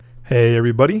Hey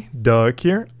everybody, Doug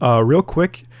here. Real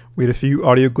quick, we had a few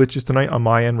audio glitches tonight on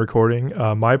my end recording.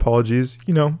 My apologies,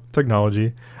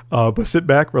 technology. But sit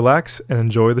back, relax, and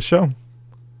enjoy the show.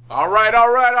 All right,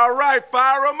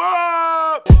 fire them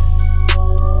up!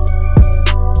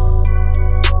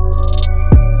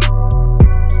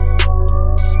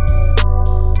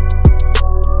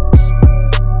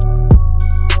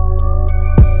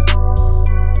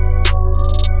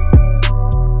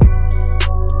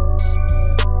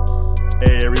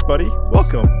 Hey everybody,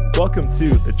 welcome to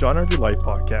the Genre of Your Life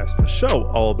podcast, a show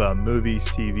all about movies,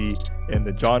 TV, and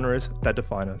the genres that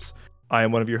define us. I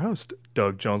am one of your hosts,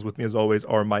 Doug Jones. With me as always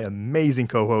are my amazing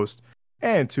co-hosts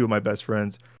and two of my best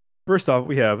friends. First off,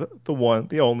 we have the one,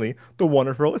 the only, the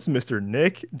wonderful, it's Mr.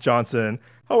 Nick Johnson.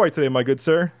 How are you today, my good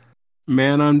sir?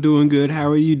 Man, I'm doing good. How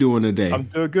are you doing today? I'm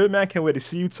doing good, man. Can't wait to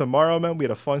see you tomorrow, man. We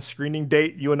had a fun screening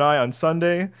date, you and I, on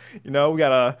Sunday. We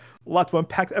got a lot to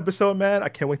unpack episode, man. I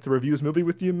can't wait to review this movie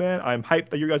with you, man. I'm hyped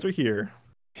that you guys are here.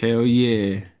 Hell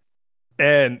yeah.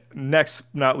 And next,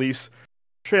 not least,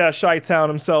 straight out of Chi-Town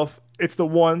himself, it's the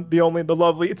one, the only, the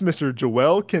lovely, it's Mr.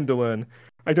 Joel Kindlin.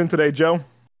 How you doing today, Joe?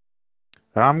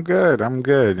 I'm good. I'm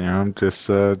just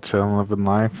chilling, living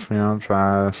life, trying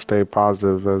to stay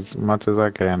positive as much as I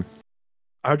can.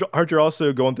 I heard you're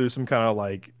also going through some kind of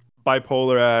like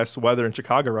bipolar ass weather in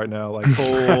Chicago right now, like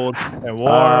cold and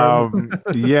warm.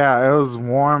 Yeah, it was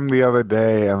warm the other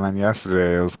day, and then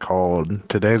yesterday it was cold.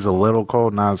 Today's a little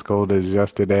cold, not as cold as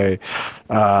yesterday.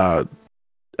 And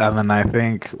then I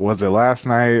think, was it last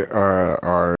night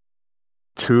or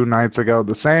 2 nights ago?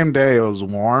 The same day it was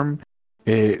warm.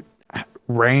 It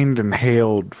rained and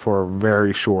hailed for a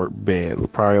very short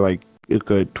bit, probably like a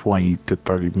good 20 to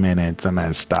 30 minutes, and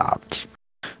then stopped.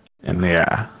 And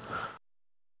yeah.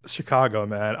 Chicago,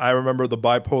 man. I remember the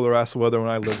bipolar ass weather when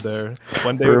I lived there.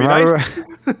 One day would be nice.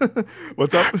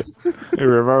 What's up? You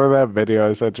remember that video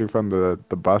I sent you from the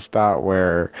bus stop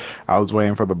where I was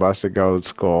waiting for the bus to go to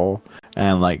school,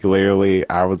 and like literally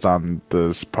I was on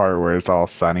this part where it's all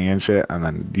sunny and shit, and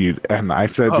then I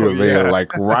sent you a video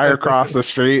like right across the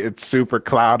street. It's super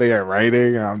cloudy and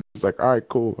raining, and I'm just like, all right,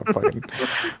 cool. I'm fucking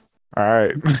all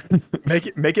right. Make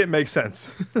it make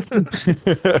sense.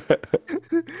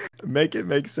 Make it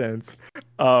make sense.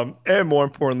 And more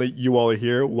importantly, you all are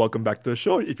here. Welcome back to the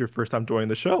show. If you're first time joining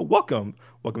the show, welcome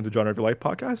to Genre of Your Life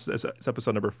podcast. It's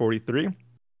episode number 43.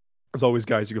 As always,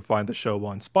 guys, you can find the show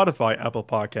on Spotify, Apple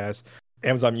Podcasts,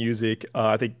 Amazon Music.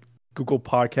 I think Google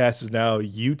Podcasts is now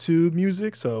YouTube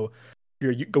Music. So if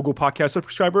you're a Google Podcast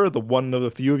subscriber, the one of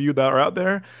the few of you that are out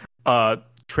there,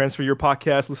 transfer your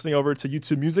podcast listening over to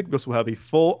YouTube Music, because we'll have a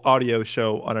full audio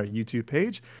show on our YouTube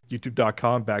page,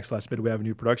 youtube.com/Midway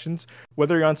Avenue Productions.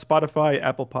 Whether you're on Spotify,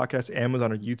 Apple Podcasts,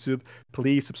 Amazon, or YouTube,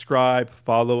 please subscribe,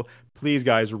 follow. Please,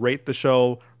 guys, rate the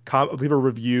show, leave a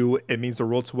review. It means the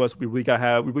world to us. We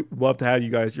love to have you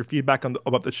guys, your feedback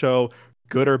about the show,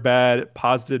 good or bad,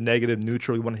 positive, negative,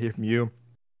 neutral. We want to hear from you.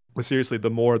 But seriously, the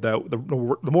more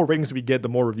ratings we get, the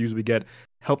more reviews we get,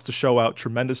 helps the show out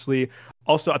tremendously.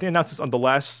 Also, I think I announced this on the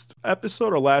last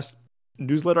episode or last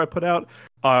newsletter I put out.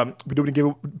 We're doing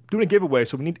a giveaway,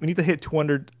 so we need to hit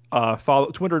 200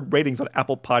 ratings on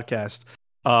Apple Podcast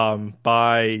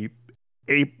by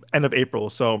end of April.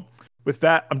 So with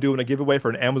that, I'm doing a giveaway for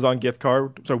an Amazon gift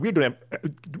card. So we're doing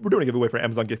a giveaway for an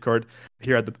Amazon gift card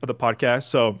here at the podcast.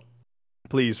 So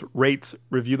please rate,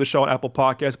 review the show on Apple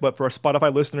Podcasts. But for our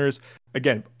Spotify listeners,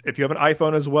 again, if you have an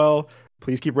iPhone as well,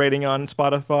 please keep rating on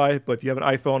Spotify. But if you have an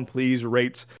iPhone, please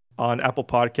rate on Apple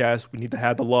Podcasts. We need to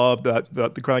have the love, the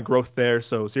kind of growth there.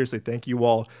 So seriously, thank you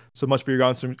all so much for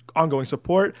your ongoing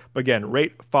support. But again,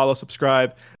 rate, follow,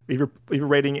 subscribe, leave a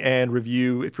rating and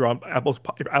review if you're on Apple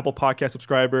Podcast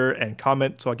subscriber, and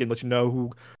comment so I can let you know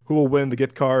who will win the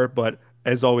gift card. But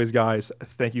as always, guys,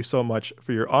 thank you so much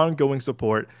for your ongoing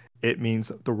support. It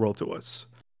means the world to us.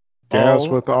 Share us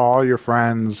with all your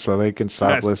friends so they can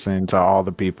stop listening to all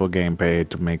the people getting paid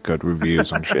to make good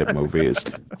reviews on shit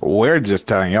movies. We're just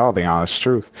telling y'all the honest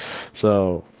truth.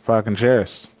 So fucking share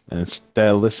us instead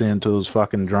of listening to those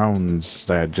fucking drones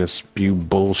that just spew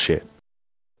bullshit.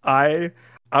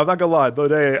 I'm not gonna lie. The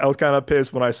other day I was kind of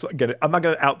pissed when I get it. I'm not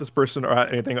gonna out this person or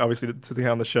out anything, obviously, to see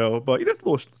on the show. But it's a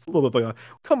little bit like,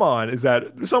 come on, is that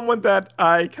someone that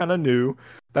I kind of knew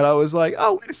that I was like,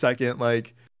 oh, wait a second,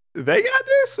 like they got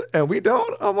this and we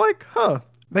don't? I'm like,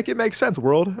 make it make sense,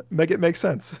 world. Make it make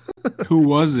sense. Who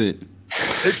was it?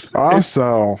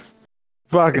 Also,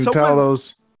 fucking tell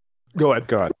those. Go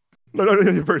ahead. No,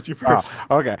 you first. Oh,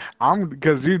 okay.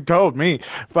 Because you told me,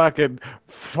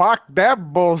 fuck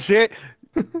that bullshit.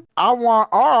 I want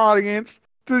our audience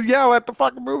to yell at the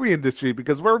fucking movie industry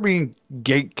because we're being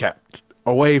gate kept.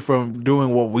 away from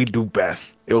doing what we do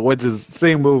best, which is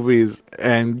seeing movies.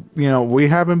 And we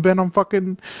haven't been on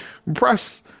fucking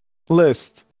press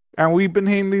list, and we've been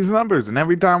hitting these numbers. And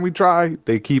every time we try,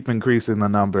 they keep increasing the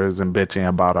numbers and bitching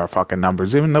about our fucking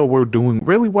numbers, even though we're doing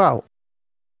really well.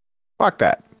 Fuck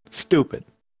that. Stupid.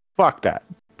 Fuck that.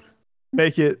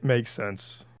 Make it make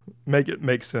sense. Make it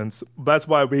make sense. That's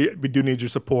why we do need your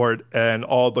support, and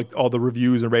all the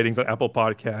reviews and ratings on Apple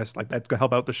Podcasts. Like, that's gonna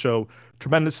help out the show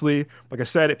tremendously. Like I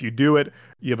said, if you do it,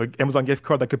 you have an Amazon gift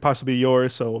card that could possibly be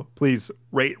yours. So please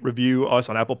rate, review us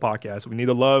on Apple Podcasts. We need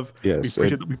the love. Yes, we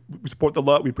support the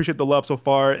love. We appreciate the love so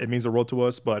far. It means the world to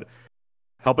us. But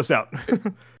help us out.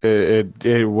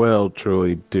 it will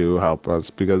truly do help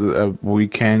us, because we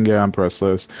can get on press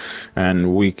lists,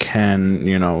 and we can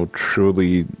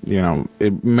truly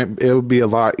it would be a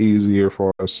lot easier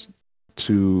for us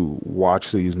to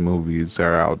watch these movies that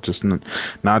are out, just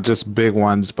not just big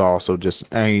ones, but also just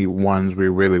any ones we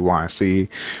really want to see.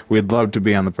 We'd love to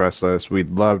be on the press list.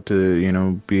 We'd love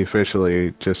to be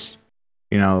officially just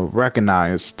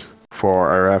recognized for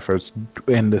our efforts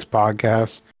in this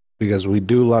podcast, because we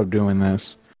do love doing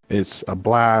this. It's a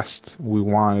blast. We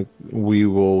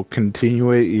will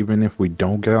continue it even if we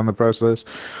don't get on the press list,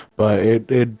 but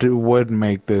it would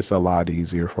make this a lot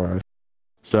easier for us.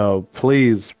 So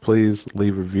please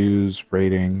leave reviews,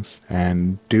 ratings,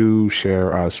 and do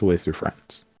share us with your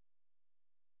friends.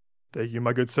 Thank you,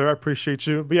 my good sir. I appreciate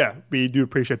you. But yeah, we do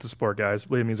appreciate the support, guys. It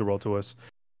really means the world to us.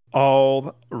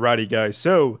 Alrighty, guys.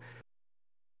 So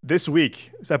this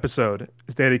week's episode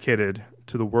is dedicated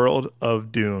to the world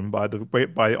of Dune by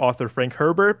author Frank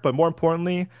Herbert, but more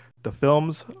importantly, the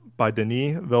films by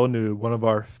Denis Villeneuve, one of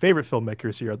our favorite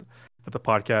filmmakers here at the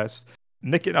podcast.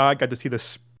 Nick and I got to see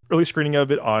this early screening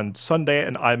of it on Sunday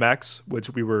in IMAX, which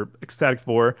we were ecstatic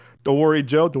for. Don't worry,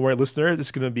 Joe. Don't worry, listener. This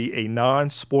is going to be a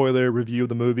non-spoiler review of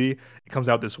the movie. It comes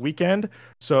out this weekend.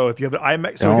 So if you have an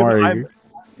IMAX... Don't worry.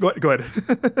 Go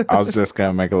ahead. I was just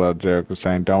gonna make a little joke of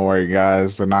saying, "Don't worry,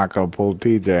 guys, they're not gonna pull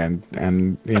TJ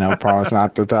and promise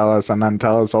not to tell us, and then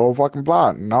tell us the whole fucking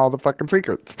plot and all the fucking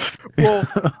secrets." Well,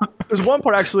 there's one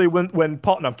part actually when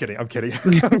Paul. No, I'm kidding. I'm kidding.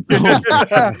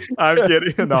 I'm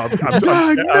kidding. No,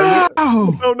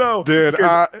 dude.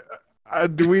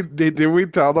 Did we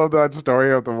tell them that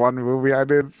story of the one movie I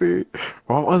didn't see?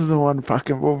 What was the one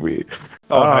fucking movie?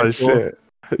 Oh shit.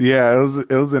 Yeah,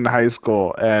 it was in high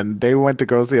school, and they went to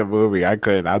go see a movie. I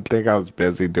couldn't. I think I was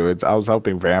busy I was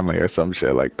helping family or some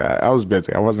shit like that. I was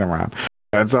busy. I wasn't around.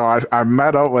 And so I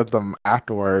met up with them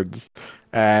afterwards,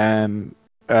 and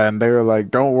they were like,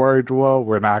 "Don't worry, Joel,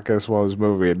 we're not gonna spoil this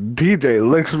movie." And DJ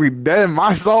looks me dead in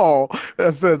my soul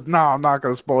and says, "No, I'm not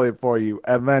gonna spoil it for you,"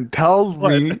 and then tells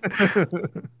me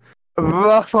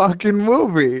the fucking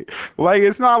movie. Like,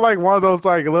 it's not like one of those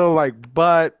like little like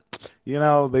but.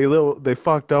 They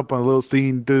fucked up on a little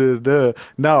scene.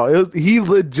 No, he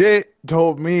legit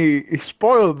told me, he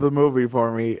spoiled the movie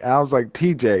for me. And I was like,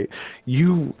 TJ,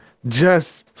 you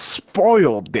just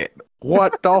spoiled it.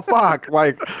 What the fuck?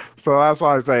 Like, so that's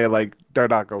why I say, like, they're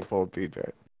not gonna pull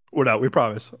TJ. We're not. We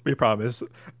promise.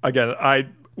 Again,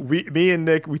 me and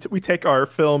Nick, we take our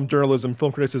film journalism,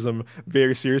 film criticism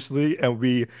very seriously, and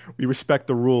we respect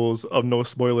the rules of no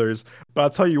spoilers. But I'll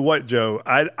tell you what, Joe,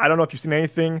 I don't know if you've seen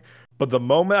anything, but the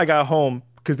moment I got home,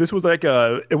 because this was like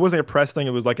it wasn't a press thing,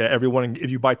 it was like everyone,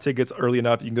 if you buy tickets early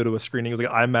enough, you can go to a screening. It was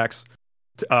like an IMAX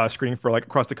screening for like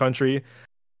across the country.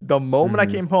 The moment I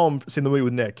came home seeing the movie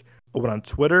with Nick, I went on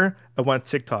Twitter, I went on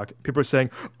TikTok. People were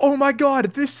saying, "Oh my God,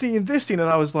 this scene," and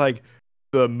I was like,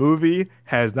 the movie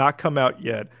has not come out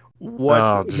yet.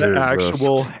 What the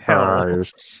actual hell?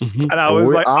 And I was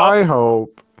like, I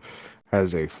hope,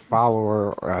 as a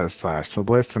follower or /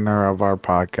 listener of our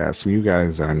podcast, you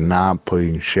guys are not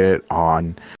putting shit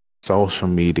on social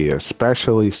media,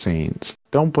 especially scenes.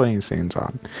 Don't put any scenes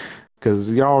on, because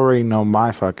you already know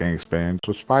my fucking experience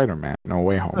with Spider-Man No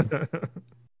Way Home.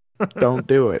 Don't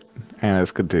do it. And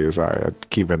let's continue. Sorry, I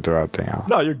keep interrupting you.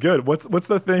 No, you're good. What's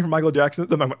the thing from Michael Jackson?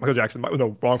 Michael Jackson.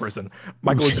 No, wrong person.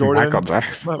 Michael Jordan. Michael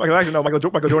Jackson. Michael Jackson. No, Michael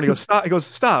Jordan. He goes, stop. He goes,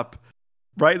 stop.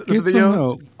 Right? Get some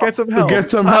help. Get some help.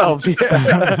 Get some help.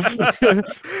 Yeah.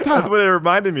 That's what it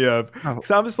reminded me of.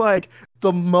 So I'm just like,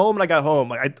 the moment I got home,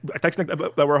 like I texted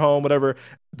Nick that we're home, whatever.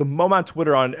 The moment on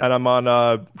Twitter and I'm on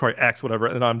probably X, whatever,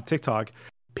 and on TikTok,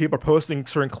 people are posting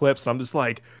certain clips, and I'm just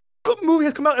like, the movie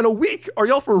has come out in a week. Are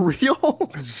y'all for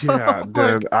real? Yeah,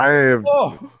 dude.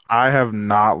 I have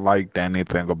not liked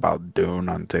anything about Dune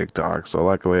on TikTok, so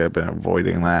luckily I've been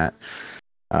avoiding that.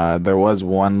 There was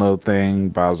one little thing,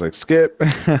 but I was like, skip,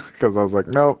 because I was like,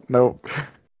 nope.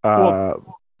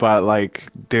 But like,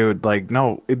 dude, like,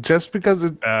 no, just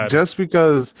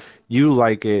because you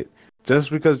like it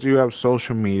Just because you have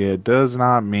social media does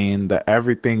not mean that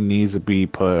everything needs to be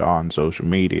put on social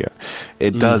media.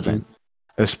 It Hmm. doesn't.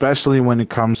 Especially when it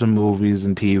comes to movies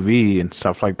and TV and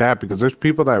stuff like that, because there's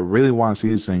people that really want to see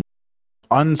these things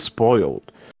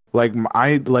unspoiled. Like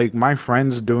my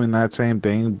friends doing that same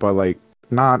thing, but like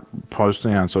not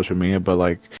posting on social media,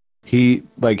 but he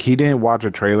didn't watch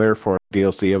a trailer for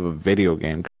DLC of a video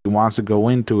game. He wants to go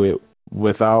into it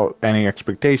without any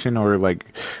expectation or like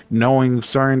knowing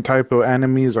certain type of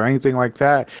enemies or anything like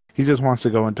that. He just wants to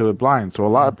go into it blind. So a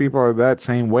lot of people are that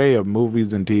same way of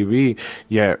movies and TV.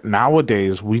 Yet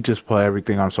nowadays we just put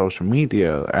everything on social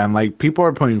media, and like people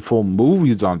are putting full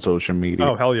movies on social media.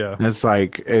 Oh hell yeah. And it's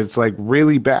like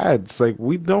really bad. It's like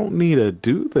we don't need to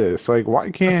do this. Like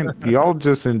why can't y'all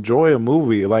just enjoy a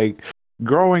movie? Like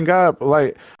growing up,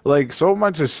 like so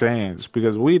much has changed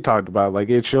because we talked about like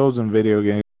it shows in video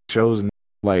games, it shows in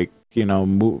like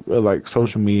like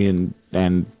social media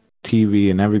and TV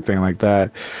and everything like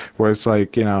that, where it's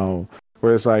like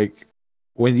where it's like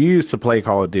when you used to play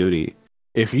Call of Duty,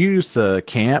 if you used to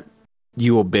camp,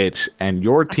 you a bitch, and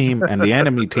your team and the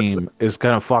enemy team is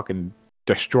gonna fucking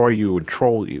destroy you and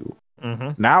troll you.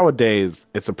 Mm-hmm. Nowadays,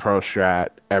 it's a pro strat.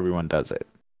 Everyone does it.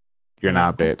 You're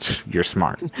not a bitch. You're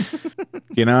smart.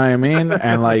 You know what I mean?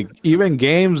 And like even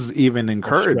games even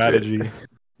encourage it. Strategy.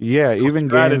 Yeah, even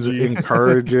games Strategy.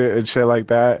 encourage it and shit like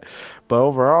that. But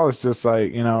overall, it's just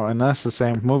like, and that's the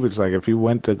same movie. It's like if you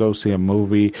went to go see a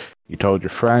movie, you told your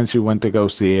friends you went to go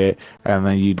see it, and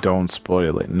then you don't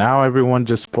spoil it. Now everyone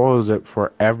just spoils it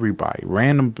for everybody.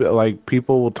 Random, like,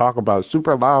 people will talk about it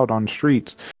super loud on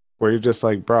streets where you're just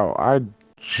like, bro, I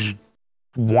just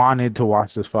wanted to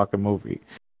watch this fucking movie.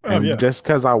 Oh And yeah. just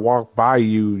because I walked by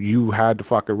you, you had to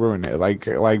fucking ruin it. Like,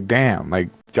 damn, like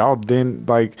y'all didn't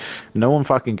like. No one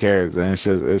fucking cares, and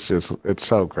it's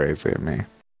so crazy to me.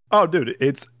 Oh dude,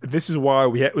 this is why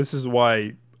this is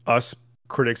why us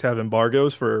critics have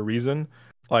embargoes for a reason.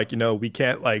 Like, we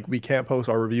can't post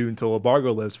our review until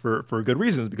embargo lifts for good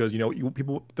reasons because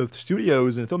the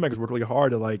studios and filmmakers work really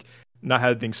hard to like not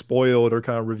have things spoiled or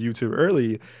kind of review too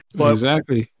early. But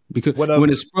Exactly. Because when when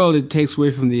it's spoiled, it takes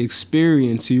away from the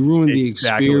experience. You ruin the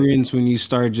exactly. experience when you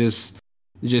start just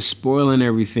spoiling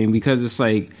everything because it's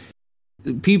like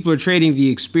people are trading the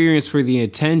experience for the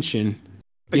attention.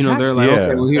 They're like, okay,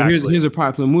 Yeah, well Exactly. here's a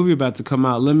popular movie about to come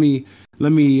out. Let me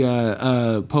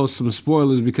post some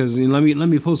spoilers because let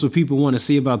me post what people want to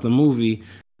see about the movie.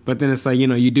 But then it's like,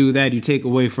 you do that, you take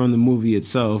away from the movie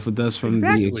itself. It does from the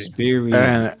Exactly.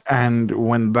 experience. and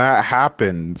when that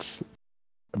happens,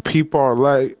 people are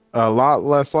like a lot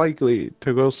less likely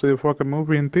to go see a fucking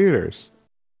movie in theaters.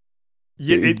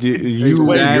 Yeah, it sways You're your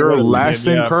Exactly. opinion. less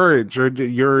Yeah. encouraged.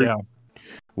 You're Yeah.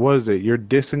 what is it? You're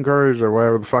disencouraged or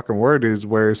whatever the fucking word is.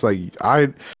 Where it's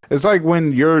like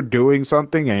when you're doing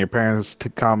something and your parents to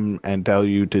come and tell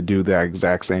you to do the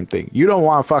exact same thing. You don't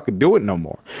want to fucking do it no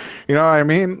more. You know what I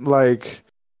mean? Like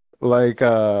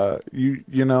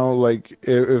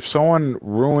if someone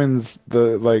ruins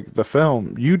the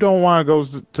film, you don't want to go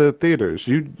to theaters.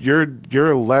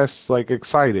 You're less like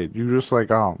excited. You're just like,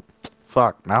 oh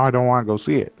fuck, now I don't want to go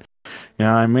see it. You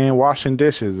know what I mean? Washing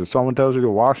dishes. If someone tells you to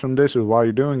wash them dishes while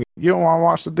you're doing it, you don't want to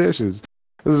wash the dishes.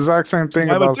 It's the exact same thing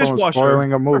I have a about someone dishwasher.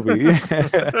 spoiling a movie.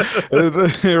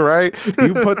 Right?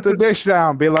 You put the dish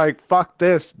down, be like, fuck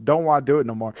this, don't want to do it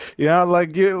no more.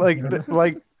 Like you like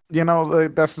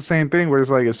that's the same thing where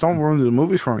it's like if someone ruins the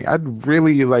movies for me, I'd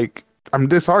really like I'm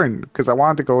disheartened because I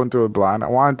wanted to go into it blind. I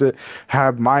wanted to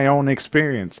have my own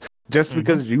experience. Just Mhm.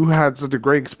 because you had such a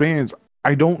great experience,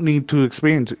 I don't need to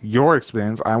experience your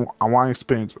experience. I want to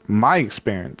experience my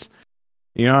experience.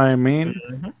 You know what I mean?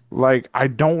 Mhm. Like, I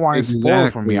don't want it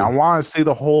spoiled for me. I Exactly. want to see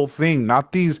the whole thing,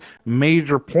 not these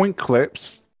major point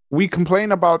clips. We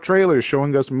complain about trailers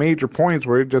showing us major points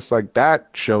where it's just like that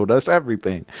showed us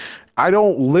everything. I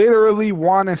don't literally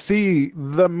want to see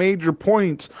the major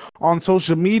points on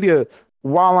social media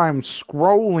while I'm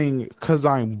scrolling because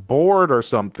I'm bored or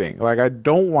something. Like, I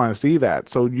don't want to see that.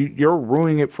 So you're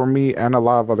ruining it for me and a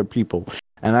lot of other people.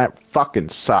 And that fucking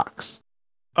sucks.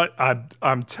 I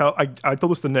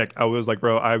told this to Nick. I was like,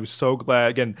 bro, I was so glad.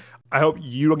 Again, I hope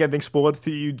you don't get anything spoiled to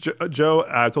you, Joe.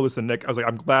 I told this to Nick. I was like,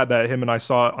 I'm glad that him and I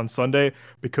saw it on Sunday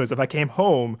because if I came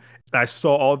home and I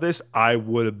saw all this, I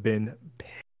would have been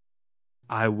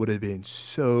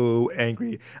so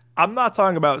angry. I'm not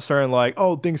talking about certain like,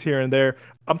 oh, things here and there.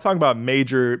 I'm talking about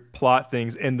major plot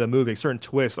things in the movie, certain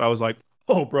twists. I was like,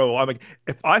 oh, bro. I'm like,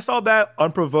 if I saw that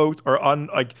unprovoked or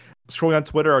like scrolling on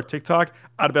Twitter or TikTok,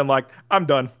 I'd have been like, I'm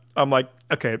done. I'm like,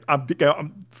 okay,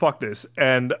 I'm fuck this.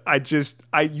 And I just,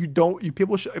 I you don't you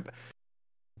people should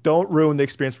don't ruin the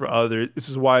experience for others. This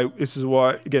is why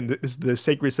again, this is the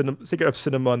sacred of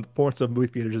cinema and the importance of movie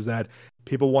theaters is that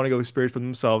people want to go experience for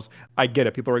themselves. I get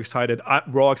it. People are excited.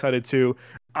 We're all excited too.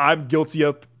 I'm guilty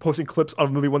of posting clips of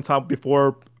a movie one time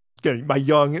before, again, my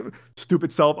young,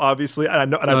 stupid self, obviously, and I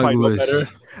know, and I probably know better.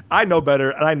 I know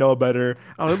better, and I know better.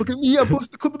 I'm like, look at me, I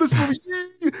posted the clip of this movie.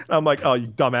 And I'm like, oh, you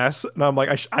dumbass. And I'm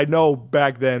like, I know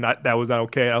back then that was not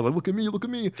okay. I was like, look at me, look at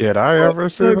me. Did I ever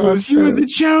say Douglas, that? you were the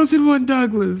chosen one,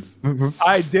 Douglas.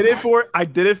 I did it for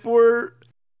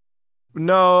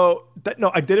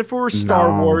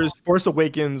Star Wars Force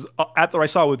Awakens after I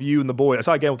saw it with you and the boy. I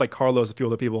saw it again with like Carlos and a few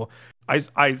other people. I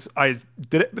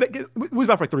did it, but it was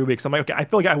about for like 3 weeks. I'm like, okay, I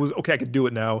feel like I was okay, I could do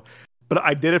it now. But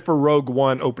I did it for Rogue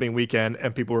One opening weekend,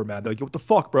 and people were mad. They're like, what the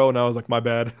fuck, bro? And I was like, my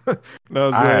bad.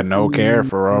 I had no care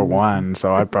for Rogue One,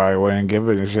 so I probably wouldn't give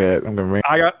it a shit.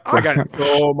 I got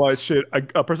so much shit.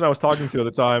 A person I was talking to at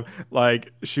the time,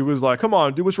 like, she was like, come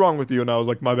on, dude, what's wrong with you? And I was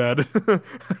like, my bad.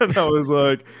 And I was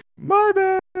like, my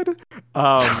bad.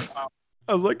 I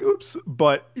was like, oops.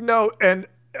 But, and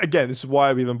again, this is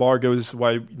why we have embargoes. This is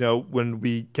why, when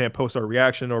we can't post our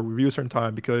reaction or review a certain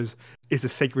time, because it's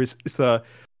the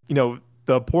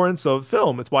importance of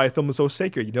film. It's why film is so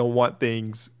sacred. You don't want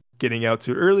things getting out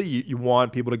too early. You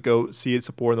want people to go see it,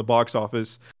 support in the box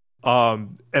office.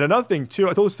 And another thing too,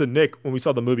 I told this to Nick when we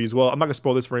saw the movie as well. I'm not gonna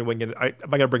spoil this for anyone. I'm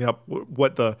not gonna bring up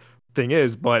what the thing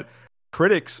is, but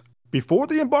critics before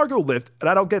the embargo lift, and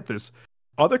I don't get this,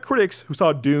 other critics who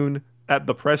saw Dune at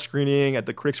the press screening, at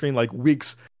the critic screening, like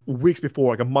weeks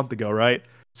before, like a month ago, right?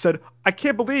 Said, I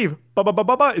can't believe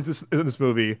is in this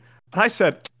movie. And I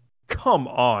said, come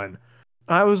on.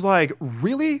 And I was like,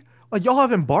 really? Like, y'all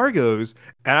have embargoes.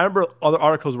 And I remember other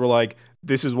articles were like,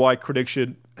 this is why critics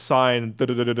should sign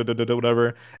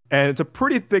whatever. And it's a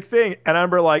pretty big thing. And I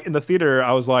remember, like, in the theater,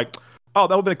 I was like, oh,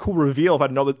 that would have been a cool reveal if I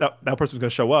know that person was going to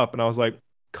show up. And I was like,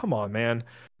 come on, man.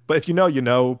 But if you know, you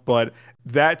know. But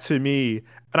that to me,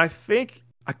 and I think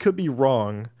I could be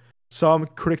wrong, some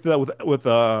critics did that with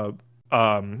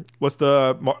what's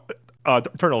the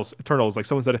Eternals. Like,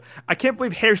 someone said, I can't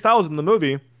believe Harry Styles is in the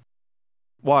movie.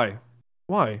 Why?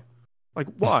 Like,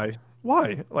 why?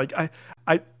 Like,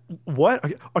 what?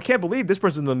 I can't believe this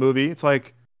person's in the movie. It's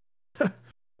like,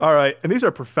 all right. And these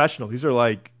are professional. These are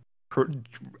like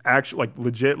actual, like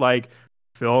legit, like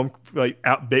film, like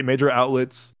major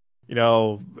outlets,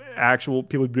 actual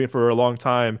people doing it for a long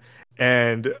time.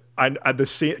 And the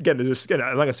scene, again, I'm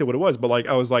not gonna say what it was, but like,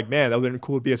 I was like, man, that would have been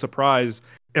cool to be a surprise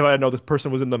if I didn't know this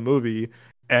person was in the movie.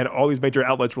 And all these major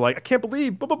outlets were like, I can't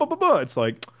believe, blah, blah, blah, blah, blah. It's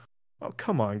like, oh,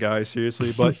 come on, guys,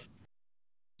 seriously. But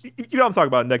you know what I'm talking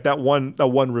about, Nick? That one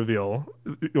reveal.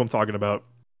 You know what I'm talking about?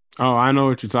 Oh, I know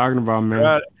what you're talking about, man.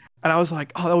 Yeah. And I was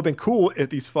like, oh, that would have been cool if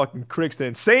these fucking critics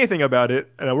didn't say anything about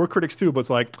it. And we're critics too, but it's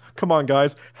like, come on,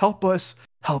 guys, help us,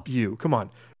 help you. Come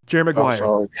on, Jerry Maguire,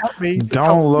 help me.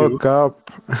 Don't look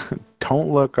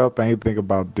up anything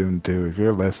about Dune 2 if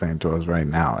you're listening to us right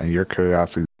now and your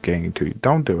curiosity is getting to you.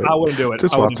 Don't do it. I wouldn't do it.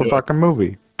 Just watch the fucking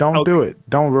movie. Don't do it.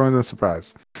 Don't ruin the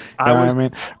surprise. You know what I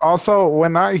mean? Also,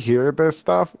 when I hear this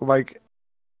stuff, like,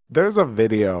 there's a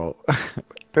video,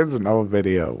 there's an old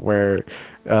video where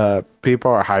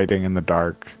people are hiding in the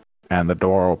dark and the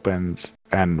door opens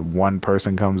and one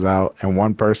person comes out and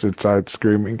one person starts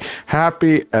screaming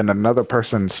happy and another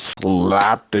person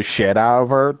slapped the shit out of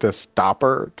her to stop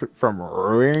her from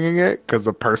ruining it because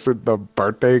the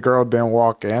birthday girl didn't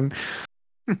walk in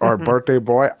or birthday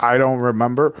boy, I don't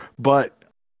remember, but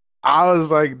I was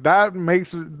like, that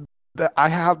makes that I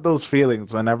have those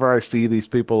feelings whenever I see these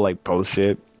people like post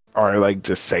shit or like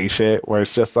just say shit where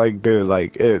it's just like, dude,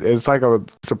 like it's like a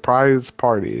surprise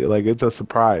party. Like, it's a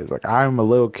surprise. Like, I'm a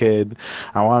little kid.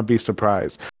 I want to be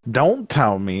surprised. Don't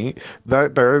tell me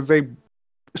that there is a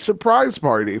surprise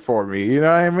party for me. You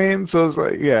know what I mean? So it's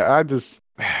like, yeah, I just,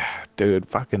 dude,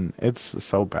 fucking, it's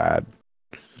so bad.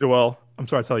 Joel, I'm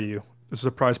sorry to tell you. It's a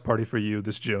surprise party for you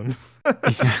this June.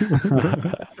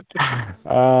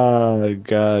 Oh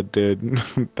god, dude,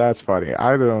 that's funny.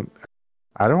 I don't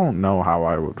know how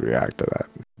I would react to that.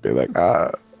 Be like,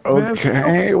 okay,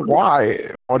 man,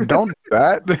 why? Oh, don't do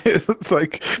that. It's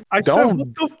like, don't. Said,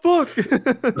 what the fuck?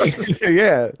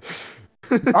 Yeah,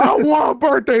 I want a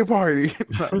birthday party.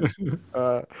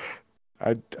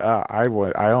 I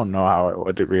don't know how I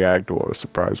would react to a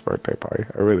surprise birthday party.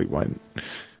 I really wouldn't.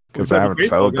 Because I haven't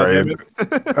celebrated.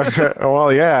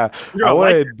 Well, yeah, I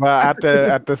would, but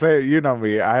at the same, you know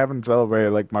me, I haven't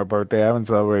celebrated like my birthday. I haven't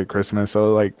celebrated Christmas.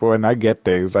 So like when I get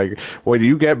things, like when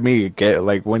you get me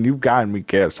like when you've gotten me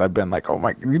gifts, I've been like, oh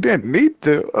my, you didn't need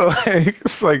to. Like,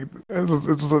 it's like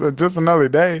it's just another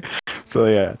day. So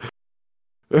yeah,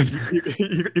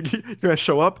 You're gonna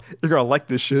show up. You're gonna like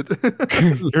this shit.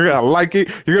 You're gonna like it.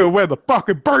 You're gonna wear the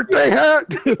fucking birthday hat.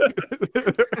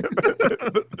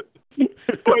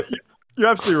 But you're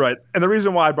absolutely right. And the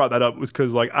reason why I brought that up was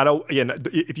because, like, I don't. Again,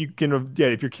 if you can, yeah,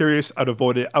 if you're curious, I'd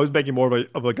avoid it. I was making more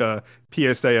of like a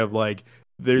PSA of like,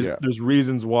 there's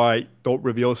reasons why don't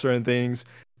reveal certain things.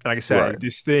 And like I said,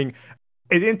 this thing,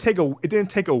 it didn't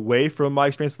take away from my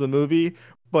experience of the movie.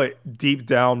 But deep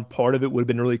down, part of it would have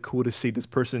been really cool to see this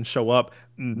person show up,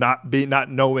 not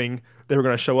knowing they were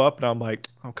going to show up. And I'm like,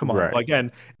 oh, come on. Right. But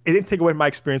again, it didn't take away my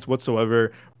experience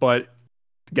whatsoever. But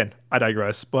again, I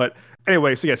digress. But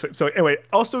anyway, so anyway,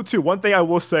 also too, one thing I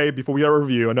will say before we have a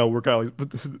review, I know we're kind of like,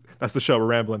 that's the show, we're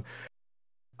rambling.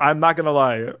 I'm not going to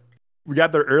lie. We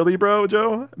got there early, bro,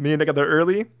 Joe. Me and Nick got there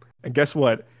early. And guess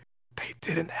what? They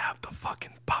didn't have the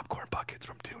fucking popcorn buckets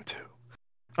from Dune 2.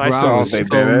 Bro, I was so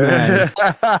mad.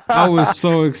 I was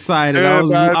so excited.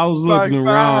 Dude, I was looking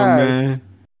around, man.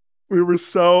 We were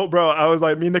so, bro. I was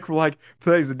like, me and Nick were like,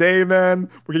 today's the day, man.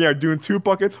 We're getting our Dune 2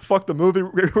 buckets. Fuck the movie.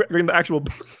 We're getting the actual.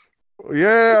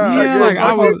 Yeah, like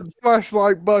I was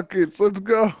flashlight buckets. Let's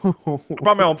go. I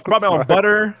brought my own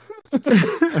butter.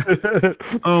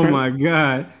 Oh my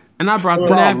god. And I brought the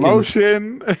napkins.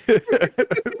 Lotion.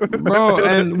 Bro,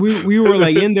 and we were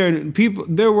like in there, and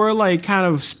there were like kind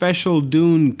of special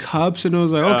Dune cups, and it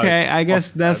was like, okay, I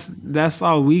guess that's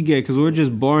all we get, because we're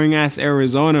just boring ass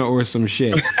Arizona or some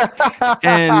shit.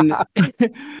 And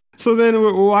so then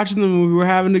we're watching the movie, we're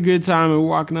having a good time, and we're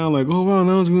walking out like, oh wow,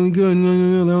 that was really good.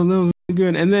 No, that was really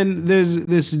good. And then there's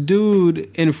this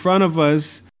dude in front of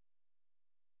us,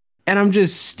 and I'm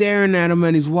just staring at him,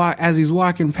 and as he's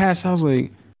walking past, I was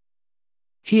like,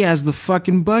 he has the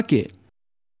fucking bucket.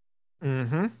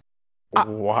 Mm-hmm.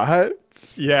 What?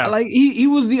 Yeah. Like he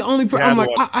was the only person. I'm like,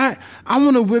 I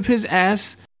want to whip his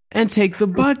ass and take the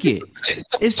bucket.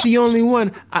 It's the only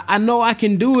one. I know I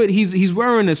can do it. He's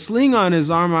wearing a sling on his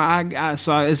arm.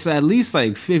 So it's at least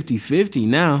like 50-50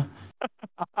 now.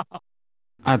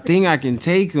 I think I can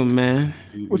take him, man.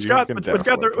 What you got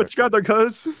there,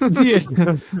 cuz?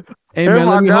 Yeah. Hey man,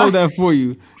 let me hold that for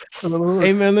you.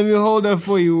 Hey man, let me hold that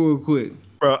for you real quick.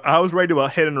 Bro, I was ready to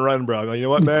hit and run, bro. Like, you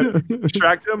know what, man?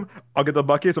 Distract him. I'll get the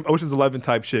bucket. Some Ocean's 11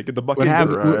 type shit. Get the bucket.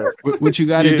 What you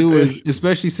got to do is,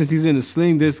 especially since he's in a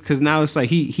sling, because now it's like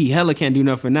he hella can't do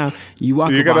nothing now. You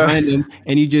walk up behind him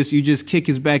and you just kick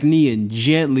his back knee and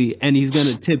gently, and he's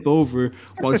gonna tip over.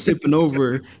 While he's tipping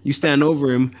over, you stand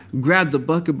over him, grab the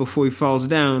bucket before he falls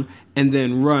down, and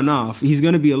then run off. He's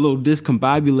going to be a little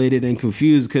discombobulated and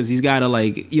confused because he's got to,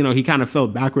 like, he kind of fell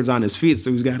backwards on his feet,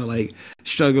 so he's got to, like,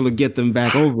 struggle to get them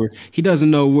back over. He doesn't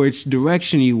know which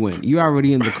direction you went. You're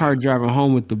already in the car driving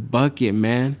home with the bucket,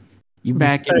 man. You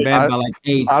back in bed by like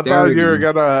 8:30. I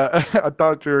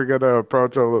thought you were gonna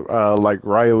approach like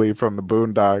Riley from the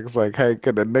Boondocks, like, hey,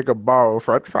 can a nigga borrow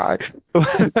French fry?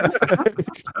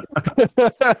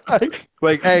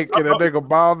 Like, hey, can a nigga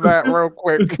borrow that real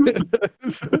quick?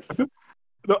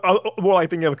 More like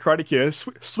thinking of Karate Kid.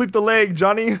 Sweep the leg,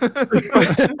 Johnny.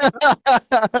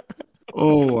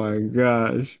 Oh my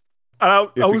gosh!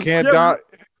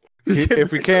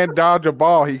 If we can't dodge a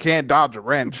ball, he can't dodge a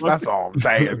wrench. That's all I'm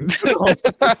saying.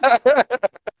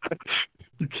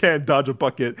 You can't dodge a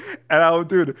bucket. And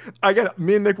dude,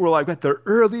 me and Nick were like, they're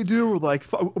early, dude. We're like,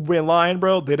 we're in line,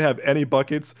 bro. They didn't have any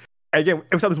buckets. And again,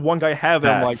 every time this one guy have it,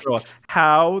 I'm like, bro,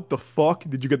 how the fuck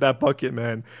did you get that bucket,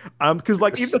 man? Because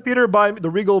like even the theater the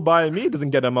Regal by me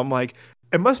doesn't get them. I'm like,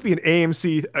 it must be an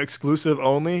AMC exclusive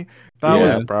only.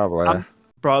 Probably.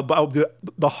 Bro, but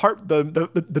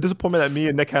the disappointment that me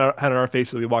and Nick had on our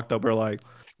faces, we walked up, we're like,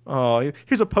 oh,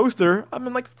 here's a poster. I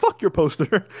mean, like, fuck your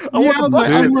poster. I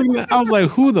was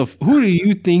like, who do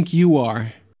you think you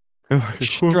are?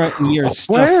 Strutting your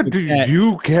stuff. Where do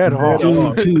you get off?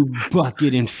 Dune 2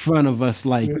 bucket in front of us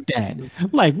like that.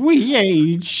 Like, we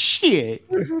ain't shit.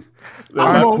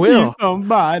 I will be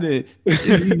somebody.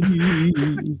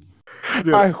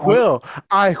 Dude, I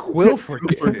will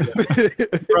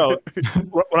forget. Bro,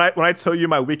 when I tell you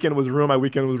my weekend was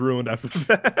ruined after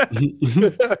that.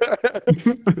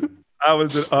 I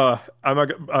was I'm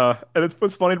not and it's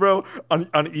what's funny, bro, on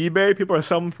eBay people are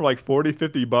selling for like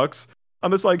 $40-$50.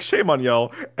 I'm just like, shame on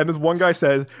y'all. And this one guy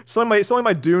says, selling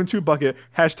my Dune 2 bucket,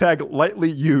 #lightly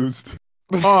used.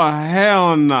 Oh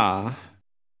hell nah.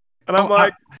 And I'm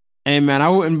like, hey man, I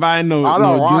wouldn't buy no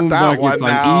Dune buckets on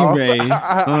eBay.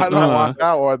 I don't want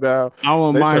that one now. I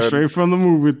want mine straight from the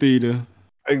movie theater.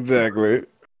 Exactly.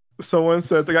 Someone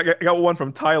says I got one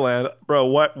from Thailand, bro.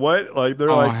 What? Like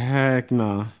they're like, heck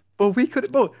nah. But we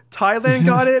could. But Thailand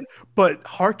got it, but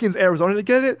Harkins, Arizona to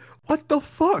get it. What the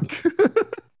fuck?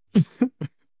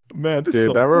 Man, this is Dude,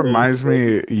 so that cool. reminds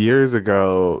me, years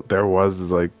ago, there was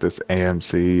like this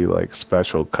AMC like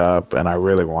special cup, and I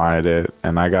really wanted it,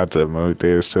 and I got to the movie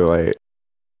theaters to like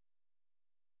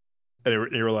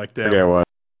And you were like, damn. forget what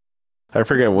I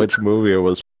forget which movie it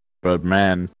was, but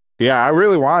man, yeah, I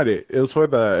really wanted it. It was for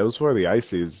the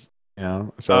ices, you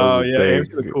know. So it Oh was yeah, they,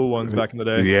 AMC the cool ones back in the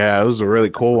day. yeah, it was the really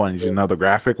cool ones, you know, the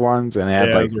graphic ones, and it had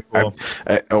Yeah, those like were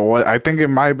cool. I think it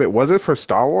might be, was it for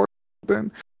Star Wars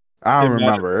then? I It don't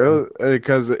might have remember. been. It was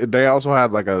because they also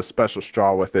had like a special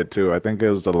straw with it too. I think it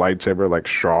was the lightsaber like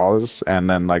straws, and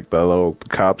then like the little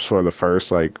cups for the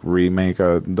first like remake,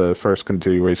 the first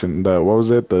continuation. The what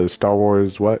was it? The Star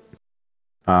Wars what?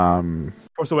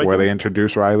 Force Where they Awakens.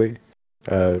 introduced Riley.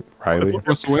 Riley.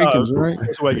 Force Awakens, right?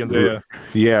 Force Awakens. Yeah, R- yeah.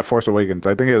 Yeah, Force Awakens.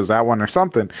 I think it was that one or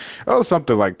something. It was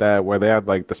something like that where they had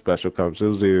like the special cups. It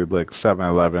was either like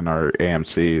 7-Eleven or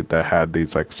AMC that had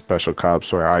these like special cups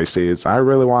for ICs. I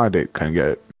really wanted it, couldn't get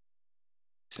it.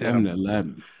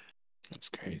 7-Eleven. That's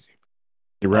crazy.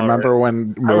 You All right. remember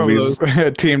when I remember movies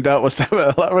those. teamed up with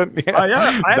 7-Eleven? Yeah,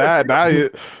 Yeah, I had a that few. now you,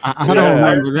 I don't Yeah, yeah.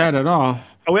 remember that at all.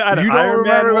 I had an You don't Iron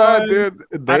Man remember that, one. dude? I had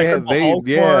a They had Incredible they Hulk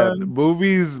yeah, one.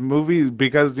 movies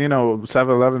because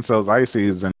 7-Eleven sells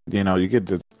ices and you could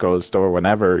just go to the store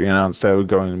whenever, instead of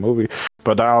going to the movie.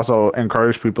 But I also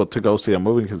encourage people to go see a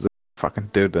movie because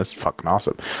fucking dude, that's fucking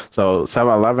awesome. So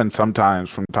 7-Eleven sometimes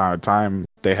from time to time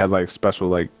they had like special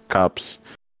like cups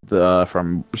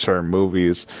from certain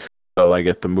movies. So like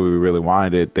if the movie really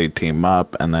wanted it, they team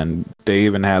up and then they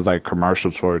even had like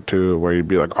commercials for it too where you'd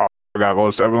be like, oh, I gotta go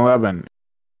to 7-Eleven.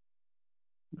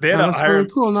 They had Oh, an that's Iron.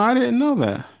 pretty cool. No, I didn't know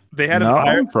that. They had an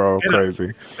Iron. No, bro, They had, a,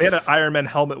 crazy. they had an Iron Man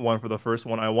helmet one for the first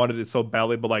one. I wanted it so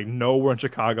badly, but like nowhere in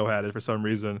Chicago had it for some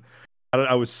reason.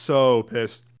 I was so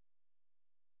pissed.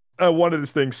 I wanted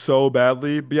this thing so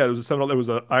badly. But yeah, there was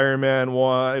an Iron Man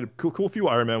one, cool few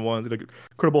Iron Man ones, like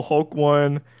Incredible Hulk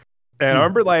one. And Hmm. I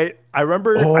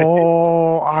remember, I think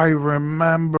Oh, I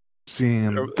remember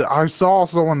seeing. I saw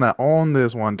someone that owned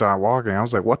this one time walking. I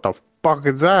was like, "What the fuck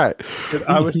is that?"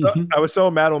 I was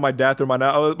so mad when my dad threw my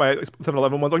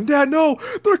 7-Eleven ones like, Dad, no,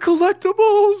 they're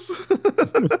collectibles.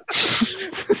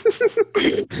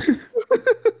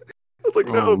 I was like,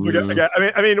 Oh no. But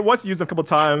man. I mean, once you use them a couple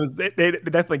times, they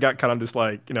definitely got kind of just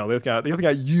like, they definitely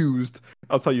got used.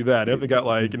 I'll tell you that. They definitely got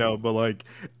like, but like,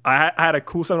 I had a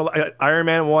cool Iron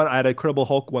Man one. I had a Incredible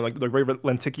Hulk one, like the very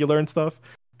lenticular and stuff,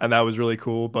 and that was really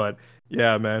cool. But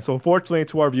yeah, man. So unfortunately,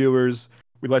 to our viewers,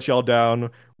 we let y'all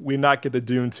down. We not get the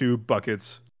Dune 2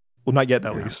 buckets. Well, not yet,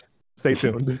 at Yeah. least. Stay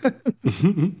tuned.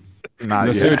 Not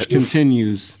The search yet.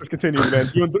 continues. It continues, man.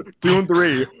 Dune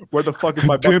 3. Where the fuck is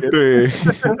my Two, bucket? three.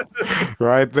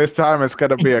 Right. This time it's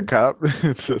gonna be a cup.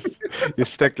 It's just you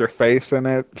stick your face in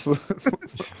it.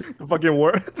 The fucking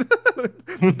worm.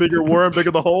 Bigger worm,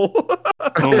 bigger the hole.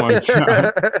 Oh my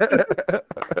god.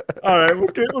 All right,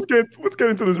 let's get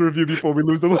into this review before we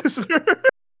lose the listener.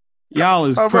 Y'all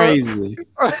is I'm a- crazy.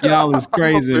 Y'all is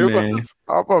crazy, I'm man.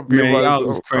 gonna be Man, y'all is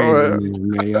myself. crazy,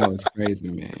 man. Y'all is crazy,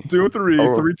 man. Dune 3,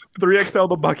 I'm 3XL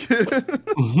the bucket.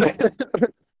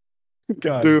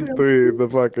 God Dude, damn. three,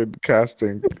 the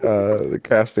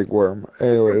casting worm.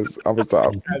 Anyways, I'm gonna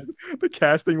stop. The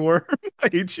casting worm. I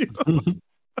hate you.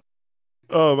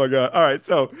 Oh my god. All right.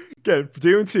 So again,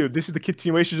 Dune 2. This is the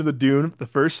continuation of the Dune, the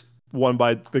first one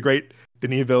by the great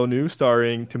Denis Villeneuve,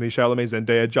 starring Timothée Chalamet,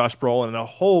 Zendaya, Josh Brolin, and a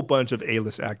whole bunch of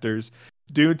A-list actors.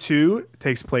 Dune 2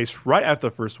 takes place right after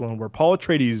the first one, where Paul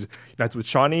Atreides unites with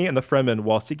Chani and the Fremen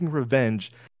while seeking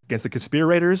revenge against the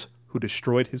conspirators who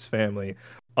destroyed his family.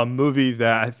 A movie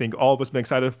that I think all of us have been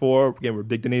excited for. Again, we're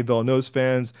big Denis Villeneuve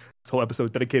fans. This whole episode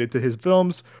is dedicated to his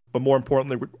films, but more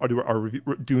importantly, I'll do our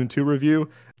Dune 2 review.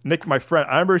 Nick, my friend,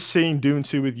 I remember seeing Dune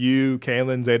 2 with you,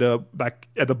 Kaylin, Zeta, back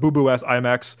at the Boo Boo Ass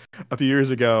IMAX a few years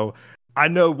ago. I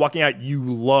know walking out, you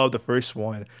loved the first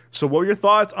one. So what were your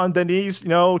thoughts on Denis',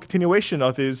 continuation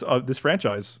of this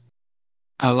franchise?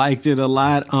 I liked it a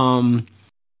lot.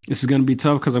 This is gonna be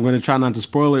tough because I'm gonna try not to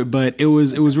spoil it, but it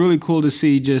was really cool to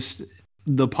see just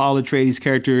the Paul Atreides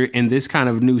character in this kind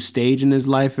of new stage in his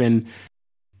life, and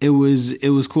it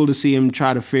was cool to see him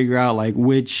try to figure out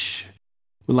which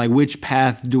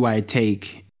path do I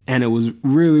take, and it was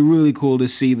really cool to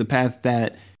see the path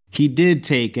that he did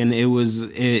take, and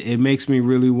it makes me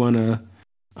really want to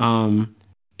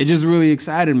it just really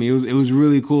excited me. It was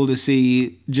really cool to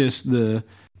see just the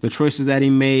choices that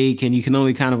he made, and you can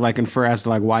only kind of infer as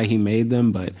to why he made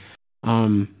them, but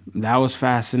that was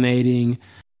fascinating.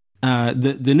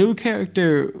 The new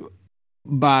character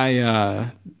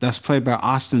by that's played by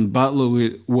Austin Butler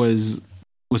was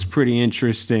pretty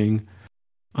interesting.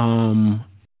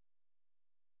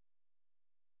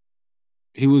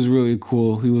 He was really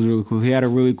cool. He was really cool. He had a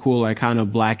really cool, like, kind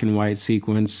of black and white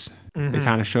sequence. They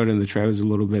kind of showed in the trailers a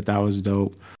little bit. That was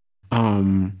dope.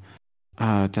 And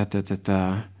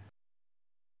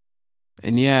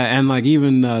yeah, and like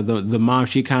even the mom,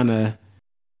 she kind of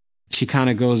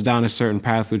goes down a certain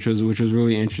path, which was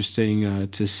really interesting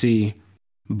to see.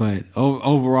 But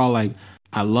overall, like,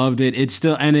 I loved it. It's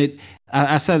still, and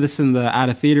I said this in the out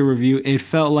of theater review. It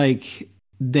felt like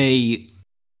they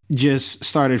just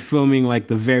started filming like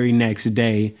the very next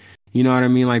day. You know what I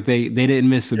mean? Like they didn't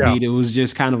miss a beat. It was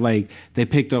just kind of like they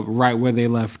picked up right where they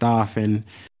left off, and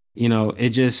you know, it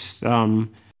just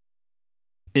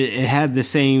it had the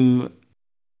same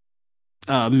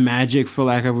magic, for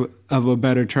lack of a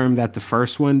better term, that the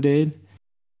first one did.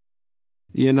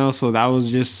 You know, so that was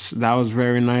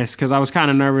very nice, because I was kind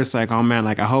of nervous, like, oh man,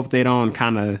 like I hope they don't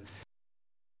I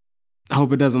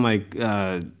hope it doesn't like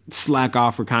slack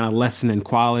off or kind of lessen in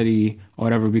quality or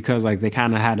whatever, because like they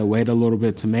kind of had to wait a little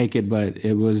bit to make it. But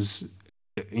it was,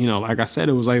 you know, like I said,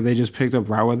 it was like they just picked up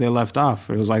right where they left off.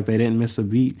 It was like they didn't miss a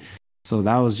beat. So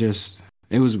that was just,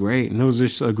 it was great. And it was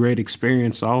just a great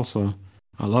experience also.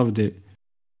 I loved it.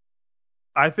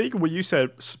 I think what you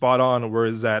said spot on,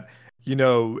 whereas that, you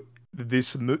know,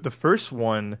 the first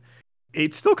one,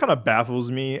 it still kind of baffles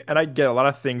me, and I get a lot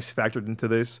of things factored into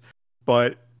this,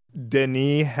 but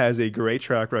Denis has a great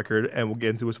track record, and we'll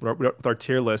get into this with our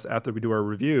tier list after we do our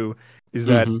review, is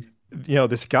that, you know,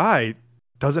 this guy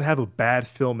doesn't have a bad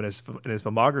film in his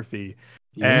filmography.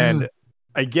 Yeah. And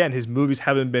again, his movies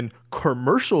haven't been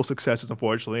commercial successes,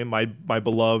 unfortunately. My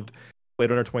beloved Blade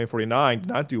Runner 2049 did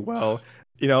not do well.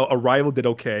 You know, Arrival did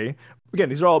okay. Again,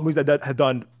 these are all movies that have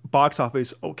done box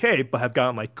office okay, but have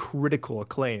gotten like critical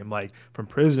acclaim, like from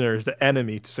Prisoners to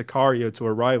Enemy to Sicario to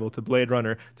Arrival to Blade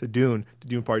Runner to Dune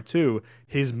Part 2.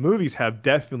 His movies have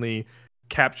definitely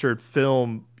captured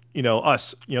film, you know,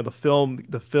 us, you know, the film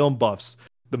buffs,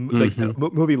 like the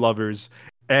movie lovers,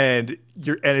 and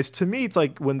it's, to me, it's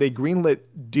like when they greenlit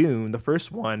Dune, the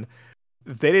first one,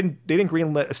 they didn't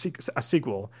greenlit a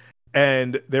sequel,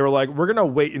 and they were like, we're gonna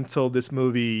wait until this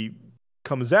movie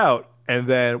comes out, and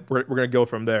then we're gonna go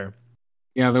from there.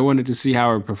 Yeah, they wanted to see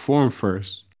how it performed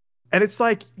first. And it's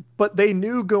like, but they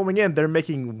knew going in they're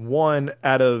making one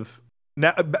out of,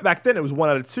 now back then it was 1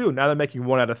 out of 2. Now they're making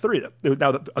 1 out of 3.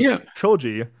 Now a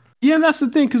trilogy. Yeah, that's the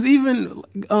thing, because even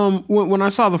when I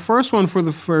saw the first one for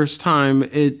the first time,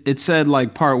 it said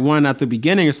like part 1 at the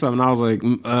beginning or something. I was like,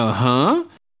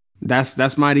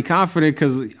 that's mighty confident,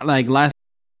 because like last,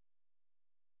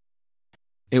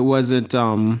 it wasn't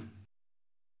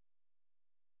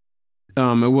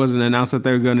announced that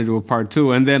they were going to do a part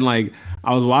 2. And then like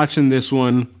I was watching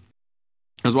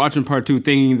part 2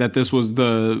 thinking that this was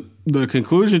the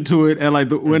conclusion to it, and like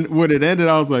when it ended,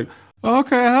 I was like,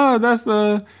 okay, that's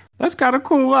kind of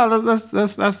cool. Wow,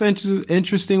 that's an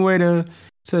interesting way to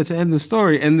end the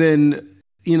story. And then,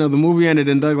 you know, the movie ended,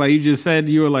 and Doug, like you just said,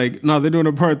 you were like, no, they're doing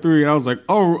a part 3. And I was like,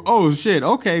 oh shit,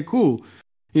 okay, cool.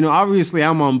 You know, obviously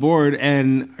I'm on board,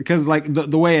 and because like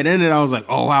the way it ended, I was like,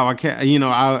 oh wow, I can't, you know,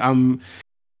 I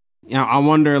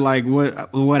wonder like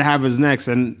what happens next.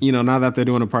 And you know, now that they're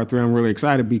doing a part 3, I'm really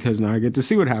excited, because now I get to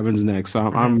see what happens next. So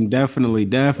I'm definitely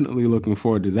looking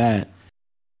forward to that.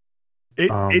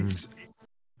 It's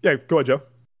yeah, go ahead, Joe.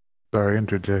 Sorry,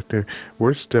 interjector.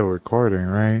 We're still recording,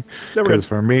 right? Because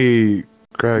for me,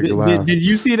 Craig laughed. Did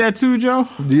you see that too, Joe?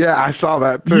 Yeah, I saw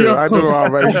that too. I just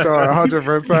want to make sure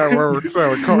 100% we're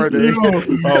still recording.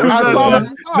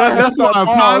 That's why I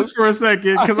paused for a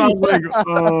second, because I was like,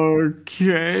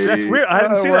 okay. That's weird. I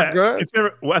didn't see that.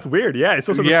 That's weird. Yeah, it's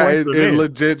still it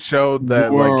legit showed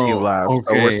that like he laughed.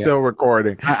 Okay. So we're still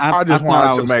recording. I just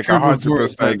wanted to make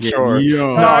 100% sure.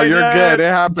 No, you're good. It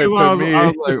happened to me. I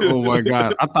was like, oh my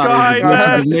god. I thought it was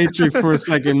a glitch of the Matrix for a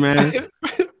second, man.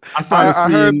 I started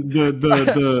seeing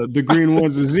the green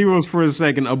ones and zeros for a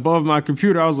second above my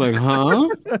computer. I was like, huh?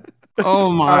 Oh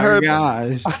my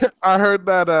gosh! I heard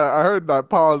that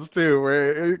pause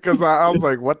too, because I was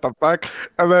like, what the fuck?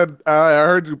 And then I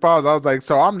heard you pause. I was like,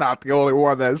 so I'm not the only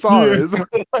one that saw this.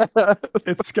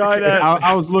 It's Skynet.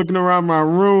 I was looking around my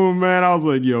room, man. I was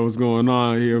like, yo, what's going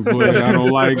on here, boy? I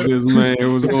don't like this, man.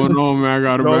 What's going on, man? I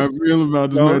got a bad feeling about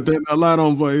this, man. Turn that light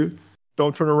on, boy.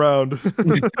 Don't turn around. Keep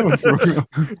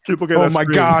looking at oh my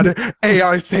screen. God,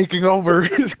 AI's taking over.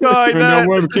 Turn that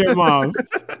webcam off.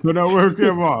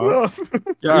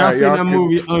 Y'all seen that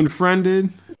movie Unfriended?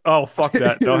 Oh, fuck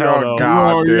that. No, hell no.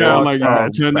 God,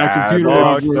 turn that computer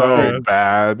off. So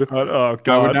bad. Oh,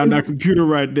 God. Down that computer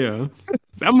right there.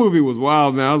 That movie was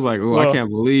wild, man. I was like, I can't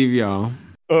believe y'all.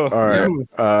 Oh, All right.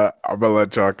 Yeah. I'm gonna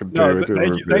let y'all continue with your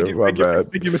review. My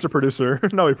bad. thank you, Mr. Producer.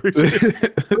 No, we appreciate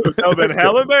it. That would have been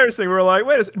hell embarrassing. We're like,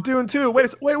 wait, it's Dune 2.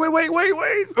 Wait. we did.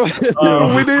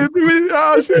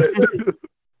 Oh shit.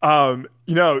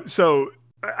 So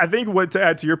I think what to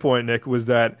add to your point, Nick, was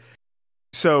that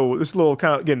so this little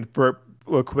kind of again for a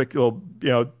little quick little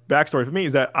backstory for me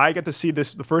is that I got to see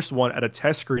the first one at a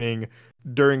test screening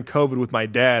during COVID with my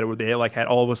dad, where they like had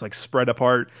all of us like spread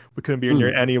apart. We couldn't be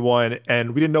near anyone,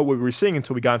 and we didn't know what we were seeing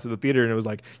until we got into the theater, and it was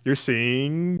like, "You're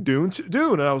seeing Dune,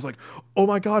 and I was like, "Oh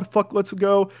my god, fuck, let's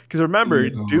go!" Because remember,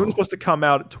 Dune was supposed to come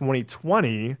out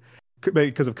 2020.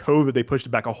 Because of COVID, they pushed it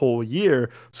back a whole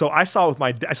year. So I saw it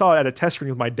at a test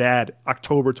screening with my dad,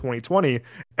 October 2020,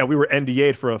 and we were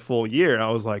NDA'd for a full year. And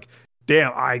I was like,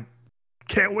 "Damn, I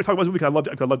can't wait to talk about this movie." I loved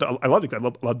it. I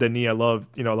love Denis. I love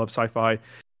sci-fi.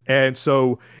 And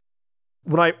so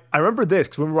when I remember this,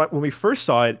 because when we first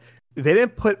saw it, they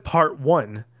didn't put part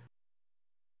 1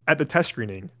 at the test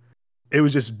screening. It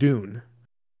was just Dune.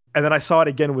 And then I saw it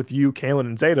again with you, Kalen,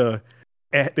 and Zeta,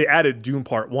 and they added Dune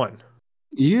part 1.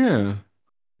 Yeah. And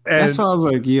That's why I was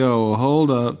like, yo, hold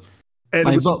up. and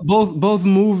Like it was, both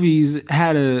movies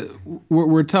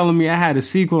were telling me I had a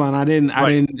sequel, and I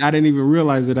didn't even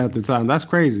realize it at the time. That's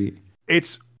crazy.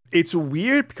 it's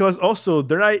weird because also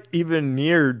they're not even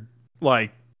near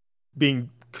like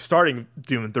starting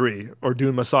Dune 3 or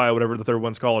Dune Messiah, whatever the third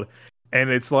one's called. And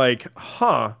it's like,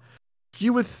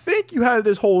 you would think you had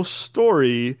this whole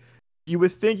story, you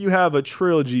would think you have a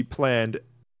trilogy planned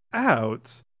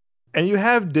out, and you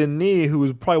have Denis, who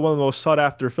is probably one of the most sought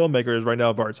after filmmakers right now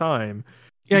of our time.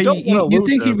 Yeah, you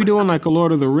think he'd be doing like a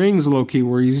Lord of the Rings low key,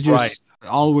 where he's just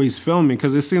always filming,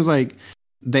 because it seems like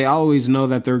they always know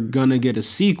that they're gonna get a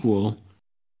sequel.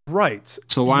 Right.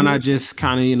 So why not just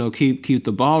kind of keep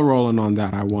the ball rolling on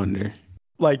that? I wonder.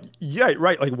 Like, yeah,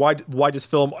 right. Like, why just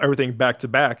film everything back to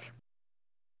back?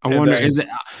 I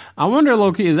wonder,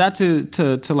 low-key, is that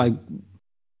to like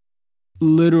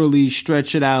literally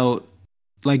stretch it out,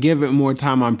 like give it more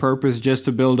time on purpose, just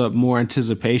to build up more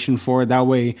anticipation for it? That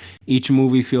way, each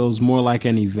movie feels more like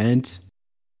an event.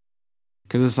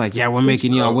 Because it's like, yeah, we're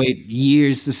making y'all wait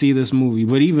years to see this movie,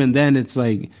 but even then, it's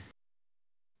like,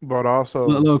 But also,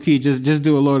 low key, just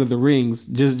do a Lord of the Rings,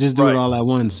 just do it all at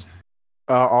once.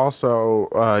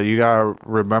 you gotta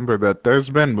remember that there's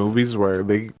been movies where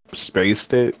they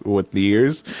spaced it with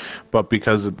years, but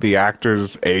because the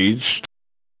actors aged,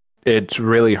 it's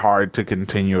really hard to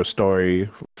continue a story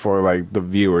for like the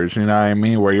viewers. You know what I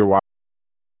mean? Where you're watching,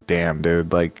 damn,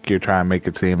 dude, like you're trying to make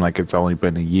it seem like it's only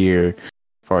been a year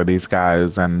for these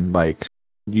guys, and like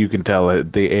you can tell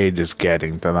that the age is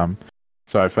getting to them.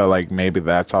 So I felt like maybe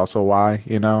that's also why,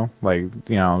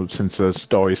 since the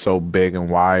story's so big and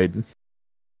wide,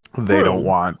 they don't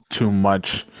want too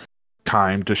much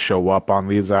time to show up on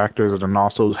these actors. And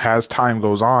also, as time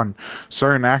goes on,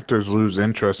 certain actors lose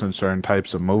interest in certain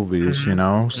types of movies,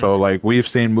 So like we've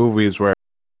seen movies where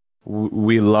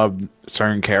we love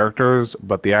certain characters,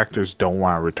 but the actors don't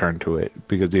want to return to it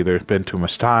because either it's been too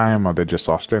much time, or they just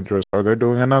lost interest, or they're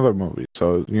doing another movie.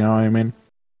 So you know what I mean?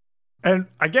 And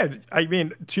again, I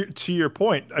mean, to your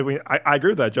point, I mean, I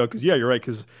agree with that, Joe, because yeah, you're right.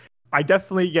 Because I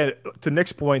definitely get to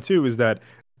Nick's point too, is that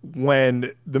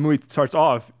when the movie starts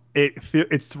off,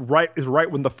 it's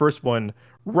right when the first one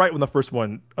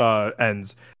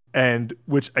ends, and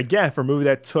which again for a movie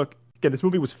that took this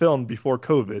movie was filmed before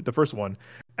COVID, the first one,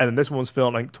 and then this one was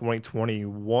filmed like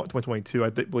 2022, I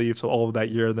believe, so all of that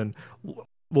year, then a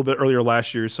little bit earlier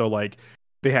last year, so like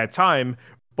they had time.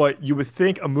 But you would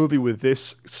think a movie with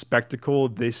this spectacle,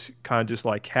 this kind of just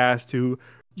like cast, too,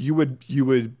 you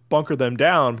would bunker them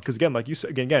down because again, like you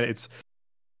said, again, it's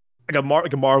like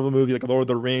a Marvel movie, like a Lord of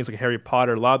the Rings, like Harry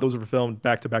Potter. A lot of those were filmed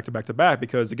back to back to back to back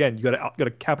because again, you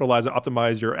gotta capitalize and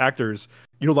optimize your actors,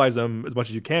 utilize them as much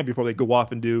as you can before they go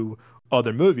off and do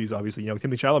other movies. Obviously,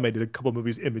 Timothée Chalamet did a couple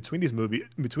movies in between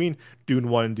between Dune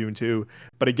 1 and Dune 2.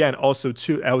 But again, also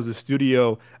too, that was the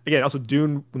studio. Again, also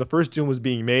Dune, when the first Dune was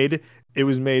being made, it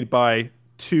was made by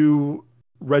two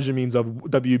regimens of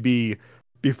WB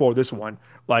before this one.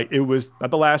 Like, it was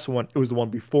not the last one, it was the one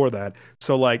before that.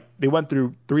 So like they went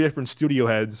through 3 different studio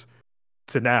heads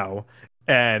to now.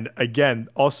 And again,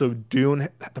 also Dune,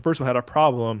 the first one had a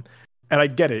problem. And I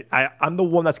get it. I'm the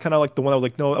one that's kind of like the one that was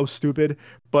like, no, that was stupid.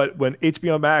 But when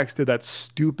HBO Max did that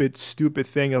stupid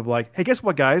thing of like, hey, guess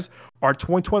what, guys? Our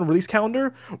 2020 release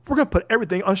calendar, we're gonna put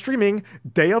everything on streaming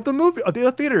day of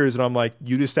the theaters. And I'm like,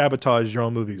 you just sabotage your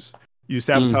own movies. You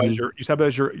sabotage your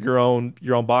own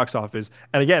box office.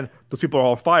 And again, those people are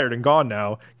all fired and gone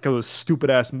now because of a stupid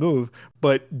ass move.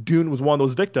 But Dune was one of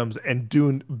those victims, and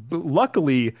Dune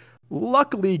luckily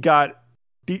got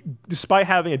despite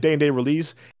having a day-and-day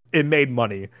release, it made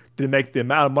money. Did it make the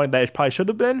amount of money that it probably should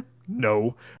have been?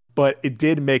 No, but it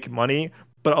did make money.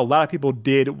 But a lot of people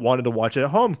did wanted to watch it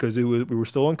at home because we were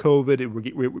still in COVID.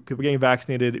 People were getting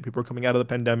vaccinated. People were coming out of the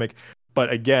pandemic.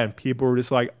 But again, people were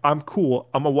just like, I'm cool.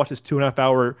 I'm gonna watch this 2.5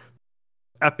 hour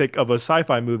epic of a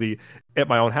sci-fi movie at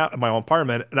my own house, my own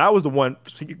apartment. And I was the one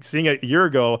seeing it a year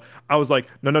ago. I was like,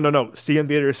 no. See in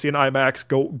theater, see in IMAX.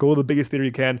 Go to the biggest theater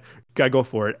you can. Gotta go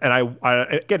for it. And I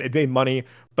again, it made money,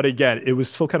 but again, it was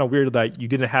still kind of weird that you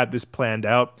didn't have this planned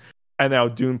out. And now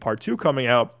Dune Part 2 coming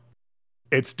out,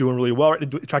 it's doing really well,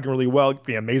 tracking really well,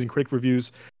 getting amazing critic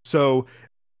reviews. So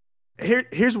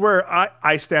here's where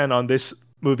I stand on this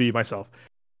movie myself.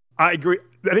 I agree.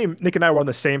 I think Nick and I were on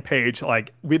the same page.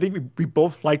 Like we think we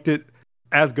both liked it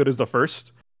as good as the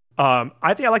first. I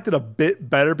think I liked it a bit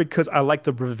better because I like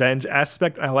the revenge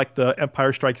aspect. I like the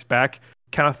Empire Strikes Back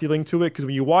kind of feeling to it because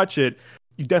when you watch it,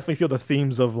 you definitely feel the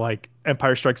themes of like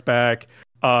Empire Strikes Back.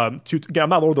 Again, I'm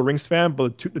not a Lord of the Rings fan,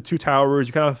 but the Two Towers,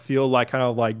 you kind of feel like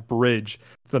bridge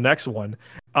to the next one.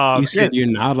 You said you're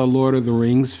not a Lord of the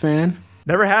Rings fan?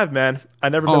 Never have, man. I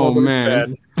never been a Lord of the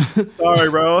Rings fan. Sorry,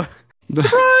 bro.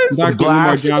 Dr.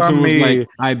 Lamar Johnson was like,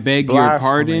 I beg your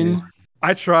pardon.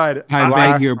 I tried. I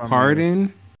beg your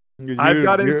pardon.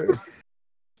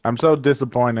 I'm so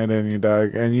disappointed in you,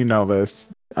 Doug, and you know this.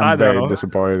 I'm very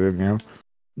disappointed in you.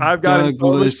 I've got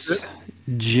Douglas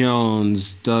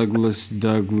Jones. Douglas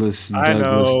Jones.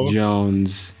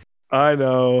 I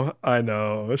know.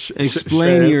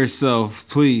 Explain yourself,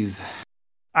 please.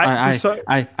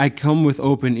 I come with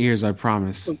open ears, I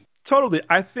promise. Totally.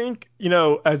 I think,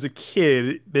 as a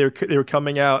kid, they were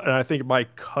coming out, and I think my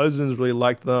cousins really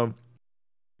liked them.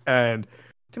 And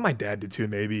I think my dad did too,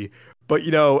 maybe. But,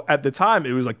 at the time,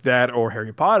 it was like that or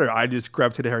Harry Potter. I just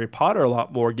gravitated to Harry Potter a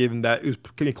lot more, given that it was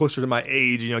getting closer to my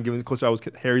age, given closer I was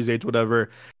Harry's age, whatever.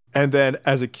 And then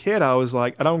as a kid, I was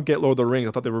like, I don't get Lord of the Rings.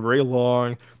 I thought they were very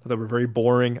long. I thought they were very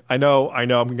boring. I know I'm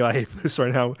going to hate this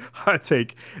right now. Hot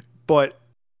take. But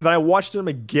then I watched them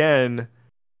again,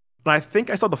 and I think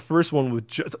I saw the first one with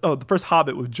the first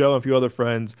Hobbit with Joe and a few other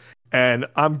friends. And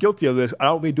I'm guilty of this. I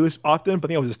don't really do this often, but I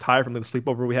think I was just tired from the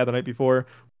sleepover we had the night before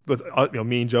with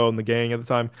me and Joe and the gang at the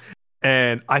time.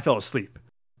 And I fell asleep.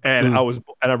 And I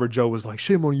remember Joe was like,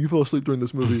 shame on you, fell asleep during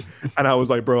this movie. And I was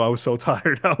like, bro, I was so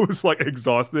tired. I was like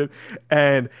exhausted.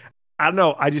 And I don't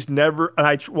know, I just never, and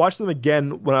I watched them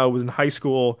again when I was in high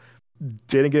school,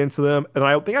 didn't get into them. And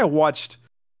I think I watched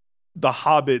The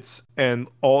Hobbits and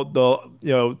all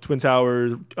the, Twin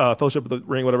Towers, Fellowship of the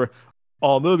Ring, whatever,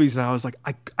 all movies. And I was like,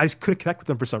 I just couldn't connect with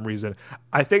them for some reason.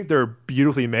 I think they're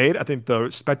beautifully made. I think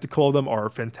the spectacle of them are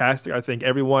fantastic. I think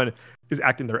everyone is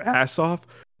acting their ass off.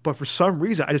 But for some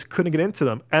reason, I just couldn't get into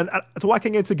them. And that's why I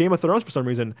can't get into Game of Thrones for some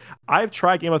reason. I've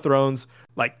tried Game of Thrones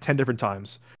like 10 different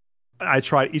times. I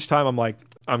tried each time. I'm like,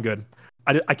 I'm good.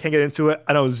 I can't get into it.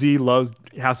 I know Z loves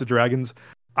House of Dragons.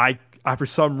 I for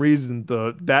some reason,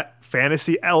 that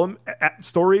fantasy element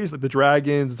stories, like the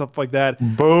dragons and stuff like that.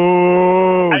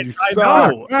 Boom! I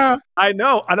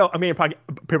know. I mean, probably,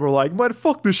 people are like, "Man,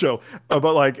 fuck this show,"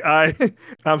 but like,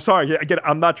 I'm sorry. Again,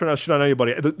 I'm not trying to shit on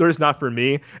anybody. They're just not for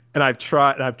me. And I've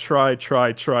tried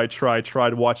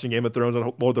watching Game of Thrones and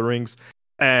Lord of the Rings,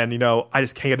 and I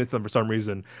just can't get into them for some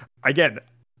reason. Again,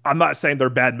 I'm not saying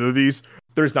they're bad movies.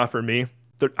 They're just not for me.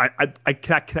 I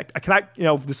cannot connect. I cannot,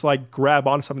 just like grab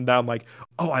onto something that I'm like,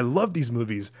 oh, I love these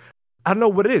movies. I don't know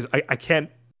what it is. I can't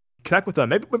connect with them.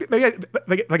 Maybe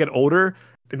if I get older,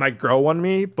 they might grow on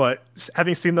me. But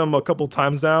having seen them a couple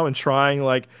times now and trying,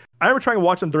 like, I remember trying to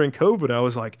watch them during COVID, and I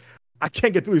was like, I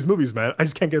can't get through these movies, man. I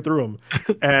just can't get through them.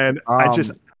 And go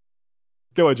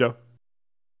ahead, Joe.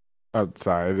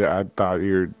 Sorry, I thought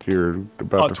you're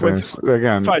about to finish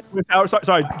again. Sorry, Twin Towers.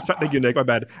 Sorry, thank you, Nick. My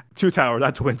bad. Two Towers,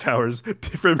 not Twin Towers.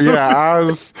 Different movie.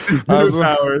 Yeah,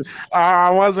 Towers.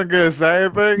 I wasn't gonna say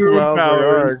anything.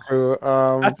 Towers.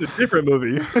 That's a different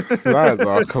movie. That's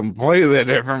a completely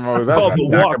different movie. That's called The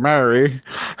Walk.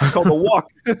 It's called The Walk.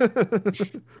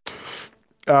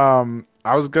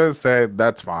 I was gonna say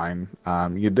that's fine.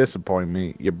 You disappoint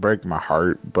me. You break my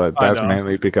heart, but that's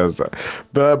mainly because,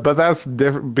 but that's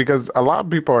different because a lot of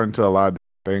people are into a lot of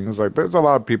things. Like there's a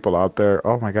lot of people out there.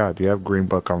 Oh my God, you have Green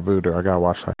Book on Voodoo. I gotta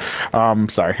watch that.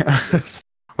 Sorry,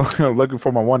 looking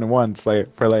for my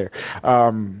 1-on-1 for later.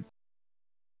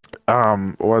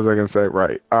 What was I gonna say?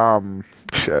 Right.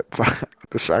 Shit.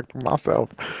 Distracting myself.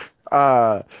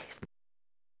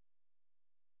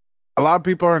 A lot of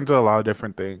people are into a lot of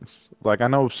different things. Like I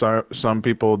know some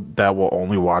people that will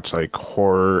only watch like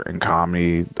horror and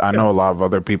comedy. I know a lot of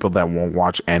other people that won't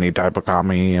watch any type of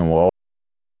comedy and will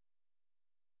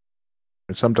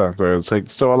sometimes where it's like,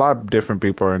 so a lot of different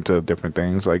people are into different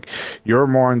things. Like you're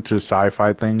more into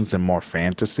sci-fi things and more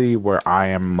fantasy, where I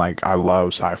am like, I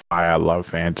love sci-fi, I love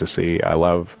fantasy, I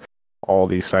love all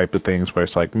these type of things where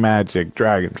it's like magic,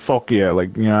 dragon, fuck yeah,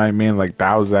 like, you know what I mean? Like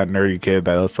that was that nerdy kid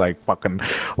that was like fucking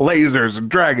lasers and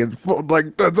dragons,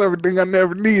 like that's everything I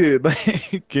never needed.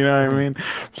 Like, you know what I mean?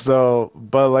 So,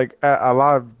 but like a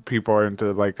lot of people are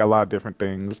into like a lot of different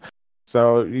things.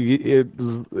 So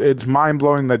it's mind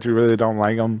blowing that you really don't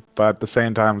like them, but at the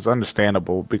same time, it's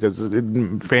understandable because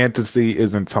fantasy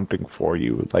isn't something for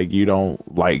you. Like you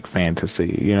don't like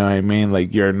fantasy, you know what I mean?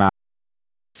 Like you're not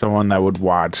someone that would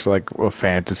watch like a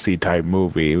fantasy type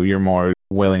movie. You're more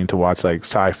willing to watch like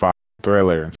sci-fi,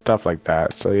 thriller, and stuff like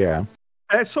that. So yeah.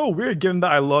 And it's so weird given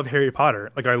that I love Harry Potter.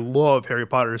 Like I love Harry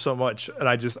Potter so much. And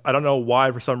I don't know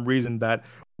why for some reason that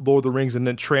Lord of the Rings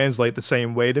didn't translate the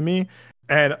same way to me.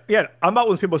 And yeah, I'm not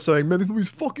with people saying, man, these movies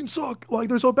fucking suck. Like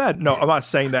they're so bad. No, I'm not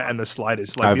saying that in the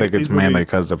slightest. Like I think these it's mainly movies...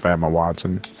 because of Emma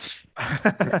Watson.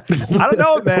 I don't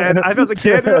know, man. I was a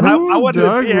kid. I wanted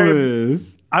to be Harry.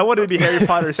 I wanted to be Harry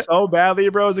Potter so badly,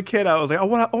 bro. As a kid, I was like, I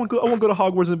want to go to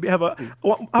Hogwarts and have a.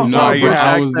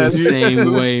 I was the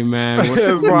same way, man.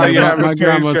 My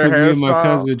grandma took me and my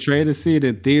cousin Trey to see it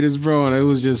at theaters, bro, and it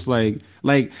was just like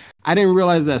I didn't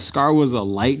realize that Scar was a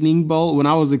lightning bolt when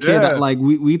I was a kid. Yeah.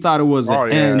 We thought it was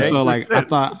an N, so like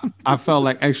I felt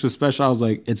like extra special. I was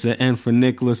like, it's an N for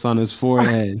Nicholas on his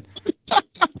forehead.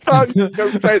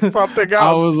 Say something else.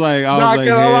 I was like,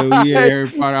 hell yeah, Harry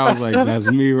Potter. I was like, that's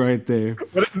me right there.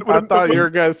 I thought you were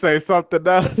gonna say something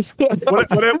else. What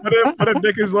if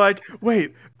Nick is like,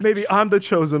 wait, maybe I'm the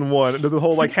chosen one? And there's a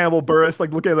whole like Hannibal Buress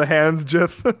like looking at the hands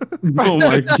gif. Oh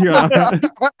my god.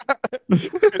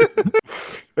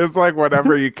 It's like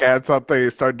whenever you can something, you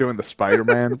start doing the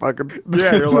Spider-Man fucking.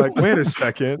 Yeah, you're like, wait a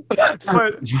second.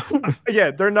 But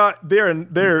yeah, they're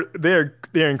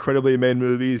incredibly made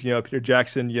movies. You know, Peter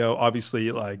Jackson. You know,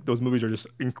 obviously, like those movies are just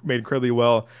made incredibly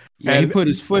well. Yeah, and he put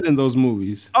his foot in those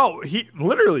movies. Oh, he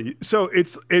literally. So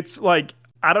it's like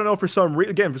I don't know for some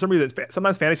reason.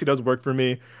 Sometimes fantasy does work for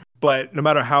me, but no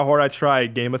matter how hard I try,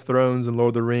 Game of Thrones and Lord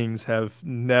of the Rings have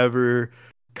never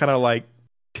kind of like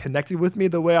connected with me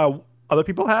the way other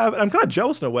people have, and I'm kind of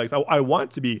jealous in a way because I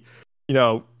want to be, you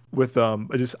know, with I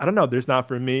don't know, there's not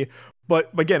for me. But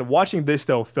again, watching this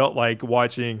though felt like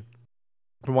watching,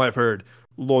 from what I've heard,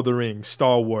 Lord of the Rings,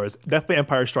 Star Wars, definitely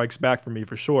Empire Strikes Back for me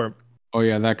for sure. Oh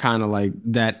yeah, that kind of like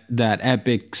that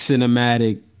epic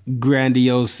cinematic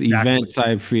grandiose event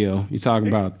type feel. You talking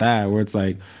about that where it's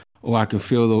like, oh, I can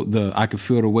feel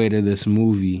the weight of this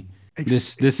movie.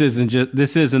 This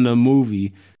isn't a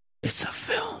movie. It's a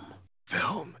film.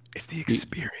 It's the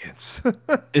experience.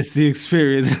 It's the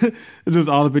experience. It's just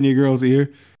all up in your girl's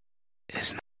ear.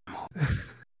 It's not a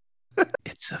movie.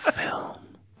 It's a film.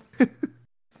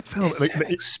 It's like, an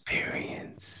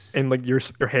experience. And like your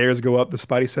hairs go up, the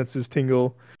spidey senses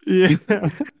tingle. Yeah.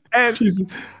 And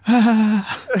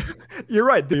you're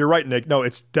right, Nick. No,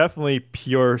 it's definitely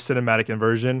pure cinematic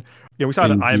inversion. You know, we saw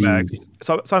it in IMAX.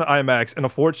 Saw it in IMAX, and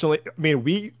unfortunately, I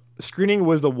mean, screening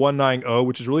was the 190,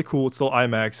 which is really cool. It's still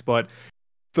IMAX, but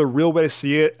the real way to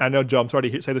see it, I know, Joe, I'm sorry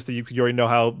to say this to you because you already know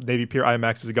how Navy Pier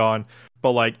IMAX is gone,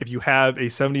 but like if you have a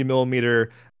 70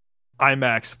 millimeter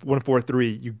IMAX 143,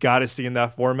 you got to see in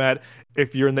that format.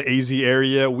 If you're in the AZ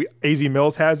area, AZ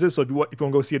Mills has it, so if you want to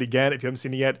go see it again, if you haven't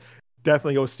seen it yet,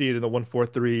 definitely go see it in the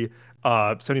 143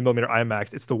 70 millimeter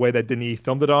IMAX. It's the way that Denis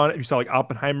filmed it on. If you saw like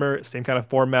Oppenheimer, same kind of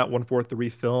format, 143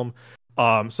 film.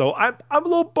 So I'm a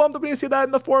little bummed that we didn't see that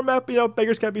in the format, but you know,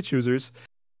 beggars can't be choosers.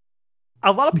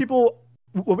 A lot of people,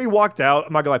 when we walked out,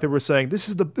 I'm not gonna lie, people were saying this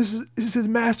is his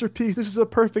masterpiece. This is a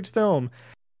perfect film.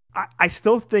 I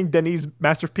still think Denis'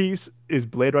 masterpiece is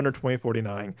Blade Runner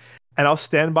 2049, and I'll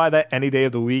stand by that any day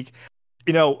of the week.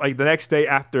 You know, like the next day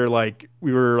after, like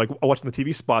we were like watching the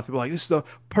TV spots, people were like, "This is a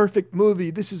perfect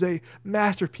movie. This is a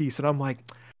masterpiece," and I'm like,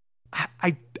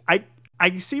 I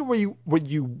see where you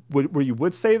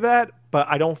would say that, but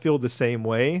I don't feel the same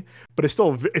way. But it's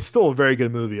still a very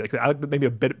good movie. Like I like maybe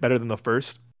a bit better than the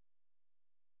first.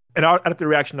 And at the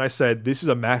reaction, I said, this is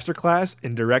a masterclass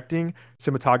in directing,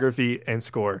 cinematography, and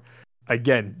score.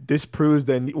 Again, this proves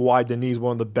why Denis is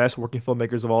one of the best working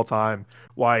filmmakers of all time.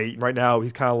 Why right now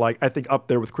he's kind of like, I think, up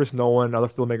there with Chris Nolan and other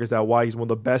filmmakers. That why he's one of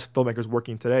the best filmmakers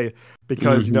working today.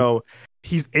 Because you know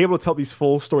he's able to tell these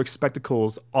full story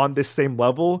spectacles on this same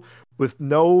level with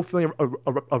no feeling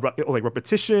of like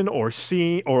repetition or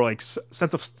scene or like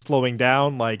sense of slowing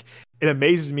down. Like it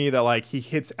amazes me that like he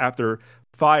hits after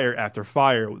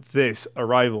fire with this,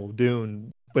 Arrival,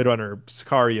 Dune, Blade Runner,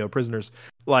 Sicario, Prisoners.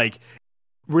 Like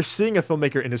we're seeing a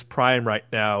filmmaker in his prime right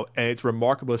now, and it's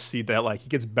remarkable to see that like he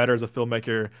gets better as a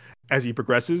filmmaker as he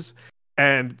progresses.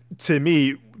 And to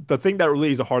me, the thing that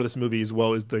really is the heart of this movie as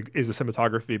well is the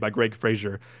cinematography by Greg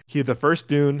Fraser. He did the first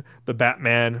Dune, the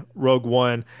Batman, Rogue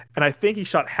One, and I think he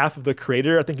shot half of the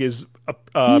creator. I think his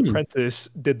apprentice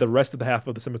did the rest of the half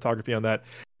of the cinematography on that.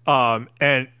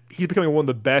 And he's becoming one of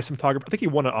the best cinematographers. I think he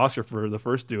won an Oscar for the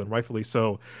first Dune, rightfully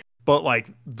so. But like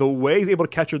the way he's able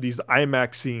to capture these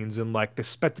IMAX scenes and like the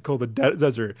spectacle of the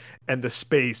desert and the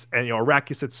space and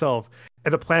Arrakis itself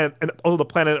and the planet and also the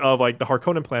planet of like the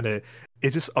Harkonnen planet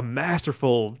is just a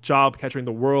masterful job capturing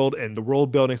the world and the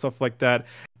world building stuff like that.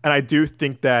 And I do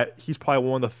think that he's probably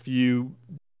one of the few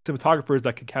cinematographers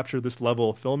that could capture this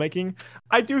level of filmmaking.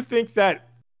 I do think that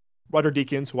Roger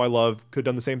Deakins, who I love, could have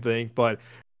done the same thing, but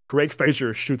Greg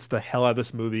Fraser shoots the hell out of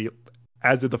this movie,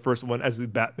 as did the first one, as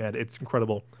did Batman. It's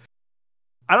incredible.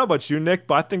 I don't know about you, Nick,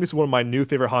 but I think this is one of my new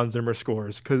favorite Hans Zimmer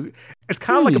scores because it's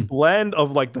kind of like a blend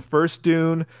of like the first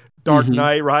Dune, Dark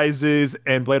Knight Rises,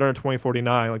 and Blade Runner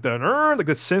 2049. Like the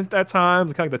synth at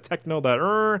times, kind of like the techno that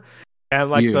and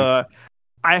like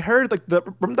I heard like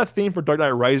remember that theme for Dark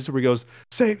Knight Rises where he goes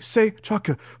say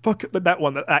chaka fuck that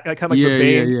one that kind of like the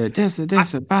Bane.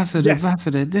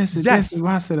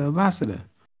 Basada.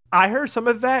 I heard some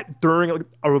of that during like,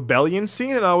 a rebellion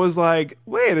scene, and I was like,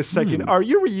 wait a second, are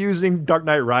you reusing Dark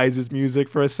Knight Rises music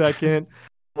for a second?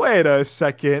 Wait a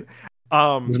second.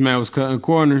 This man was cutting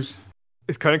corners.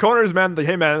 It's cutting corners, man. Like,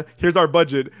 hey, man, here's our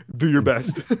budget. Do your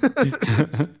best.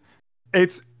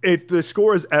 It's the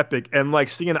score is epic, and like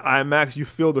seeing an IMAX, you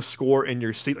feel the score in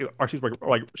your seat. Like our seats were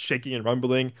like shaking and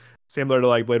rumbling, similar to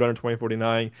like Blade Runner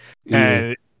 2049,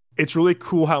 and it's really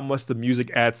cool how much the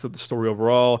music adds to the story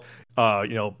overall.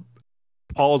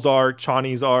 Paul's arc,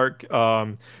 Chani's arc,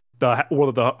 the world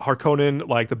of the Harkonnen,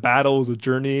 like the battles, the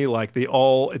journey, like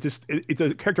it's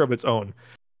a character of its own.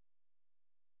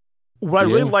 What I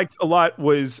really liked a lot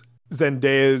was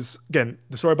Zendaya's, again,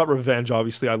 the story about revenge,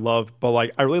 obviously I love, but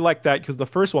like I really like that because the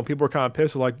first one, people were kind of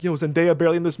pissed, like, yo, Zendaya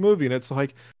barely in this movie, and it's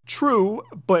like true,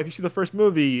 but if you see the first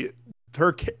movie,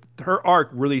 her arc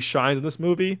really shines in this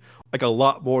movie, like a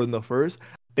lot more than the first.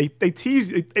 They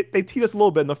tease us a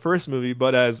little bit in the first movie,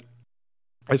 but as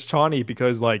Chani,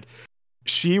 because like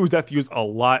she was definitely used a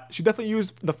lot. She definitely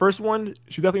used the first one.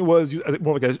 She definitely was used as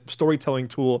more like a storytelling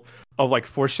tool of like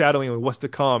foreshadowing like what's to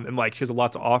come, and like she has a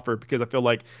lot to offer. Because I feel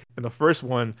like in the first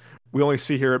one we only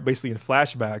see her basically in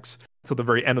flashbacks till the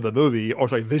very end of the movie, or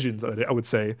sorry, visions. I would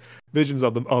say visions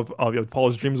of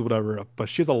Paul's dreams or whatever. But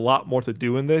she has a lot more to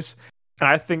do in this, and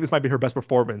I think this might be her best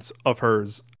performance of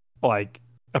hers, like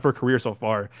of her career so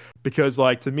far. Because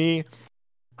like to me,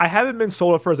 I haven't been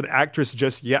sold on her as an actress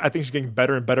just yet. I think she's getting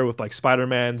better and better with like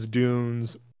Spider-Man's,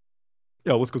 Dunes,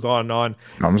 list goes on and on.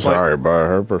 I'm sorry, but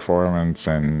her performance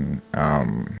in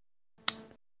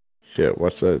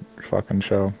what's that fucking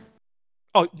show?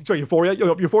 Oh, sorry, Euphoria.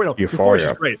 Euphoria.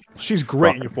 She's great. She's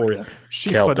great in Euphoria.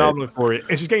 She's phenomenal in Euphoria,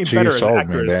 and she's getting better as an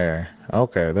actress. There.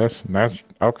 Okay, that's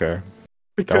okay.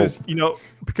 Because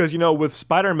with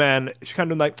Spider-Man, she's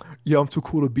kind of like, I'm too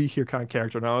cool to be here kind of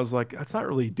character, and I was like, that's not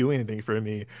really doing anything for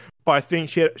me. But I think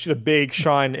she had a big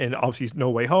shine in obviously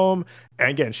No Way Home, and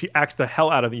again, she acts the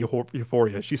hell out of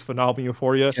Euphoria. She's phenomenal in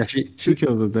Euphoria. Yeah, she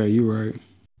kills it there. You're right.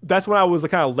 That's when I was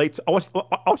kind of late. I watched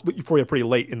Euphoria pretty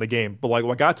late in the game, but like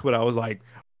when I got to it, I was like,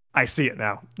 I see it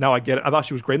now. Now I get it. I thought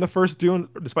she was great in the first Dune,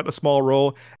 despite the small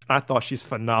role, and I thought she's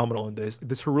phenomenal in this.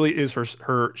 This really is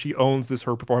her. She owns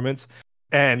her performance.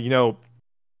 And,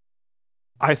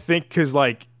 I think because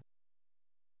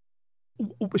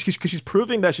she's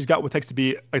proving that she's got what it takes to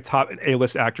be a top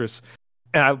A-list actress.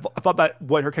 And I thought that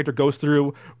what her character goes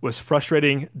through was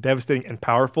frustrating, devastating, and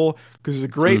powerful. Because there's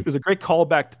a great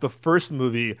callback to the first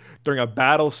movie during a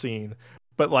battle scene.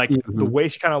 But the way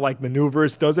she kind of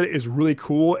maneuvers, does it is really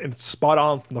cool and spot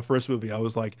on from the first movie. I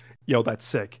was like, yo, that's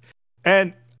sick.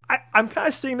 And I'm kind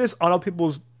of seeing this on other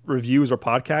people's reviews or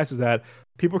podcasts, is that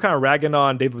people are kind of ragging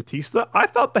on Dave Bautista. I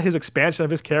thought that his expansion of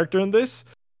his character in this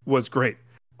was great.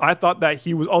 I thought that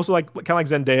he was also kind of like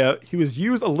Zendaya. He was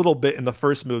used a little bit in the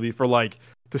first movie for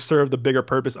to serve the bigger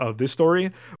purpose of this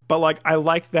story. But I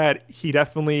like that he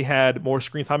definitely had more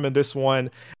screen time in this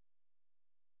one.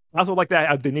 I also like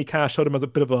that Denis kind of showed him as a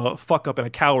bit of a fuck up and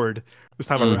a coward this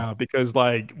time around, because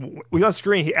when on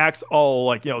screen he acts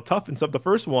all tough and stuff the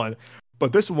first one,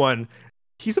 but this one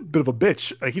he's a bit of a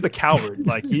bitch. He's a coward.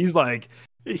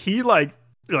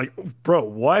 Bro,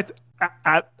 what?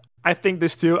 I think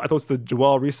this too. I told this to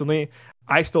Joel recently.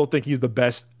 I still think he's the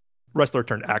best wrestler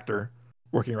turned actor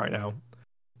working right now.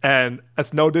 And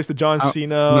that's no diss to John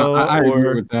Cena. I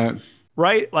agree with that.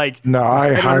 right? Like, No, I I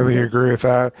don't highly know. agree with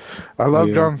that. I love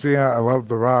Yeah. John Cena. I love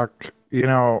The Rock.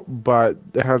 But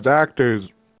as actors,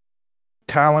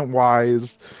 talent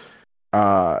wise,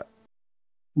 uh,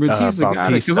 Batista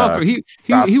got it because also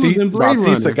Bautista, he was in Blade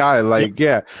Bautista Runner. guy, Yep. like,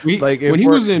 yeah, like When he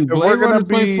was in if we're Blade gonna Runner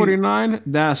be, 2049,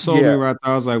 that sold me yeah, right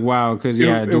there. I was like, wow, because if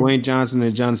Dwayne Johnson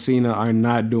and John Cena are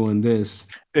not doing this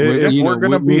with if we're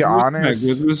gonna be with respect, with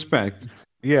honest, respect.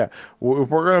 yeah, if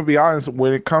we're gonna be honest,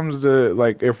 when it comes to,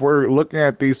 like, if we're looking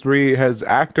at these three as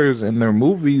actors in their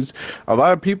movies, a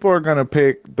lot of people are gonna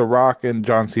pick The Rock and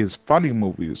John Cena's funny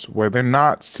movies where they're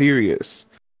not serious.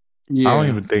 I don't Yeah,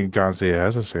 even think John Cena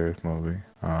has a serious movie.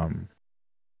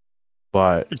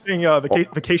 But You're saying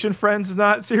Vacation Friends is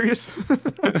not serious?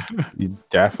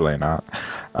 definitely not.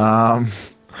 Um,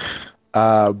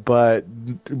 but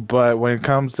when it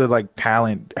comes to, like,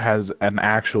 talent, has an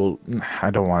actual, I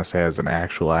don't want to say as an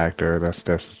actual actor. That's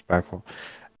disrespectful.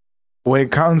 When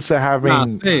it comes to nah,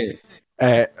 having, say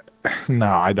it. uh, no,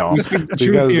 I You don't, speak the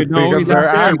truth because here. No, That's that's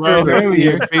they're what fair,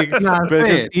 you bro. actors. said earlier. Nah, say Because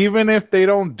it. even if they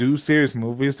don't do serious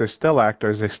movies, they're still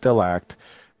actors. They still act.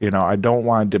 I don't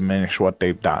want to diminish what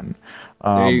they've done.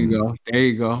 There you Um, go. There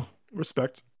you go.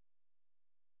 Respect.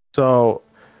 so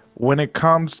when it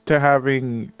comes to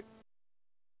having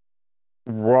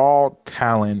raw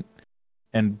talent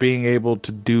and being able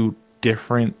to do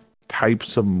different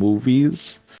types of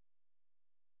movies,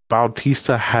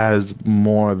 Bautista has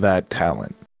more of that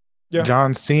talent. Yeah.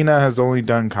 John Cena has only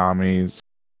done comedies.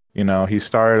 He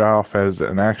started off as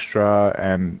an extra,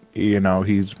 and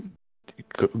he's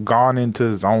gone into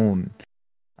his own.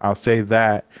 I'll say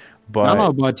that. No,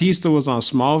 no, But Batista was on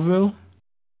Smallville.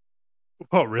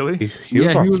 Oh, really? he Yeah,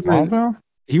 was on Smallville.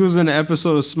 he was in an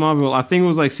episode of Smallville. I think it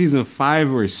was like season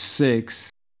 5 or 6.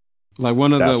 Like That's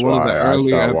one of the why I earlier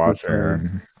started episodes.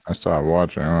 watching. I started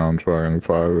watching around fucking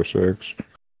 5 or 6,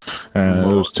 and it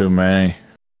Lord. was too many.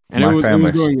 And My it was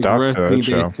family during his stuck to wrestling that days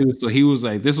show. too. So he was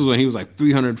like, this was when he was like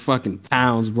 300 fucking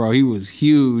pounds, bro. He was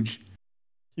huge.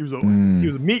 He was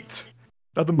meat.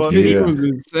 Nothing but He meat. Yeah. was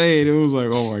insane. It was like,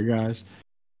 oh my gosh.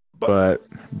 But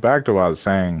But back to what I was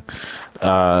saying,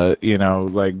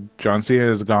 like, John Cena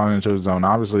has gone into his own.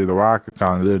 Obviously, The Rock has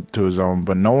gone into his own,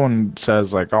 but no one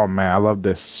says, like, "Oh man, I love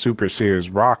this super serious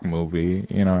Rock movie."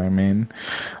 You know what I mean?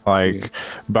 Yeah. Like,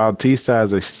 Bautista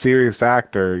as a serious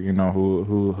actor,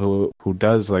 who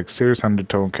does, like, serious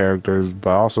undertone characters,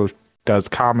 but also does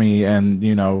comedy, and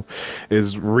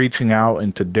is reaching out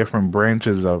into different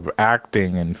branches of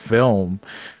acting and film.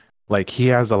 Like, he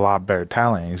has a lot better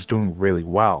talent. He's doing really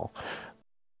well.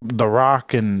 The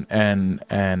Rock and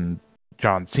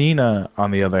John Cena,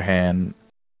 on the other hand,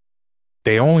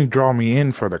 they only draw me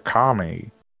in for the comedy.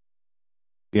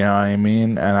 You know what I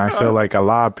mean? And I feel uh, like a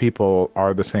lot of people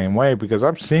are the same way, because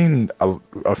I've seen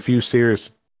a few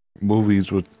serious movies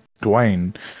with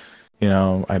Dwayne.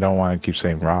 I don't want to keep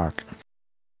saying Rock.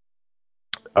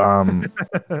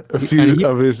 A few And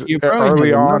of his he probably has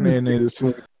early on another in series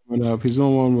his coming up. He's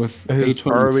on one with his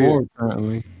early A24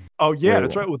 currently. oh yeah, wait,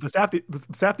 that's right, with the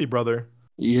Safdie brother.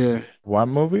 Yeah. what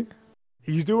movie?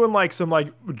 He's doing like some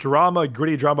like drama,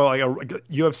 gritty drama, like a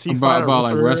UFC fight or About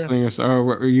like wrestler. wrestling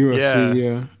or UFC, Yeah,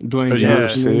 yeah. Dwayne yeah,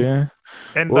 Johnson is. UFC.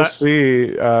 and We'll that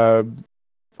see.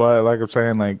 But like I'm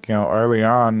saying, like, early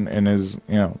on in his,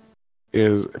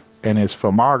 is in his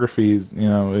filmography,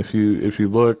 if you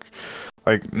look,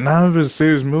 like, none of his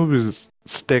serious movies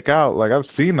stick out. Like, I've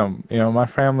seen them. My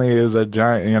family is a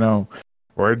giant.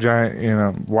 We're a giant.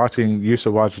 Used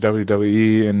to watch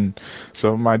WWE, and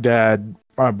so my dad,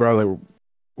 my brother,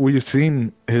 we've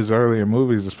seen his earlier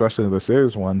movies, especially the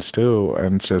serious ones too,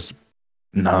 and just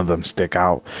none of them stick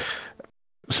out.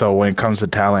 So when it comes to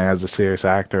talent as a serious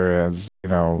actor, as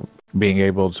being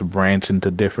able to branch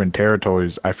into different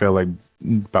territories, I feel like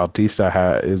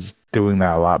Bautista is doing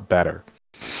that a lot better.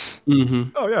 Mm-hmm.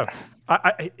 oh yeah,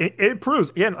 it proves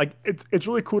again like it's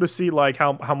really cool to see like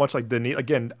how much like Denis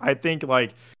again. I think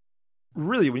like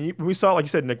really when we saw like you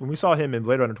said Nick when we saw him in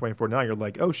Blade Runner 2049, you're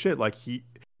like oh shit like he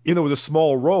even though it was a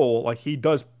small role like he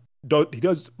does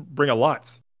bring a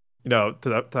lot to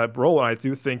that role. And I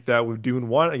do think that with Dune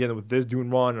 1 again with this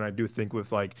Dune 1 and I do think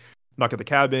with like Knock at the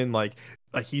Cabin like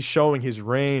he's showing his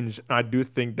range. And I do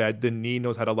think that Denis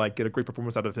knows how to like get a great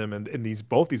performance out of him in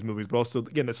both these movies, but also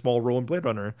again a small role in Blade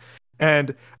Runner.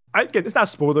 And again, it's not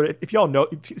spoiler if y'all know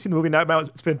you've seen the movie now.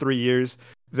 It's been 3 years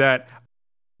that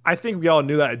I think we all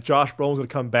knew that Josh Brolin was going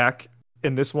to come back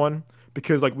in this one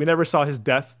because like we never saw his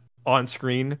death on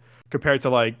screen compared to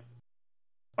like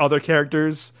other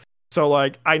characters. So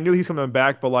like I knew he's coming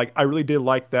back, but like I really did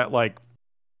like that like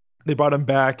they brought him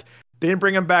back they didn't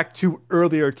bring him back too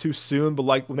early or too soon, but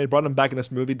like when they brought him back in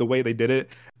this movie, the way they did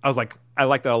it, I was like, I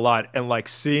like that a lot. And like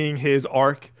seeing his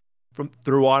arc from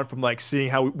like seeing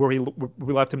how we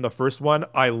left him the first one,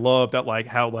 I love that like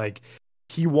how like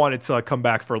he wanted to like, come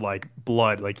back for like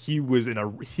blood, like he was in a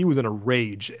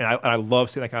rage, and I love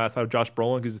seeing that kind of side of Josh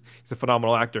Brolin because he's a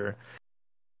phenomenal actor.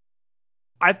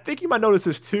 I think you might notice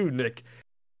this too, Nick.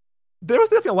 There was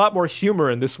definitely a lot more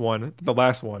humor in this one than the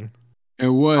last one. It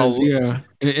was, yeah.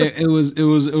 It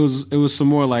was some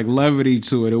more like levity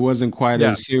to it. It wasn't quite Yeah.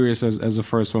 as serious as the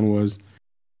first one was.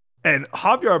 And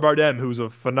Javier Bardem, who's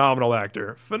a phenomenal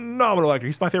actor,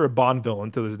 He's my favorite Bond villain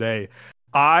to this day.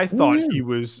 I thought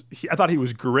I thought he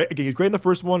was great. Again, he's great in the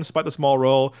first one, despite the small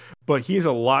role, but he has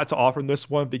a lot to offer in this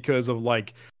one because of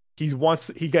like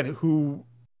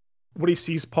what he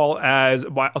sees Paul as,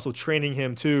 by also training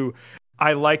him too.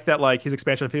 I like that like his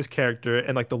expansion of his character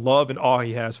and like the love and awe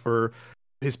he has for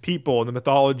his people and the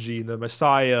mythology and the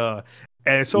Messiah.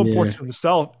 And it's so important to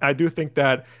himself. I do think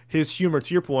that his humor,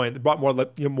 to your point, brought more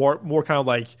like more kind of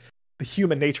like the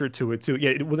human nature to it too. Yeah,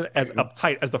 it wasn't as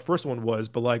uptight as the first one was,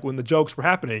 but like when the jokes were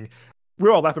happening, we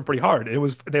were all laughing pretty hard. It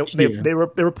was they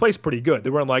were placed pretty good.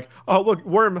 They weren't like, oh look,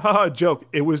 worm, haha,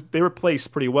 joke. They were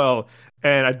placed pretty well.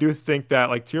 And I do think that,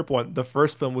 like to your point, the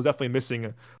first film was definitely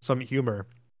missing some humor.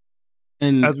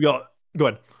 And as we all go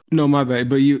ahead. No, my bad.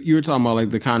 But you were talking about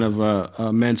like the kind of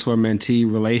mentor mentee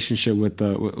relationship with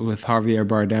Javier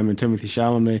Bardem and Timothy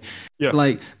Chalamet. Yeah,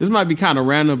 like this might be kind of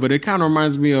random, but it kind of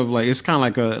reminds me of like it's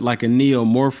kind of like a Neo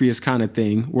Morpheus kind of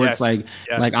thing where it's like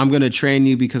I'm gonna train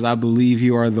you because I believe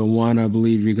you are the one. I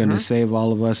believe you're gonna save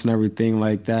all of us and everything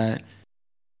like that.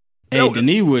 Hey,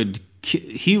 Denis would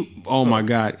oh my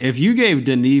god, if you gave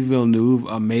Denis Villeneuve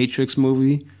a Matrix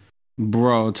movie.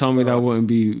 Bro, tell me that wouldn't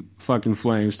be fucking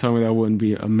flames. Tell me that wouldn't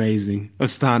be amazing,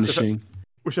 astonishing.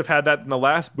 We should have had that in the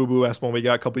last Boo Boo ass one we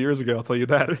got a couple years ago. I'll tell you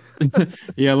that.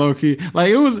 Yeah, low key.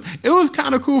 Like it was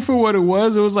kind of cool for what it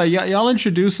was. It was like y'all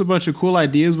introduced a bunch of cool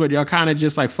ideas, but y'all kind of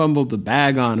just like fumbled the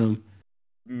bag on them.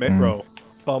 Bro,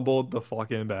 fumbled the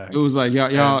fucking bag. It was like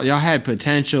y'all had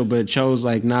potential, but chose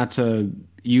like not to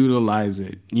utilize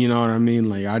it. You know what I mean?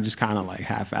 Like I just kind of like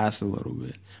half-assed a little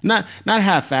bit. Not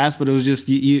half-assed, but it was just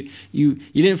you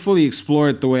didn't fully explore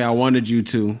it the way I wanted you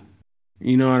to.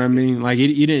 You know what I mean? Like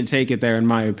you didn't take it there, in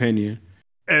my opinion.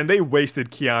 And they wasted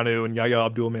Keanu and Yahya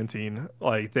Abdul-Mateen.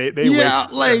 Like they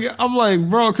I'm like,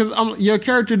 bro, because your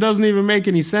character doesn't even make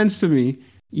any sense to me.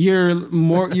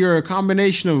 You're a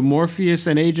combination of Morpheus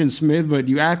and Agent Smith, but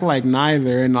you act like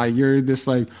neither, and like you're this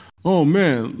like, oh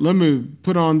man, let me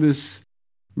put on this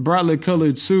brightly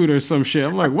colored suit or some shit.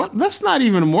 I'm like, what? That's not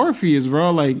even Morpheus,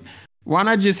 bro. Like, why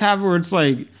not just have where it's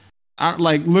like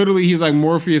literally he's like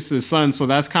Morpheus' son, so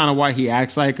that's kind of why he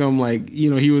acts like him. Like,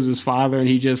 you know, he was his father and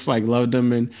he just like loved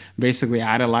him and basically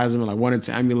idolized him and like wanted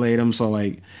to emulate him. So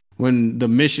like when the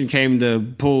mission came to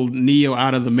pull Neo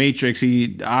out of the Matrix,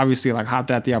 he obviously like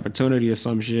hopped at the opportunity or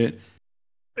some shit.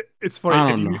 It's funny. I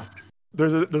don't know.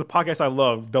 There's a podcast I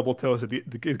love, Double Toast.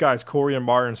 These guys, Corey and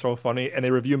Martin, so funny, and they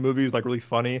review movies like really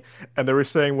funny. And they were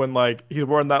saying when like he was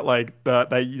wearing that like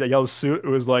that yellow suit, it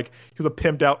was like he was a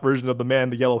pimped out version of the man in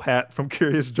the yellow hat from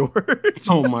Curious George.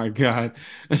 Oh my god!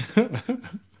 And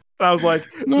I was like,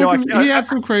 no, he had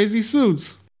some crazy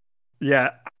suits. Yeah,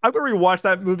 I'm gonna rewatch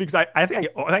that movie because I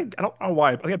don't know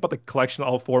why. I think I bought the collection of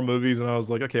all 4 movies, and I was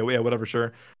like, okay, well, yeah, whatever,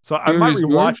 sure. So I might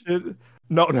rewatch it.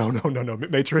 No,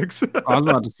 Matrix. I was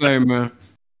about to say, man.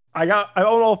 I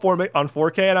own all 4 on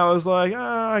 4K, and I was like,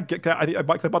 I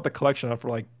bought the collection up for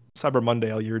like Cyber Monday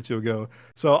a year or 2 ago.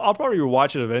 So I'll probably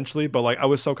rewatch it eventually. But like, I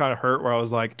was so kind of hurt where I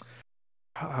was like,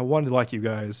 I wanted to like you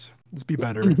guys. Just be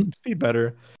better. Just be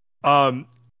better. And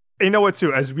you know what?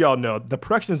 Too, as we all know, the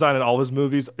production design in all his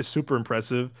movies is super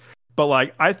impressive. But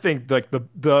like, I think like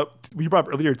the we brought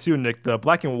up earlier too, Nick, the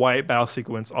black and white battle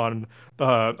sequence on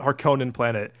the Harkonnen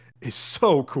planet is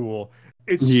so cool.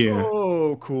 It's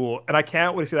so cool, and I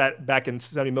can't wait to see that back in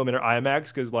 70mm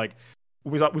IMAX because like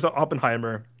we saw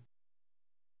Oppenheimer.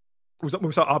 We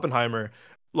saw Oppenheimer.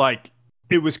 Like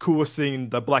it was cool seeing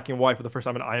the black and white for the first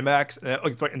time in IMAX,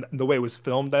 and the way it was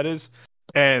filmed. That is,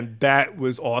 and that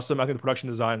was awesome. I think the production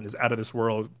design is out of this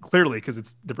world, clearly because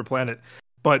it's a different planet.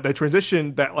 But the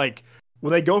transition that like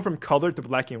when they go from color to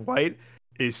black and white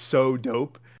is so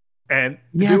dope. And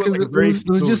yeah, because it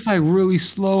was just like really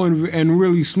slow and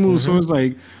really smooth. So it was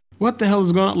like, what the hell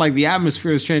is going on? Like the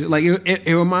atmosphere is changing. Like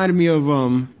it reminded me of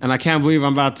and I can't believe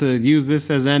I'm about to use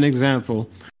this as an example,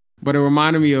 but it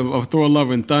reminded me of Thor: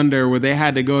 Love and Thunder, where they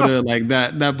had to go to like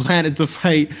that planet to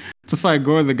fight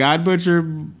Gore the God Butcher,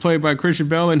 played by Christian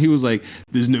Bale, and he was like,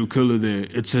 "There's no color there.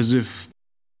 It's as if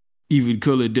even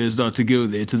color does not to go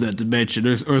there to that dimension,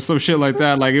 or some shit like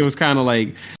that. Like it was kind of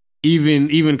like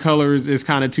even colors is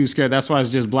kind of too scared. That's why it's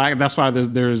just black. That's why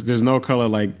there's no color.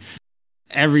 Like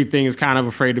everything is kind of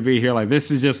afraid to be here. Like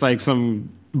this is just like some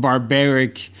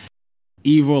barbaric,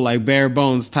 evil, like bare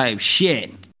bones type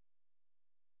shit.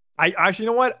 I actually,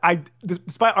 you know what?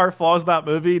 Despite our flaws in that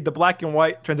movie, the black and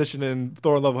white transition in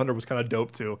Thor: Love and Thunder was kind of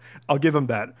dope too. I'll give him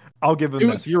that. So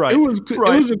you're right. It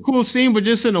was a cool scene, but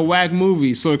just in a whack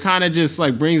movie. So it kind of just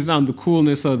like brings down the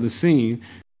coolness of the scene.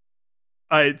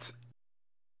 I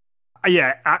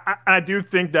do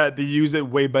think that they use it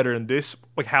way better in this,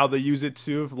 like how they use it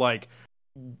too, like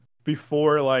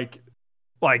before, like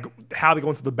how they go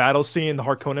into the battle scene, the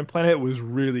Harkonnen planet was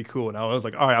really cool, and I was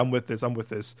like, all right, I'm with this.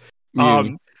 Yeah.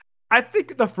 I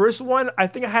think the first one, I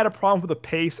had a problem with the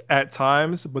pace at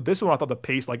times, but this one I thought the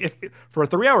pace, like if for a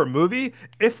 3-hour movie,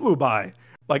 it flew by.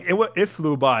 Like it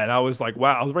flew by, and I was like,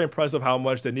 wow, I was very impressed of how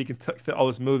much Denis can fit all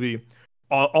this movie,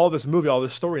 all this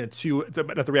story in a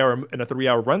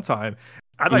 3-hour runtime.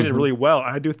 I thought he did really well.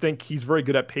 I do think he's very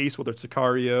good at pace, whether it's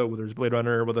Sicario, whether it's Blade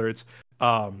Runner, whether it's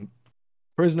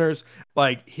Prisoners.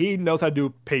 Like he knows how to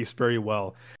do pace very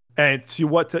well. And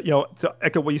to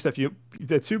echo what you said too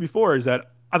before, is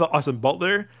that I thought Austin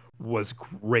Butler was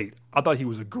great. I thought he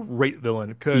was a great villain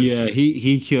because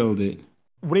he killed it.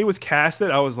 When he was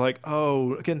casted, I was like,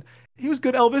 oh, again, he was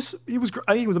good Elvis.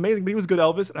 I think he was amazing, but he was good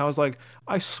Elvis. And I was like,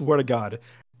 I swear to God,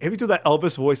 if you do that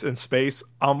Elvis voice in space,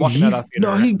 I'm walking that out.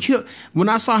 No, he killed. When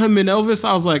I saw him in Elvis,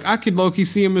 I was like, I could low-key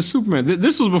see him as Superman.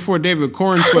 This was before David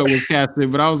Cornsweet was casted,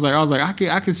 but I was like,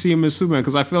 I could see him as Superman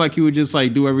because I feel like he would just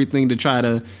like do everything to try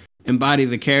to embody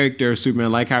the character of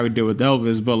Superman, like how he did with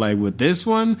Elvis. But like with this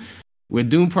one, with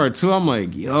Dune Part 2, I'm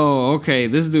like, yo, okay,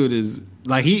 this dude is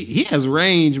like he has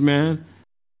range, man.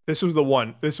 This was the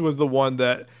one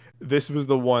that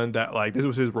like this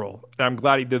was his role, and I'm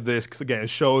glad he did this because again, it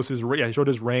showed his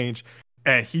range,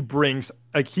 and he brings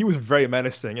like he was very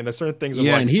menacing, and there's certain things.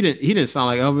 And he didn't sound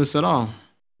like Elvis at all.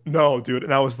 No, dude,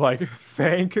 and I was like,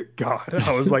 thank God.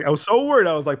 I was so worried.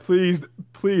 I was like, please,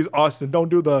 Austin, don't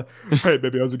do the hey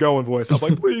baby, how's it going voice. I'm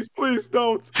like, please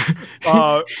don't.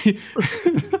 He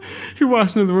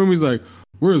walks into the room. He's like,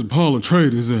 where's Paul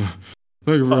Atreides at?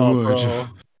 Thank you very much. Bro.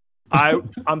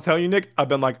 I'm telling you, Nick, I've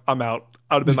been like, I'm out.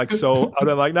 I'd have been like,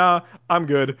 nah, I'm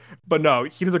good. But no,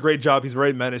 he does a great job. He's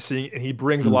very menacing, and he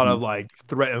brings a lot of like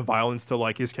threat and violence to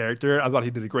like his character. I thought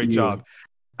he did a great job.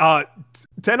 To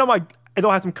end on my, I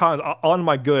don't have some cons. On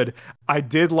my good, I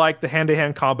did like the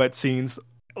hand-to-hand combat scenes,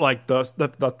 like the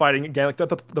fighting again. Like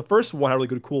the first one had really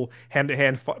good, cool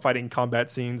hand-to-hand fighting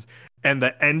combat scenes, and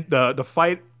the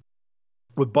fight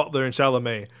with Butler and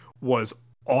Chalamet was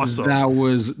awesome.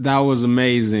 That was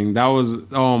amazing. That was,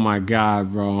 oh my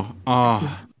God, bro.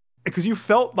 Oh, because you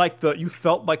felt like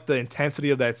the intensity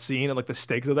of that scene and like the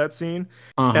stakes of that scene,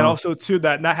 and also too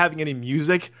that not having any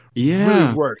music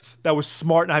really works. That was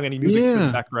smart, not having any music in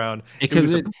the background, because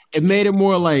it made it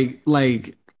more like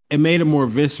it made it more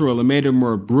visceral. It made it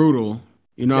more brutal.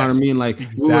 You know what I mean? Like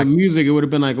with music, it would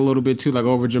have been like a little bit too like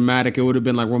over dramatic. It would have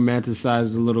been like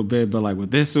romanticized a little bit, but like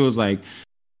with this, it was like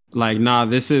nah,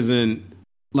 this isn't.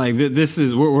 Like this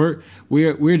is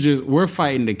we're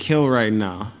fighting to kill right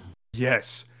now.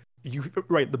 Yes,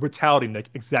 the brutality, Nick.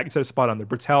 Exactly, you said it spot on. The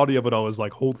brutality of it all is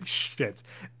like holy shit,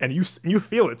 and you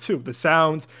feel it too. The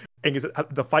sounds and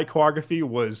the fight choreography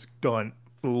was done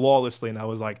flawlessly, and I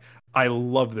was like, I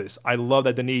love this. I love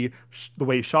that Denis, the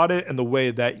way he shot it, and the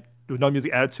way that there was no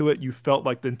music added to it. You felt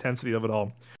like the intensity of it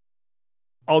all.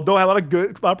 Although I had a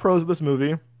lot of pros of this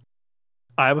movie,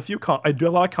 I have a few cons. I do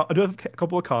have a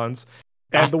couple of cons.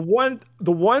 And the one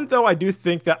though I do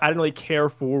think that I didn't really care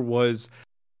for was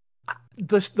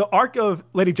the arc of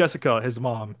Lady Jessica, his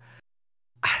mom.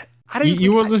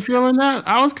 You wasn't feeling that?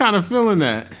 I was kind of feeling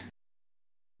that.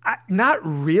 Not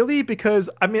really, because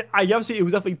I mean, obviously it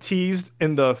was definitely teased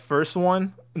in the first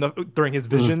one during his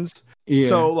visions. Yeah.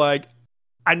 So like,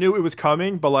 I knew it was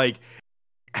coming, but like,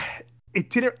 it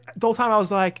didn't. The whole time I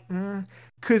was like.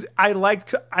 Because I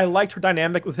liked her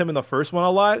dynamic with him in the first one a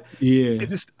lot. Yeah.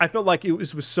 I felt like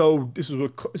this was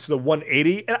a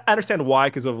 180, and I understand why,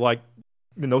 because of like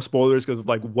no spoilers, because of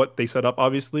like what they set up,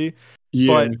 obviously.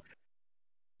 Yeah. But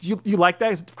do you like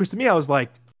that? Because to me, I was like,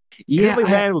 yeah, it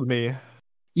landed with me.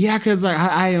 Yeah, because like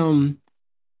I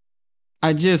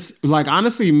just like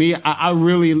honestly me, I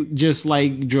really just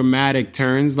like dramatic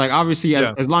turns. Like obviously,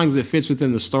 as long as it fits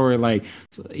within the story, like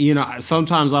you know,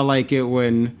 sometimes I like it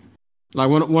when. Like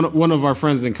one of our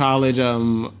friends in college,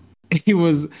 I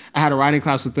had a writing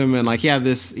class with him, and like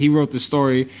he wrote this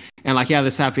story, and like he had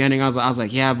this happy ending. I was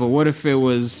like, yeah, but what if it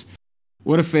was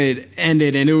what if it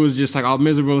ended and it was just like all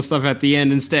miserable and stuff at the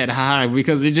end instead? Hi,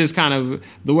 because it just kind of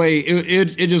the way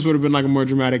it just would have been like a more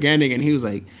dramatic ending. And he was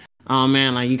like, "Oh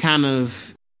man, like you kind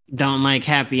of don't like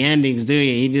happy endings, do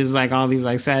you? You just like all these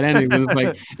like sad endings." It's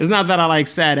like it's not that I like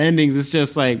sad endings. It's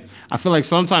just like I feel like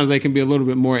sometimes they can be a little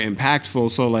bit more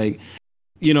impactful. So like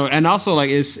and also like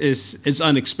it's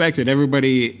unexpected.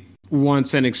 Everybody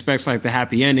wants and expects like the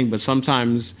happy ending, but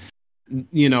sometimes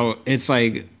it's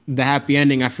like the happy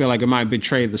ending, I feel like it might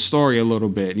betray the story a little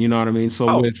bit. You know what I mean? So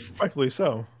Oh, with rightfully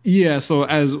so. yeah, so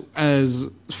as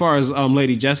far as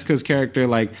Lady Jessica's character,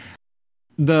 like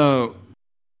the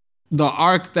the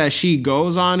arc that she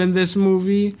goes on in this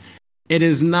movie, it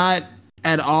is not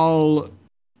at all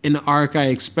an arc I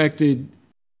expected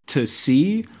to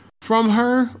see from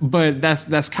her, but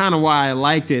that's kind of why I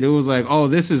liked it. It was like, oh,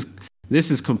 this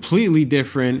is completely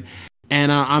different,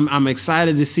 and I'm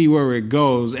excited to see where it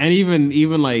goes. And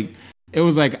even like it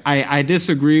was like I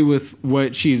disagree with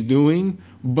what she's doing,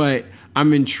 but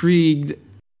I'm intrigued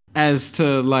as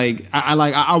to like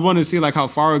I want to see like how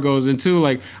far it goes into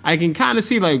like I can kind of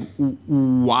see like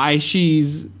why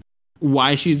she's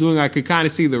doing. I could kind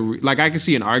of see like I could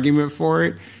see an argument for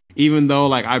it, even though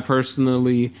like I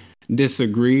personally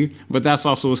disagree. But that's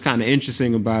also what's kind of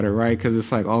interesting about it, right? Because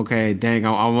it's like, okay, dang,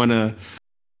 I want to,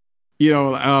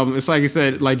 it's like you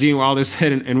said, like Gene Wilder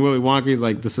said in Willy Wonka, he's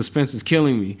like, the suspense is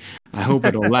killing me. I hope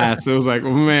it'll last. So it was like,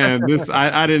 oh man,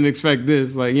 I didn't expect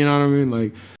this. Like, you know what I mean?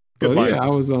 Like, Good but yeah,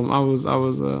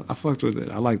 line. I fucked with it.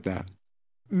 I like that.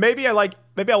 Maybe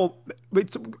I'll.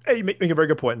 Hey, you make a very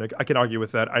good point, Nick. I can argue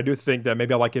with that. I do think that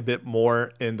maybe I like it a bit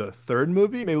more in the third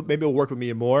movie. Maybe it'll work with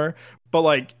me more. But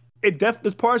like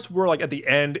there's parts where like at the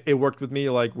end it worked with me,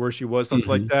 like where she was stuff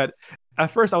like that.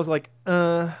 At first I was like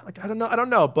I don't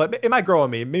know, but it might grow on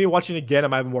me. Maybe watching it again, I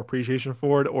might have more appreciation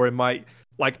for it, or it might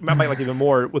like even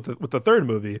more with the third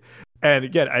movie. And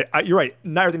again, you're right.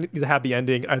 Not everything needs a happy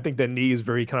ending. I think Denis is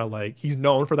very kind of like he's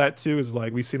known for that too. Is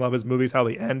like we've seen a lot of his movies how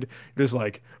they end. You're just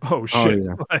like, oh Oh shit,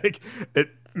 yeah. like it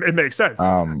makes sense.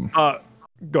 Um,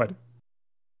 Go ahead.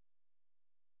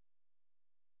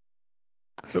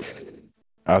 No,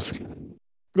 I was,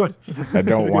 go ahead. I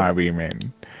don't Go want to ahead. be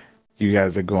mean. You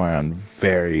guys are going on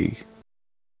very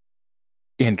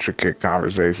intricate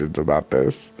conversations about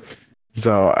this.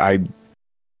 So I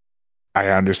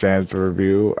understand it's a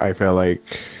review. I feel like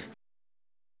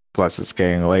plus it's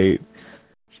getting late.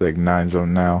 It's like 9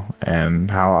 zone now. And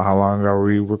how long are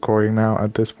we recording now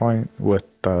at this point with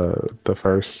the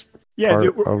first Yeah,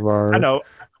 dude. part of I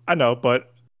our know,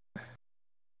 but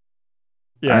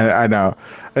yeah, I know.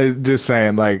 I just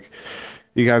saying like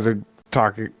you guys are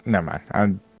talking never mind.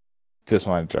 I just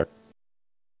want to check.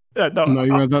 yeah. No, No,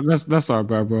 you're right. That's our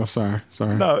bad, bro. Sorry.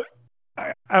 no.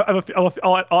 I have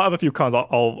I'll have a few cons.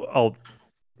 I'll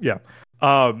yeah.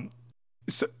 Um.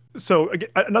 So, so again,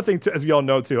 another thing, as we all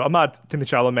know too, I'm not Timothy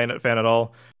Chalamet fan at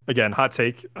all. Again, hot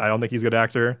take. I don't think he's a good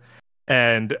actor,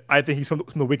 and I think he's some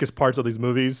of the weakest parts of these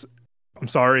movies. I'm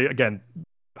sorry. Again,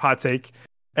 hot take.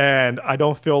 And I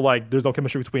don't feel like there's no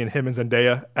chemistry between him and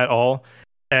Zendaya at all.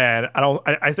 And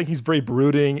I think he's very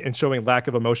brooding and showing lack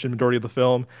of emotion majority of the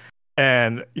film.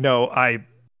 And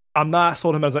I'm not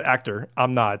sold him as an actor.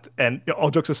 I'm not. And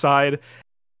all jokes aside,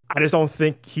 I just don't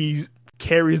think he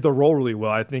carries the role really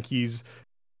well. I think he's,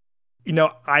 he was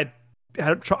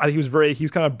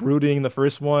kind of brooding in the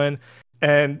first one,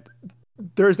 and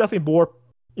there's definitely more,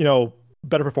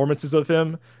 better performances of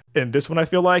him in this one. I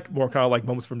feel like more kind of like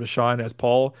moments from Deshaun as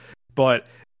Paul, but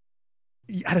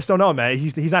I just don't know, man.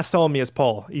 He's not selling me as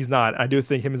Paul. He's not. I do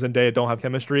think him and Zendaya don't have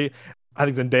chemistry. I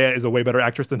think Zendaya is a way better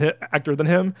actor than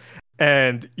him,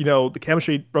 and the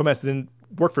chemistry romance didn't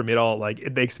work for me at all.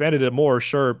 Like they expanded it more,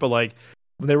 sure, but like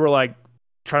when they were like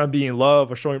trying to be in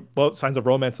love or showing signs of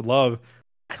romance and love,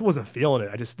 I wasn't feeling it.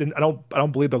 I just didn't. I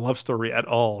don't believe the love story at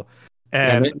all.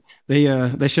 Yeah, And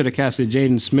they should have casted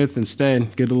Jaden Smith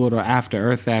instead. Get a little After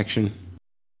Earth action.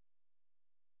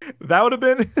 that would have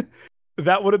been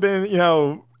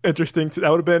interesting. That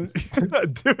would have been a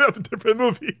different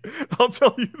movie. I'll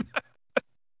tell you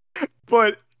that.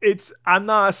 But I'm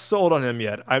not sold on him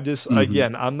yet. I'm just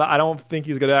again I'm not. I don't think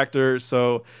he's a good actor.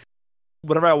 So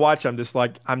whenever I watch,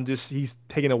 he's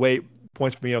taking away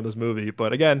points from me on this movie.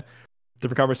 But again,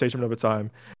 different conversation another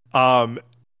time.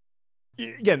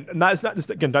 Again, it's not just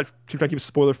again not trying to keep it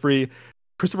spoiler free.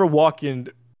 Christopher Walken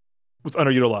was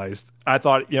underutilized. I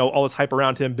thought all this hype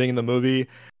around him being in the movie.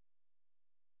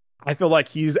 I feel like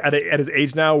he's at his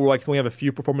age now where like we only have a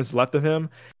few performances left of him.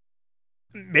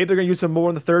 maybe they're gonna use him more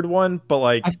in the third one, but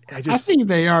like I, I I just think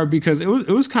they are because it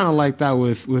was kind of like that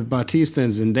with Bautista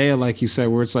and Zendaya, like you said,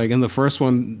 where it's like in the first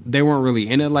one they weren't really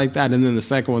in it like that, and then the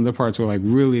second one their parts were like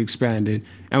really expanded,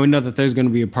 and we know that there's going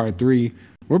to be a part three.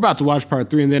 We're about to watch part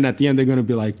three, and then at the end they're going to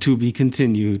be like to be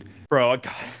continued. bro,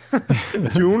 God.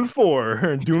 Dune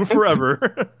 4, Dune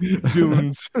Forever,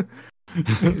 Dunes,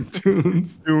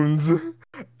 Dunes. Dunes.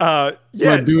 What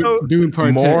Yeah, so Dune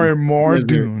Part More 10? and more Yes, sir.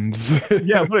 dunes.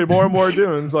 yeah, literally more and more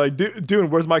Dunes. Like, Dune,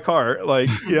 where's my car? Like,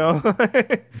 Dune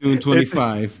it's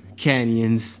 25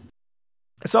 Canyons.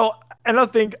 so.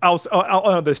 Another thing I'll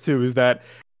add this too is that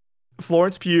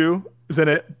Florence Pugh is in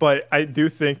it, but I do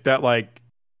think that like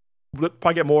we'll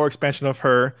probably get more expansion of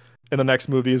her in the next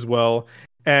movie as well.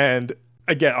 And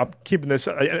again, I'm keeping this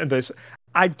and this.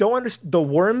 I don't understand the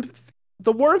worm.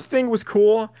 The worm thing was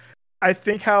cool. I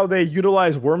think how they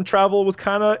utilize worm travel was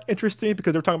kind of interesting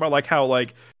because they're talking about like how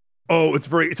like oh it's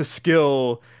a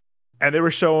skill, and they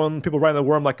were showing people riding the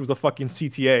worm like it was a fucking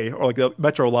CTA or like a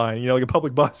metro line, like a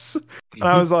public bus, and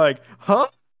I was like, huh?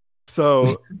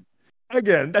 So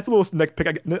again, that's a little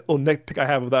nitpick I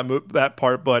have of that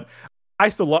part, but I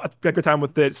still had a good time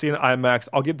with it. Seeing it IMAX,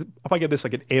 I'll probably give this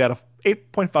like an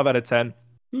 8.5 out of 10.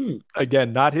 Hmm.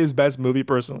 Again, not his best movie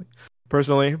personally,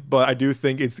 but I do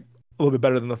think it's a little bit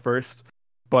better than the first.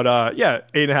 But yeah,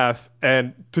 8.5.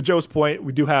 And to Joe's point,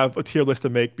 we do have a tier list to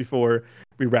make before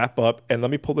we wrap up. And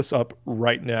let me pull this up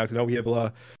right now because I know we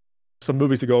have some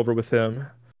movies to go over with him.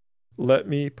 Let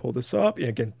me pull this up. And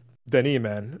again, Denis,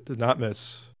 man, does not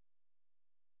miss.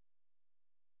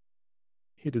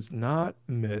 He does not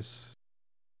miss.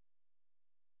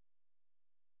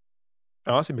 It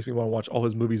honestly makes me want to watch all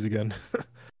his movies again.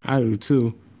 I do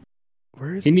too.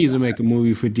 Where is He needs to make a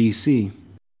movie for DC.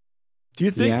 Do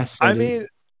you think? Yeah, I said it.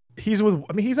 He's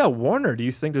at Warner. Do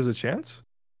you think there's a chance?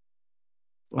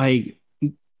 Like,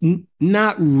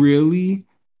 not really.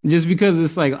 Just because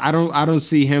it's like I don't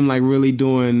see him like really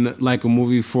doing like a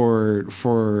movie for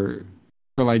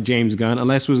like James Gunn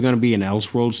unless it was gonna be an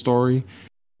Elseworld story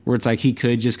where it's like he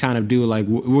could just kind of do like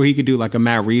where he could do like a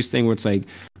Matt Reeves thing where it's like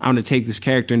I'm gonna take this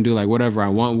character and do like whatever I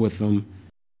want with them.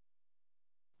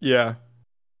 Yeah.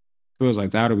 It was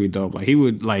like that would be dope. Like he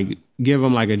would like give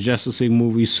him like a Justice League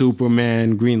movie,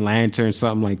 Superman, Green Lantern,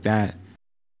 something like that.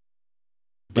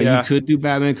 Like Yeah. you could do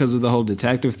Batman because of the whole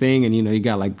detective thing, and you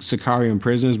got like Sicarian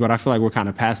prisoners, but I feel like we're kind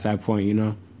of past that point.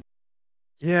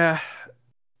 Yeah.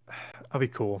 That'd be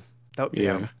cool.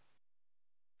 Yeah.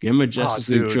 Give him a Oh, Justice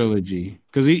League dude. trilogy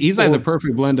because he's like the Well,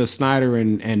 perfect blend of Snyder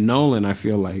and Nolan. I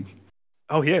feel like.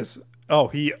 oh, he is. Oh,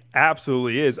 he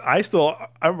absolutely is. I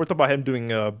remember talking about him doing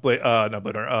not Blade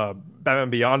Runner, Batman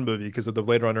Beyond movie because of the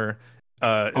Blade Runner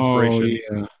Oh inspiration.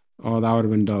 yeah. Oh, that would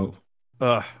have been dope.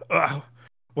 Uh, uh,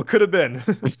 what could have been?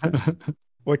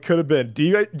 What could have been? Do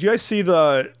you guys see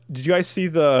the? Did you guys see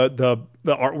the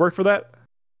artwork for that?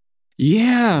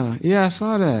 Yeah. I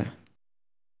saw that.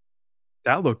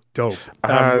 That looked dope.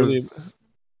 And I'm really As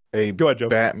a go ahead, Joe.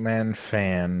 Batman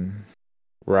fan,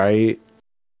 right?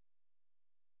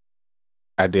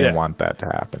 I didn't Yeah. want that to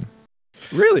happen.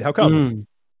 Really? How come?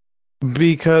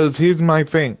 Because here's my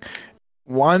thing.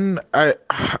 One,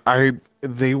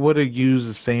 they would have used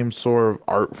the same sort of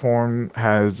art form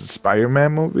as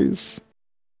Spider-Man movies.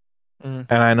 Mm.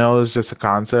 And I know it's just a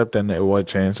concept and it would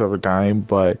change over time,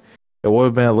 but it would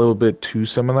have been a little bit too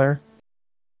similar.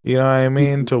 You know what I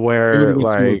mean? To It would where have been too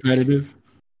like repetitive.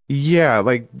 yeah,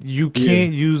 like you Yeah.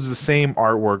 can't use the same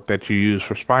artwork that you use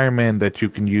for Spider-Man that you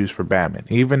can use for Batman.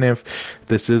 Even if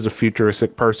this is a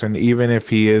futuristic person, even if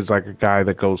he is like a guy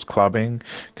that goes clubbing,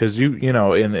 because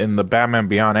in the Batman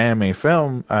Beyond anime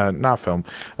film, not film,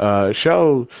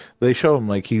 show, they show him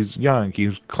like he's young,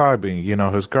 he's clubbing,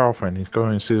 his girlfriend, he's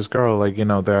going to see his girl, like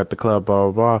they're at the club,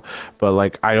 blah blah blah. But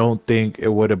like I don't think it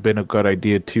would have been a good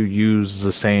idea to use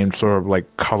the same sort of like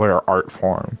color art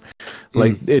form.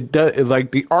 Like it does,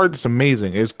 like the art's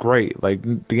amazing, it's great, like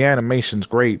the animation's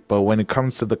great, but when it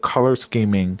comes to the color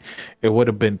scheming, it would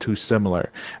have been too similar.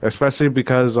 Especially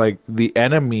because like the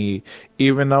enemy,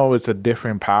 even though it's a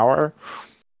different power,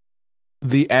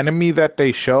 the enemy that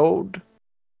they showed,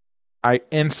 I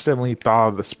instantly thought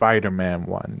of the Spider-Man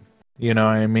one. You know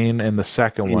what I mean? And the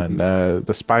second one,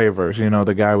 the Spider-Verse,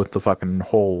 the guy with the fucking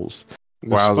holes. The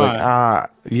Where I was like,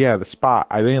 spot. yeah, the spot.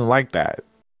 I didn't like that.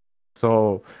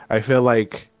 So I feel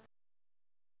like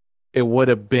it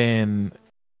wouldn't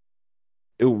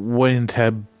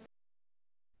have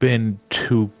been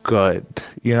too good.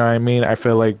 You know what I mean? I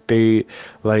feel like the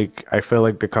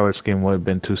color scheme would have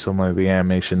been too similar. The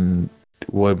animation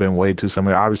would have been way too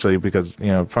similar. Obviously, because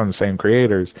from the same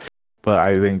creators. but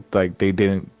I think like they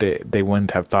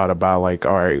wouldn't have thought about like,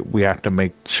 all right, we have to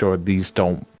make sure these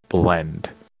don't blend.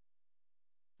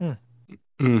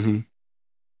 Mm-hmm.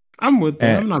 I'm with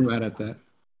that. And I'm not mad at that.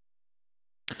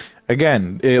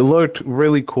 again, it looked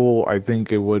really cool. I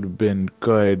think it would have been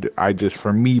good.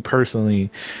 For me personally,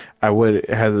 I would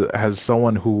has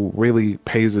someone who really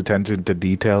pays attention to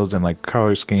details and like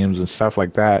color schemes and stuff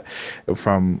like that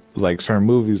from like certain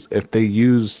movies. If they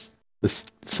use the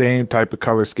same type of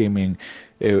color scheming,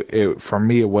 it for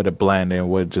me it would have blended. It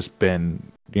would have just been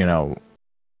a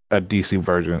DC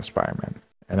version of Spider-Man,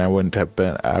 and I wouldn't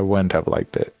have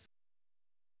liked it.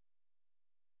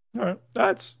 All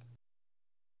right,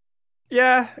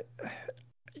 yeah.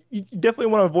 You definitely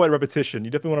want to avoid repetition.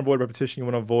 You want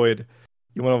to avoid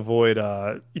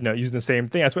using the same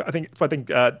thing. That's why I think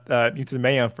Mutant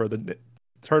Mayhem for the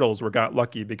Turtles got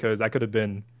lucky, because that could have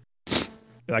been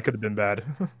bad.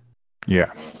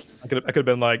 Yeah. I could have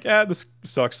been like, this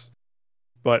sucks,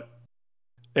 but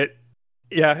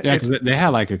because they had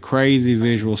like a crazy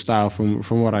visual style from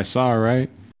what I saw, right?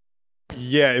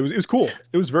 Yeah, it was cool.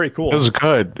 It was very cool. It was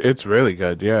good. It's really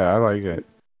good. Yeah, I like it.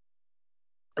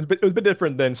 It was a bit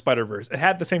different than Spider-Verse. It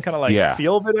had the same kind of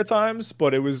feel of it at times,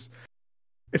 but it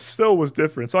still was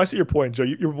different. So I see your point, Joe.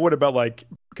 You're worried about like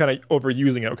kind of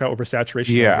overusing it, kind of oversaturation.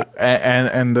 Yeah, of it.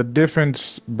 and the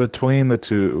difference between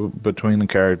the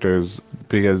characters,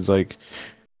 because like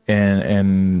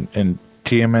in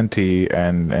TMNT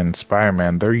and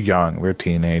Spider-Man, they're young, they're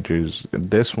teenagers.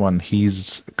 This one,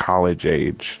 he's college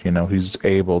age. He's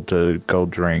able to go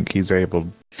drink. He's able,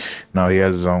 he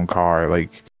has his own car.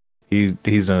 Like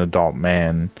he's an adult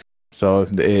man. So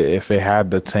if it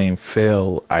had the same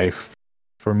feel,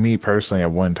 for me personally, I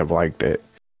wouldn't have liked it.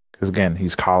 Because again,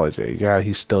 he's college age. Yeah,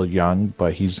 he's still young,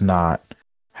 but he's not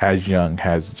as young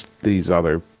as these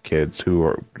other kids who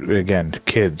are, again,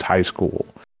 kids, high school.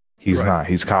 He's not.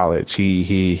 He's college. He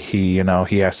he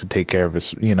has to take care of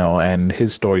his, and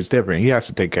his story's different. He has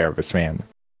to take care of his family.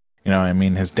 I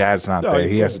mean, his dad's not there.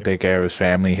 He has to take care of his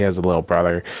family. He has a little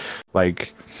brother.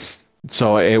 Like,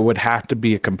 so it would have to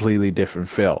be a completely different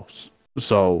feel.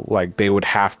 So, like, they would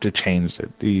have to change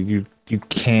it. You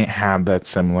can't have that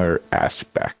similar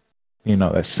aspect,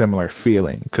 that similar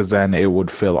feeling, because then it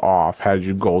would feel off as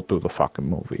you go through the fucking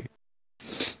movie.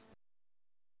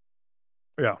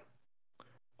 Yeah.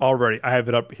 Alrighty, I have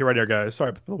it up here right here, guys.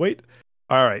 Sorry for the wait.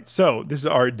 All right, so this is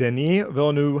our Denis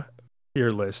Villeneuve tier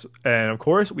list, and of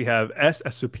course we have S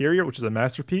as superior, which is a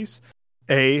masterpiece.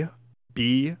 A,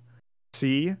 B,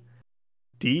 C,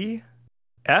 D,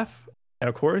 F, and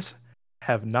of course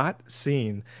have not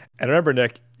seen. And remember,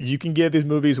 Nick, you can give these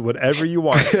movies whatever you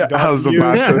want. You I was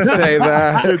about to say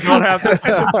that. You don't have to.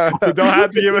 You don't have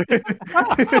to give it.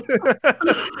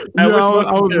 I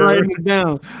was writing it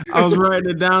down. I was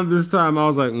writing it down this time. I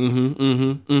was like,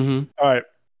 All right.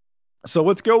 So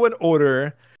let's go in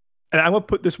order. And I'm gonna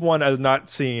put this one as not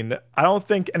seen. I don't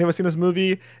think anyone's seen this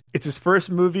movie. It's his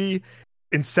first movie,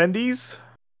 Incendies.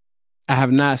 I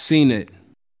have not seen it.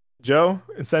 Joe,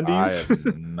 Incendies? I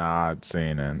have not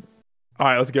seen it. All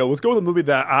right, let's go. Let's go with the movie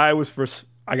that I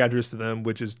got introduced to them,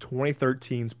 which is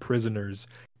 2013's Prisoners.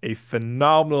 A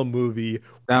phenomenal movie.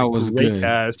 That was great good.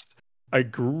 Cast, a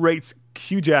great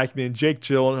Hugh Jackman, Jake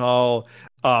Gyllenhaal,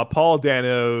 Paul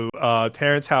Dano,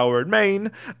 Terrence Howard,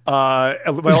 Maine,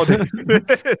 Viola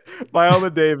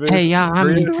Davis. Hey, y'all, how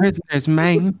many prisoners,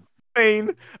 Maine?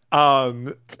 Maine.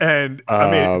 And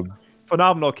I mean,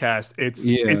 phenomenal cast. It's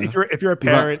if you're a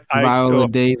parent, Viola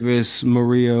Davis,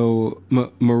 Maria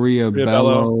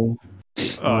Bello.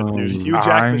 Dude, Hugh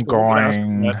Jackman. I'm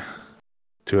going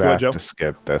to have to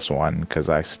skip this one because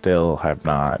I still have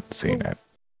not seen it.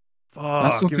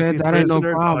 That's okay. That ain't no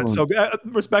problem. So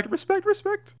respect.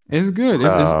 It's good.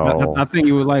 I think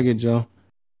you would like it, Joe.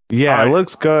 Yeah, it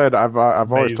looks good. I've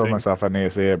always told myself I need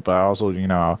to see it, but also,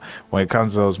 when it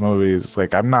comes to those movies,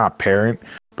 like, I'm not a parent,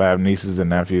 but I have nieces and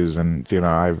nephews, and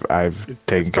I've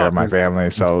taken care of my family,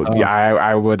 so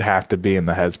I would have to be in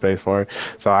the headspace for it.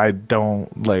 So I don't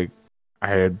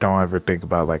ever think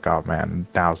about like, oh man,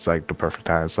 now it's like the perfect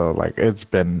time. So like,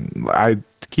 I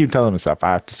keep telling myself I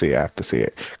have to see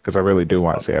it because I really do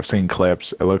want to see it. I've seen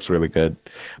clips. It looks really good,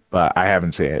 but I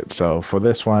haven't seen it. So for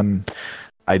this one,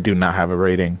 I do not have a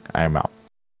rating. I am out.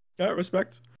 Yeah,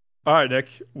 respect. All right, Nick,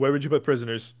 where would you put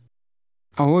Prisoners?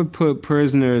 I would put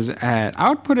Prisoners I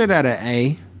would put it at an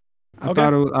A. I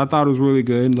thought it was really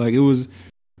good. Like, it was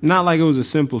not like it was a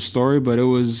simple story, but it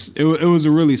was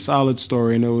a really solid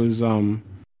story, and it was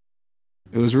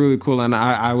really cool. And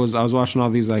I was watching all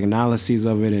these like analyses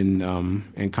of it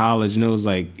in college, and it was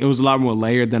a lot more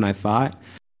layered than I thought.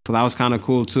 So that was kind of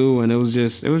cool too. And it was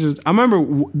just I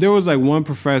remember there was like one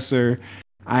professor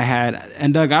I had,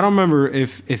 and Doug, I don't remember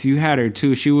if you had her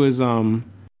too. She was uh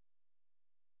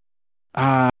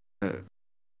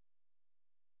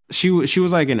she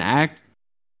was like an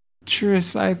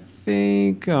actress, I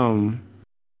think. I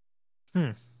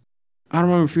don't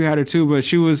remember if you had her too, but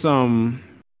she was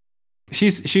she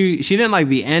didn't like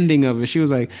the ending of it. She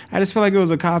was like, I just feel like it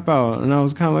was a cop out, and I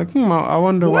was kind of like, I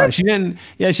wonder why. She didn't.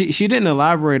 Yeah, she didn't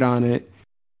elaborate on it.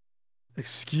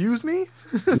 Excuse me?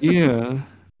 Yeah,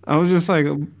 I was just like,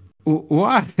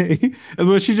 why?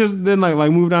 But she just then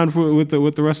like moved on with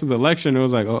the rest of the lecture, and it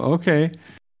was like, oh, okay.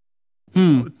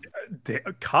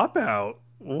 Cop out?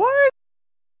 What?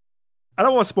 I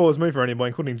don't want to spoil this movie for anyone,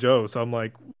 including Joe. So I'm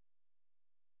like,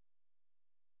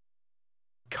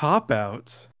 cop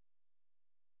out.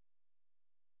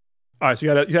 All right, so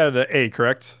you had an A,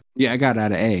 correct? Yeah, I got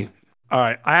out of A. All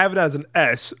right, I have it as an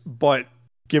S, but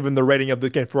given the rating of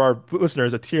the game for our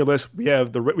listeners, a tier list, we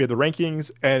have the rankings,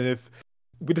 and if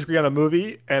we disagree on a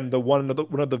movie, and one of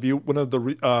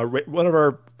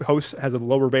our hosts has a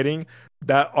lower rating,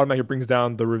 that automatically brings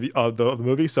down the review of the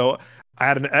movie. So I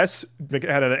had an S, make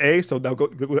it had an A, so now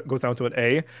goes down to an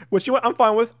A, which I'm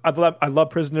fine with. I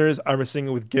love Prisoners. I remember seeing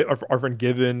it with our friend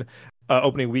Given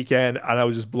opening weekend, and I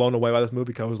was just blown away by this movie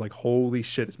because I was like, holy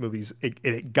shit, this movie's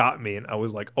it got me, and I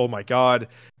was like, oh my god,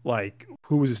 like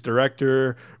who was this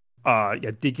director?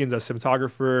 Deakins as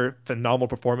cinematographer, phenomenal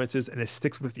performances, and it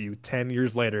sticks with you 10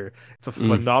 years later. It's a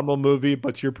phenomenal movie,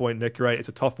 but to your point, Nick, right? It's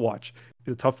a tough watch.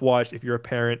 It's a tough watch if you're a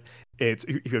parent. If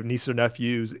you have nieces or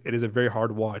nephews, it is a very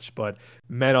hard watch. But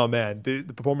man, oh man, the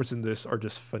performances in this are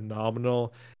just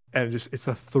phenomenal, and it's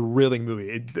a thrilling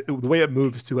movie. The way it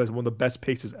moves too has one of the best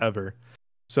paces ever.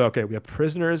 So okay, we have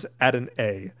Prisoners at an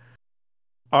A.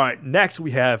 All right, next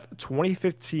we have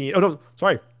 2015. Oh no,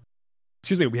 sorry.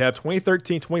 Excuse me, we have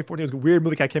 2013, 2014. It was a weird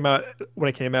movie that came out when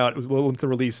it came out. It was a little limited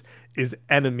release. Is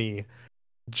Enemy.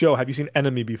 Joe, have you seen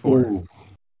Enemy before? Ooh.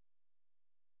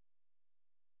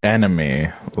 Enemy.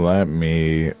 Let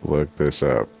me look this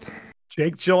up.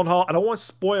 Jake Gyllenhaal. I don't want to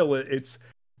spoil it. It's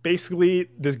basically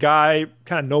this guy,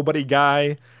 kind of nobody guy.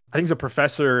 I think he's a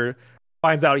professor.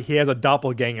 Finds out he has a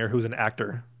doppelganger who's an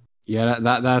actor. Yeah,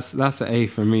 that's an A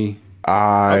for me.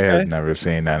 I have never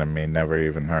seen Enemy. Never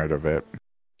even heard of it.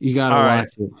 You gotta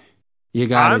watch it. You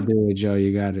gotta do it, Joe.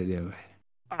 You gotta do it.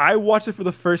 I watched it for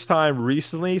the first time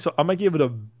recently, so I'm gonna give it a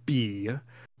B,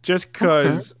 just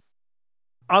because. Okay.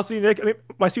 Honestly, Nick, when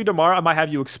I see you tomorrow, I might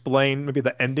have you explain maybe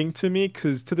the ending to me,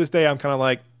 because to this day I'm kind of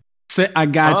like, say, I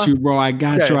got you, bro. I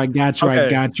got you. I got you. I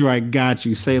got you. I got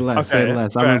you. Say less. Say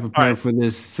less. I've been preparing for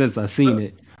this since I seen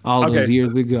it all those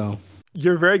years ago.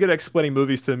 You're very good at explaining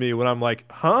movies to me when I'm like,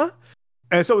 huh?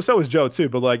 And so is Joe too.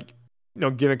 But like,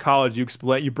 given college, you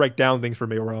break down things for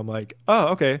me where I'm like, oh,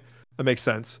 okay, that makes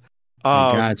sense.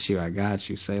 I got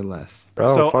you. Say less.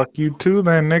 Bro, so, fuck you too,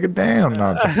 then, nigga. Damn.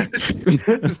 No.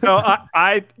 So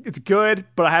it's good,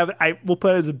 but I will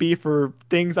put it as a B for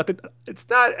things. I think it's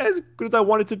not as good as I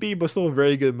want it to be, but still a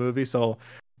very good movie. So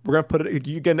we're gonna put it.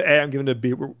 You get an A, I'm giving it a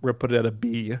B. We're gonna put it at a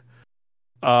B.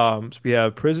 So we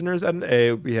have Prisoners at an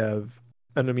A. We have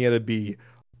Enemy at a B.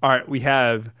 All right, we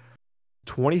have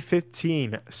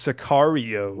 2015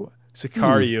 Sicario.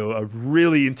 A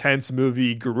really intense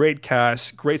movie, great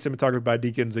cast, great cinematography by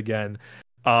Deakins again.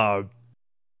 That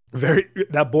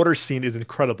border scene is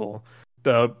incredible.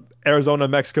 The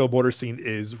Arizona-Mexico border scene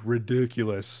is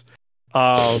ridiculous.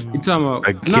 You're talking about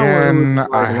again?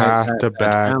 I have to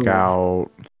back out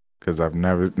because I've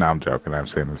never. No, I'm joking. I've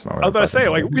seen this. I was about to say,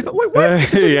 like, wait,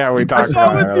 what? Yeah, we talked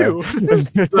about it. I saw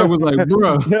with you. I was like,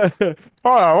 bro. Hold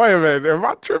on, wait a minute. Am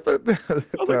I tripping? I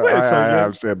was like, wait a second. I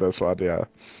have seen this one, yeah.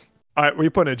 All right, where you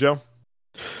putting it, Joe?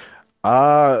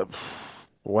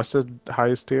 What's the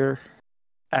highest tier?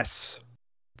 S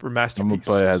for masterpiece. I'm gonna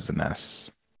put it as an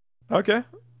S. Okay,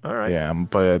 all right. Yeah, I'm gonna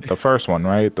put it the first one,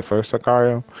 right? The first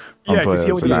Sicario. Yeah, because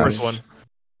he only did the first one.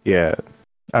 Yeah.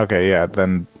 Okay. Yeah.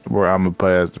 Then I'm gonna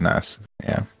put it as an S.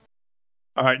 Yeah.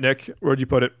 All right, Nick, where'd you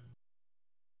put it?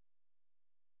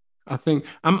 I think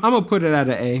I'm gonna put it at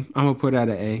an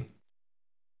A.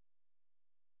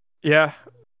 Yeah.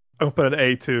 I'm gonna put an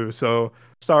A too. So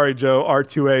sorry, Joe. Our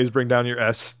 2 A's bring down your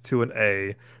S to an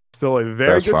A. Still a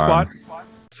very good spot.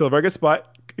 Still a very good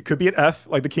spot. It could be an F,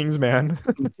 like the King's Man.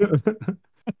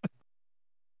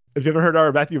 If you haven't heard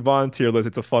our Matthew Vaughn tier list,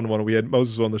 it's a fun one. We had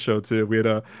Moses on the show too. We had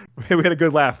a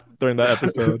good laugh during that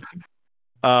episode.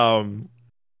 All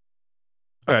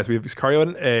right, so we have Sicario at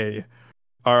an A.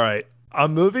 All right, a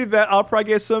movie that I'll probably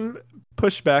get some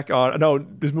pushback on.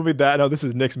 This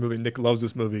is Nick's movie. Nick loves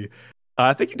this movie.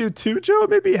 I think you do too, Joe.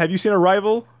 Maybe have you seen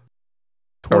Arrival?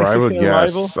 Arrival, 2016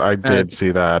 Arrival. yes, I did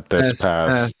see that this S.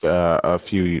 past a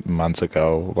few months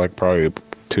ago, like probably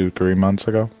 2-3 months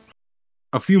ago.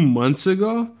 A few months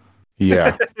ago.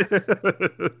 Yeah,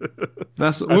 That's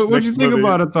That's what you next think movie.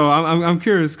 about it though. I'm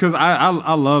curious because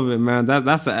I love it, man.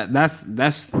 That's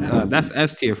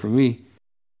S tier for me.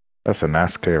 that's an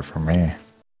F tier for me.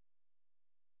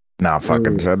 Nah,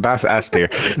 fucking, Dude. that's S tier.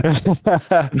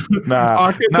 Nah,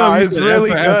 I can tell no, you it's said S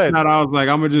really or S. good. Not, I was like,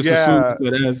 I'm gonna just assume Yeah, you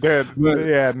said S. dude. But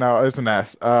Yeah, no, it's an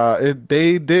S.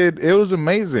 They did. It was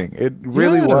amazing. It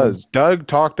really yeah, was. Doug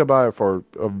talked about it for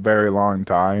a very long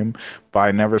time, but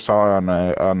I never saw it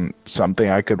on something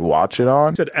I could watch it You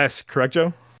on. said S, correct,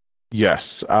 Joe?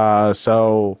 Yes.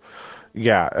 So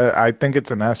yeah, I think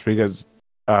it's an S because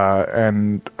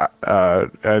they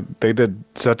did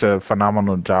such a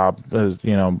phenomenal job as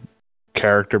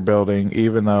character building,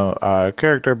 even though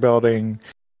character building,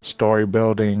 story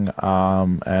building,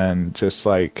 and just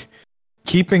like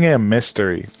keeping it a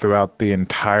mystery throughout the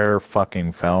entire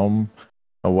fucking film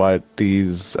of what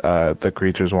these the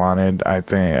creatures wanted, I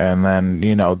think. And then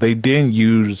they didn't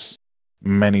use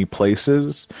many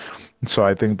places, so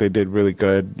I think they did really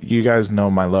good. You guys know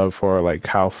my love for like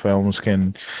how films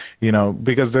can,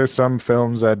 because there's some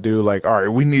films that do like, all right,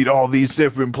 we need all these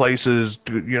different places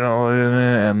to,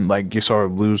 and like you sort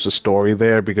of lose the story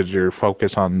there because you're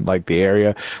focused on like the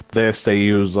area. This they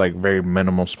use like very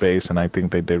minimal space, and I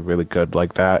think they did really good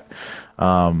like that.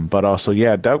 But also,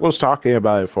 yeah, Doug was talking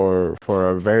about it for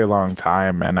a very long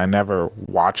time, and I never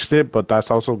watched it. But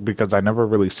that's also because I never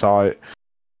really saw it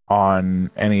on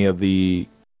any of the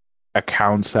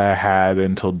accounts that I had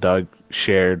until Doug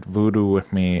shared Voodoo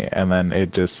with me, and then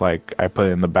it just like I put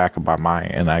it in the back of my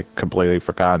mind, and I completely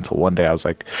forgot until one day I was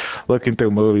like looking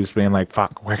through movies, being like,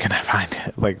 "Fuck, where can I find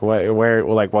it? Like,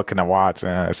 what can I watch?"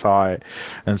 And I saw it,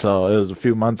 and so it was a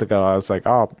few months ago. I was like,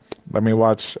 "Oh, let me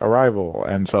watch Arrival,"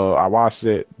 and so I watched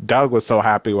it. Doug was so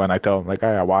happy when I told him like,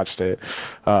 "Hey, I watched it,"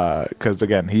 because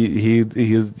again,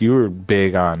 you were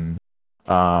big on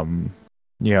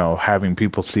having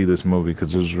people see this movie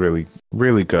because it was really,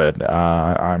 really good.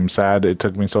 I'm sad it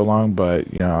took me so long, but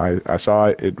I saw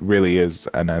it. It really is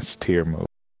an S tier movie.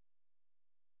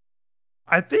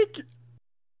 I think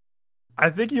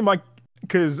you might,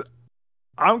 because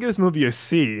I'm gonna give this movie a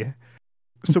C,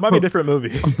 so it might be a different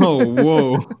movie. Oh,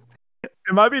 whoa.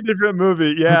 It might be a different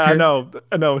movie. Yeah, Okay. I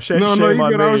know. Shame No, on you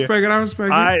good. me. I respect it.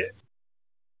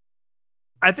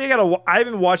 I think I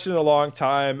haven't watched it in a long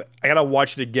time. I gotta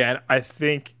watch it again. I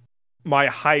think my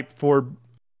love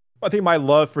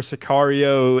for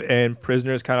Sicario and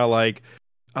Prisoners kind of like,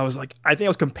 I think I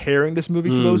was comparing this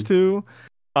movie to those two.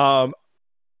 I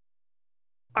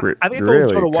think I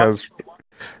told Joe to watch.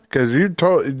 Because you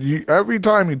every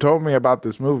time you told me about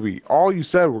this movie, all you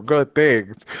said were good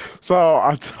things. So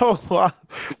I'm so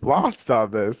lost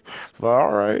on this. But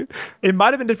all right, It might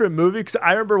have been a different movie because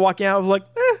I remember walking out. I was like,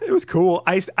 it was cool.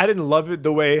 I didn't love it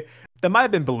the way that might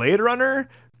have been Blade Runner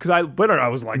because I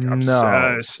was like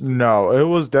obsessed. No, it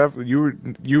was definitely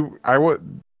I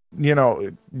would,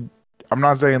 I'm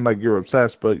not saying like you're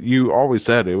obsessed, but you always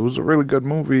said it was a really good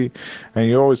movie, and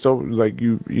you always told like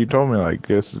you told me like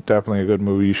this is definitely a good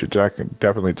movie. You should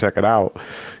definitely check it out.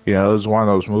 It was one of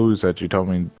those movies that you told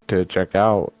me to check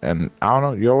out, and I don't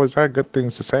know, you always had good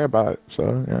things to say about it.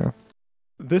 So yeah.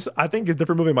 This I think is a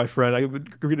different movie, my friend. I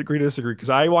would agree to disagree because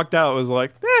I walked out. It was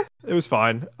like, it was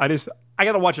fine. I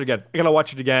gotta watch it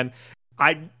again.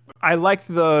 I liked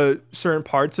the certain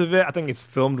parts of it. I think it's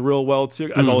filmed real well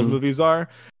too, as all his movies are.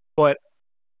 But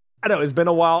I know it's been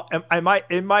a while. It might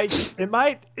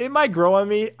grow on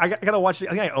me. I gotta watch it. I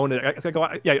think I own it. I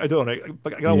do own it.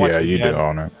 But I gotta watch it again. Yeah, you do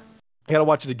own it. I gotta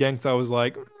watch it again because I was a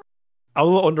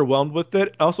little underwhelmed with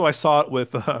it. Also, I saw it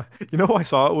with who I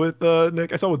saw it with,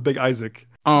 Nick. I saw it with Big Isaac.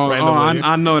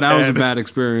 I know that was a bad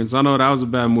experience. I know that was a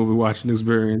bad movie watching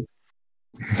experience.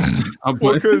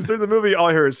 Well, because there's a movie, all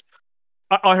I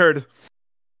heard,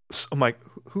 I'm like,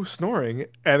 who's snoring?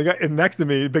 And the guy next to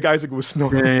me, Big Isaac, was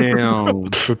snoring. Damn.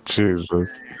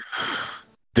 Jesus.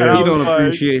 Dude, you don't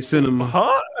appreciate cinema.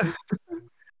 Huh?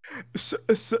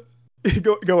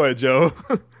 Go ahead, Joe.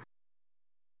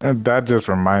 And that just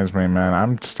reminds me, man,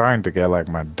 I'm starting to get like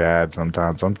my dad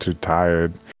sometimes. I'm too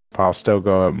tired. I'll still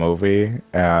go at movie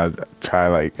and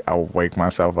I'll wake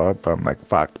myself up. I'm like,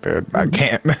 fuck, dude, I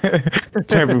can't.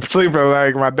 Can't be sleeping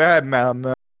like my dad now.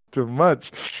 No, too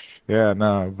much. Yeah,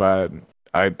 no, but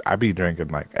I be drinking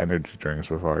like energy drinks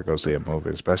before I go see a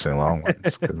movie, especially long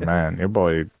ones. Because, man, your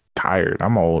boy tired.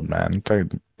 I'm old, man. I'm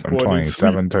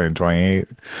 27, turning 28.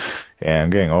 Yeah, I'm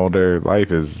getting older. Life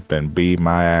has been beating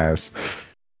my ass.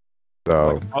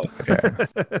 So oh. yeah,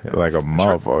 like a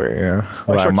motherfucker. Yeah,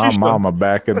 Like like my Sharkeisha. mama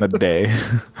back in the day,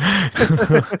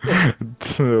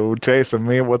 to chasing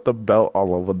me with the belt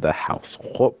all over the house.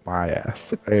 Whoop my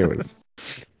ass. Anyways,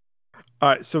 All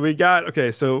right, so we got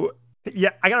okay. So yeah,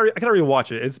 I gotta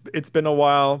rewatch it. It's been a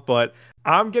while, but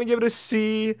I'm gonna give it a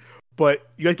C. But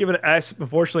you guys give it an S.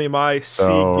 Unfortunately, my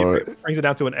so brings it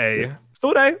down to an A.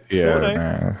 Still an A. Still an yeah, A.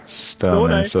 man, Still an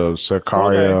stunning. A. So Still an A.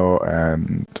 Sicario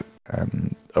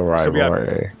and So Arrival are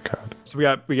A.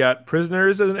 God. we got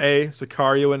Prisoners as an A,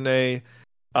 Sicario an A,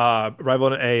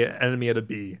 Arrival an A, Enemy at a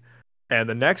B. And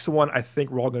the next one I think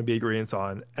we're all going to be agreeing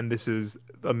on, and this is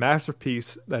a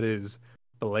masterpiece that is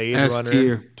Blade S Runner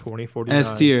tier. 2049.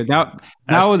 S tier. That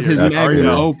S was his tier. S magnum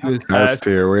tier. opus. S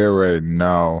tier. We already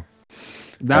know.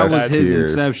 That was S his tier.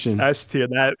 inception. S tier.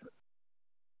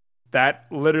 That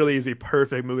literally is a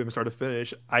perfect movie from start to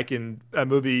finish. That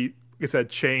movie, like I said,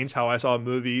 changed how I saw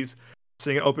movies.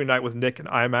 Seeing an opening night with Nick and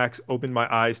IMAX opened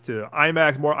my eyes to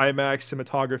IMAX, more IMAX,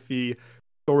 cinematography,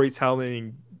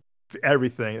 storytelling,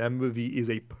 everything. That movie is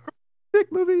a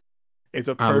perfect movie. It's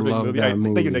a I perfect love movie. that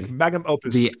movie. Thank you, Nick. Magnum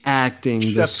opus. The acting,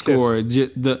 the Chef's score,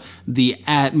 the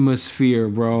atmosphere,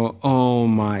 bro. Oh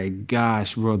my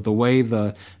gosh, bro. The way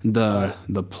the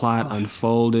plot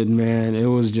unfolded, man. It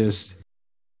was just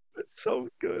It's so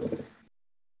good.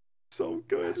 So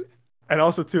good. And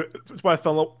also, too, it's why I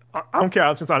fell in love. I don't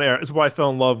care since on air. It's why I fell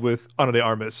in love with Ana de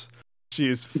Armas. She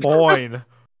is fine.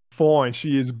 Fine.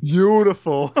 She is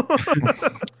beautiful.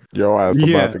 Your ass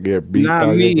about to get beat not by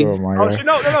your me. girl, my Oh, guy. she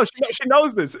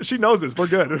knows this. She knows this. We're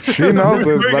good. She knows this,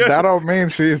 We're but good. that don't mean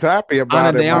she's happy about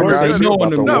Ana it, de my Armas guy. ain't She knowing about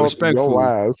to them No, though, whoop respectfully. your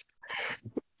ass.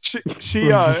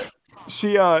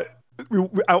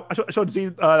 I showed Z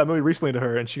that movie recently to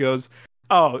her, and she goes,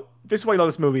 "Oh, this is why you love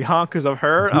this movie, huh? Because of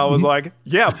her." I was like,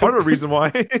 "Yeah, part of the reason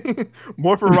why."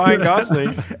 More for Ryan Gosling,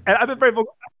 and I've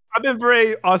been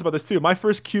very honest about this too. My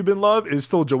first Cuban love is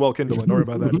still Joel Kindle. Don't worry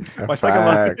about that. My second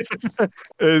Facts.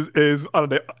 love is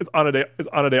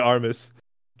Ana de Armas.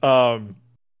 Yeah.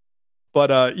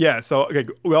 So okay,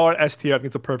 we all are at S tier. I think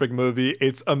it's a perfect movie.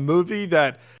 It's a movie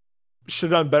that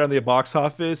should have done better in the box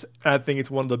office. And I think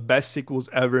it's one of the best sequels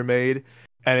ever made,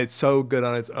 and it's so good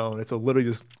on its own. It's a literally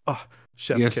just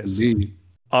chef's Yes, kiss. indeed.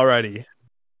 Alrighty.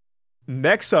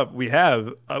 Next up, we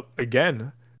have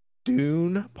again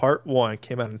Dune Part One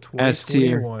came out in S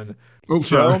tier. 2021. Oh,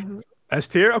 sorry. Joe, S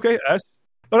tier. Okay, S.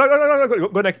 No.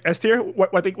 Go next. S tier.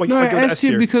 What I think? What No, give it S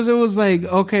tier because it was like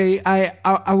okay,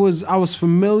 I was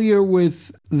familiar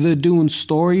with the Dune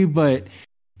story, but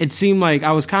it seemed like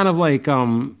I was kind of like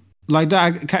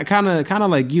that, kind of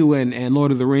like you and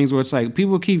Lord of the Rings, where it's like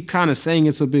people keep kind of saying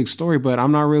it's a big story, but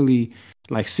I'm not really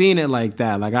like seeing it like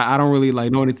that. Like I don't really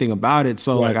like know anything about it,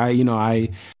 so Right.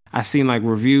 like I seen like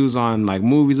reviews on like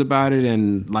movies about it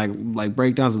and like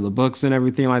breakdowns of the books and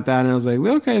everything like that, and I was like,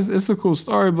 well, okay, it's a cool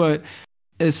story, but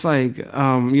it's like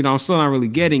I'm still not really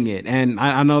getting it. And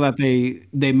I know that they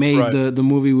made Right. the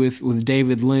movie with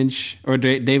David Lynch, or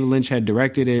David Lynch had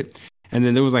directed it. And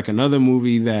then there was like another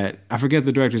movie that I forget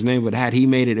the director's name, but had he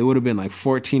made it, it would have been like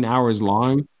 14 hours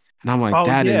long. And I'm like, Oh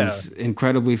that yeah. is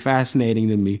incredibly fascinating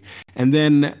to me. And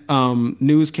then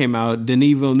news came out,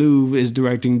 Denis Villeneuve is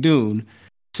directing Dune.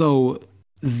 So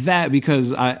that,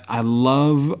 because I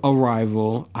love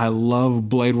Arrival, I love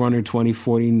Blade Runner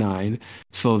 2049.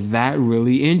 So that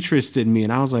really interested me.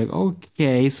 And I was like,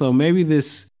 okay, so maybe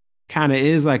this kind of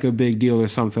is like a big deal or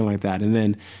something like that. And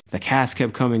then the cast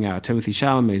kept coming out: Timothy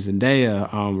Chalamet, Zendaya,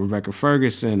 Rebecca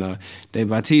Ferguson, Dave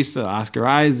Bautista, Oscar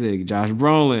Isaac, Josh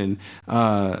Brolin.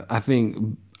 I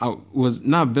think was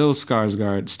not Bill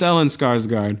Skarsgård, Stellan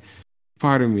Skarsgård.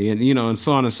 Pardon me, and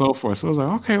so on and so forth. So I was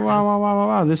like, okay,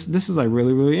 wow. This is like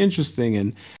really really interesting.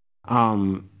 And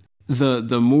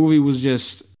the movie was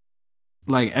just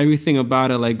like everything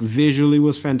about it, like visually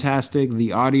was fantastic.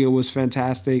 The audio was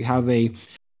fantastic. How they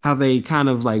kind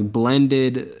of like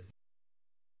blended,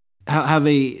 how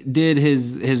they did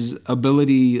his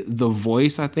ability, the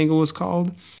voice, I think it was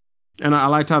called. And I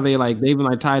liked how they even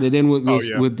like tied it in with Oh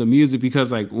yeah. with the music,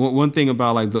 because like one thing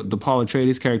about like the Paul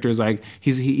Atreides character is like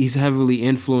he's heavily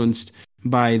influenced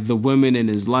by the women in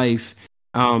his life,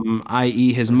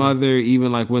 i.e. his mother.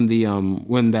 Even like when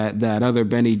that other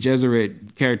Bene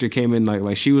Gesserit character came in,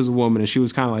 like she was a woman and she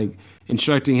was kind of like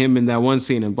instructing him in that one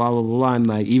scene and blah blah blah blah. And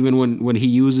like even when he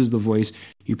uses the voice,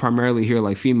 you primarily hear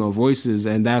like female voices,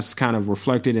 and that's kind of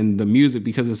reflected in the music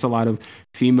because it's a lot of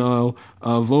female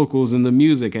vocals in the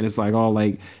music, and it's like all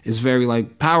like it's very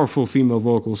like powerful female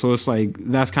vocals. So it's like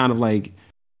that's kind of like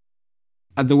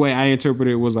the way I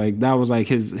interpreted it was like that was like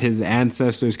his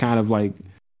ancestors kind of like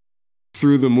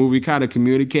through the movie, kind of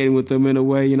communicating with them in a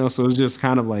way, so it's just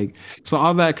kind of like, so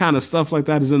all that kind of stuff like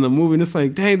that is in the movie, and it's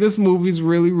like, dang, this movie's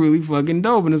really, really fucking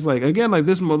dope. And it's like, again, like,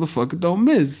 this motherfucker don't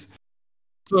miss.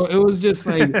 So it was just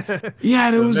like, yeah,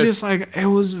 and it was just like, it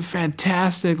was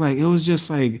fantastic. Like, it was just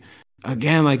like,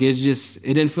 again, like, it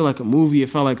didn't feel like a movie. It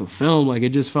felt like a film. Like, it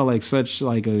just felt like such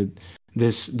like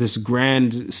this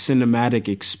grand cinematic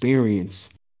experience.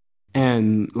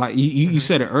 And like you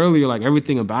said it earlier, like,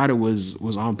 everything about it was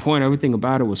on point. Everything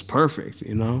about it was perfect,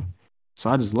 So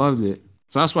I just loved it.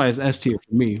 So that's why it's S tier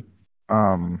for me.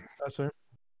 That's fair.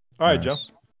 All right, nice. Joe.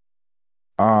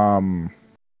 I'm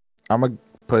gonna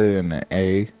put it in an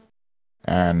A,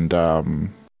 and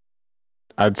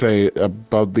I'd say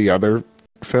above the other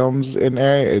films in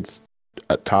A, it's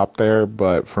a top there.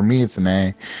 But for me, it's an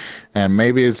A, and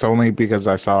maybe it's only because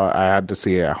I had to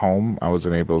see it at home. I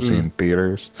wasn't able to see it in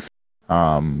theaters.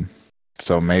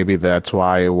 So maybe that's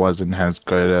why it wasn't as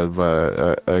good of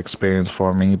a experience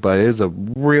for me. But it is a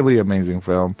really amazing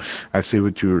film. I see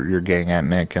what you're getting at,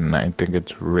 Nick, and I think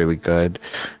it's really good.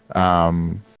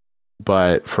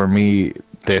 But for me,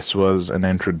 this was an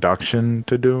introduction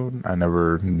to Dune. I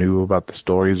never knew about the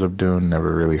stories of Dune,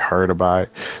 never really heard about it,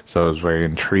 so it was very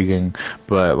intriguing.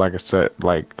 But like I said,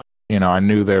 like, I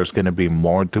knew there was going to be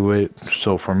more to it.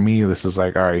 So for me, this is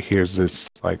like, all right, here's this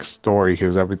like story,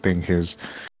 here's everything,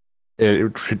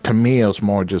 to me, it was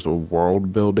more just a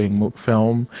world building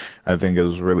film. I think it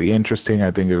was really interesting.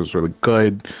 I think it was really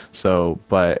good. So,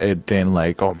 but it didn't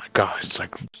like, oh my gosh, it's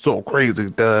like so crazy,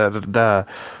 da da da.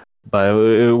 But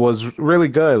it was really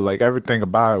good. Like, everything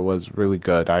about it was really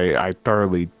good. I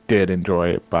thoroughly did enjoy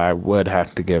it, but I would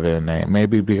have to give it an A.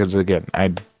 Maybe because, again,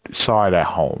 I saw it at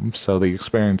home, so the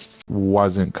experience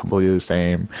wasn't completely the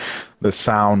same. The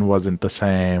sound wasn't the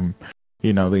same.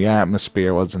 The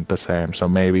atmosphere wasn't the same. So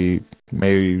maybe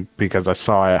because I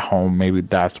saw it at home, maybe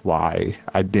that's why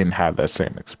I didn't have that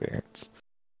same experience.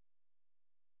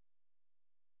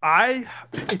 I'm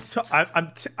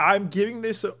giving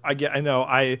this.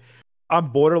 I'm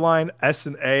borderline S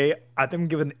and A. I think I'm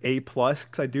giving A plus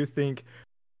because I do think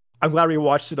I'm glad we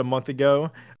watched it a month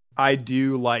ago. I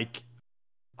do like.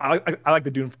 I like the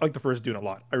Dune. I like the first Dune a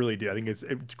lot. I really do. I think it's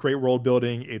great world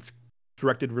building. It's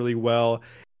directed really well.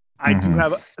 I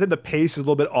think the pace is a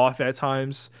little bit off at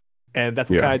times, and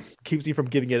that's what kind of keeps me from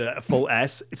giving it a full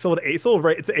S. It's still an A.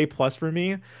 It's an A plus for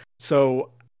me. So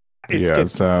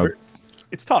it's tough.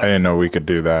 I didn't know we could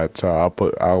do that, so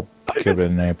I'll give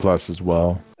it an A plus as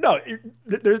well. No,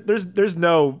 there's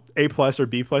no A plus or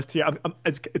B plus tier.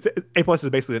 It's A plus is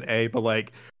basically an A, but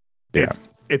like it's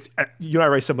you and I are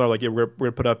very similar. Like,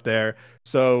 we're put up there.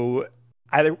 So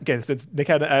I think, again, since Nick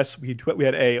had an S, we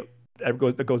had A.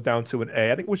 That goes down to an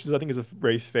A. I think is a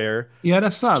very fair. Yeah,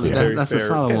 that's solid. Yeah, that's a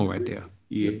solid one right there.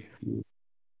 Yeah.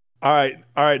 All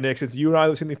right, Nick. Since you and I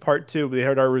have seen the part 2, we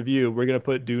heard our review. We're gonna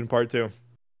put Dune part 2.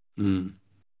 I'm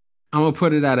gonna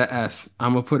put it at an S.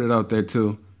 I'm gonna put it out there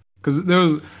too, because there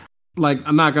was, like,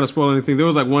 I'm not gonna spoil anything. There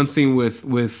was like one scene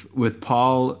with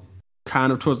Paul,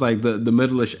 kind of towards like the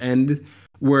middle-ish end,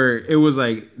 where it was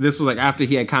like, this was like after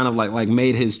he had kind of like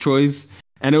made his choice,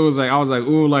 and it was like, I was like,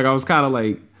 ooh, like, I was kind of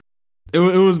like, it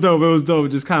was dope. It was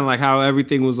dope. Just kind of like how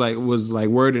everything was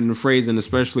worded and phrased, and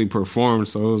especially performed.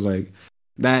 So it was like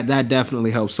that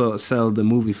definitely helped sell the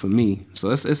movie for me.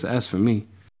 So it's S for me.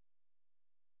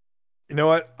 You know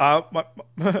what?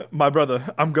 My brother,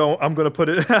 I'm gonna put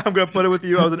it. I'm gonna put it with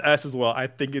you. I was an S as well. I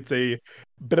think it's a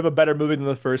bit of a better movie than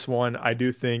the first one. I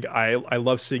do think I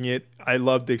love seeing it. I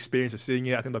love the experience of seeing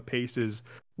it. I think the pace is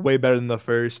way better than the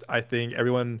first. I think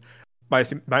everyone,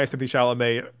 minus Timothée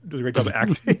Chalamet, does a great job of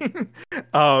acting.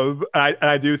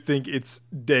 I do think it's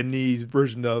Denis'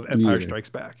 version of Empire Strikes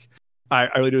Back. I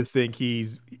really do think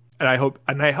and I hope,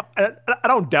 and I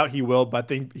don't doubt he will, but I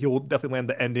think he will definitely land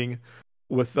the ending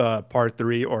with part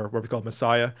 3, or what we call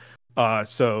Messiah.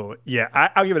 So yeah,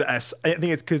 I'll give it an S. I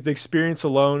think it's because the experience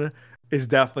alone is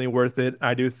definitely worth it.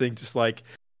 I do think just like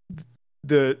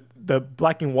the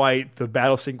black and white, the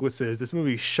battle sequences, this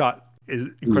movie shot is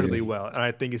incredibly well, and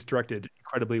I think it's directed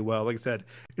incredibly well. Like I said,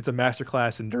 it's a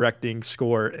masterclass in directing,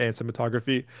 score, and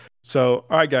cinematography. So,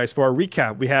 all right, guys, for our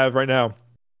recap, we have right now,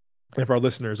 and for our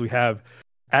listeners, we have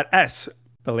at S,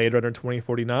 The Blade Runner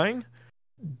 2049,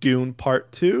 Dune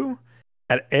Part 2.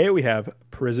 At A, we have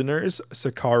Prisoners,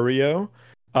 Sicario,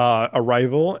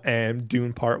 Arrival, and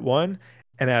Dune Part 1.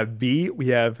 And at B, we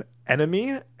have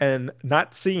Enemy, and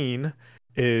Not Seen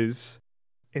is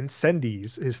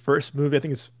Incendies, his first movie. I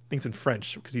think it's in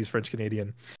French because he's French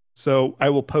Canadian. So I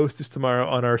will post this tomorrow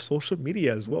on our social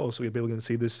media as well, so you'll be able to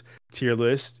see this tier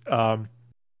list.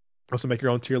 Also make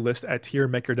your own tier list at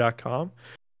tiermaker.com.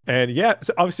 And yeah,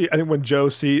 so obviously, I think when Joe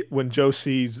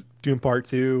sees Dune Part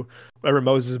Two, whenever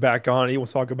Moses is back on, he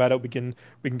wants to talk about it. We can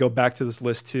go back to this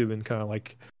list too and kind of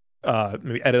like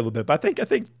maybe edit a little bit. But I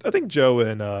think Joe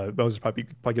and Moses probably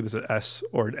give this an S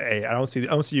or an A. I don't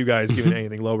see you guys giving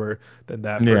anything lower than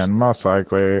that. Yeah, most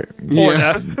likely. Or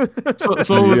Yeah. an F.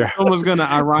 Someone's gonna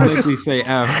ironically say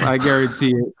F. I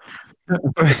guarantee it.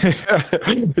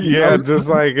 Yeah, just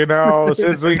like,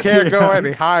 since we can't go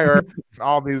any higher,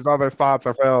 all these other thoughts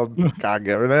are failed. Gotta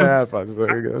give it an F.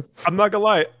 There you go. I'm not gonna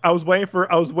lie. I was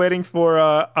waiting for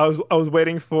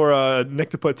Nick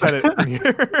to put Tenet in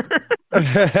here.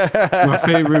 My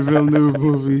favorite Villeneuve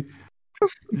movie.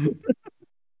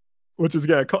 Which is a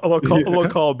little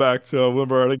callback to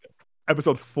remember I think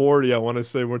episode 40. I want to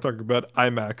say we're talking about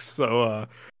IMAX. So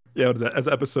yeah, what is that? As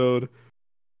episode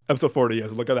 40.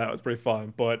 Yes, look at that. It's pretty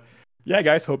fun. But yeah,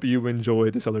 guys, hope you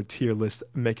enjoyed this other tier list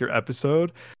maker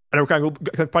episode. And we're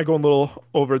probably going a little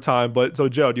over time. But so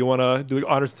Joe, do you want to do the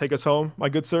honors to take us home, my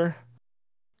good sir?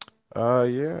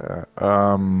 Yeah.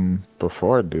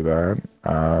 Before I do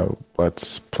that,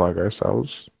 let's plug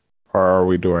ourselves. Or are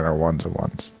we doing our ones and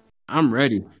ones? I'm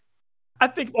ready. I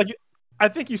think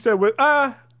you said with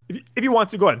if you want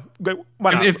to go ahead.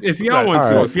 Why not? If y'all want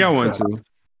to, if y'all want to.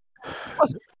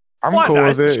 I'm cool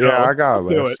with it. Yeah, I got a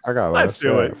list. Let's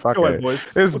do it. Fuck Go it. ahead, boys.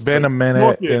 It's been a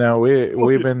minute.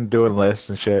 We've been doing lists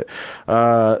and shit.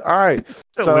 All right.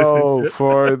 So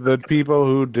for the people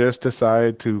who just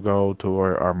decide to go to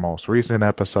our most recent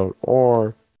episode,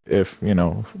 or if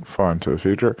far into the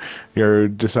future, you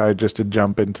decide just to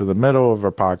jump into the middle of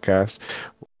our podcast,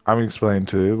 I'm explaining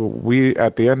to you. We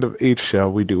at the end of each show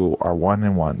we do our one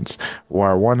and ones. What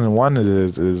our one and one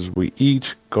is we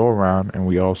each go around and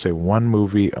we all say one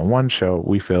movie and one show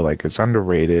we feel like it's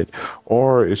underrated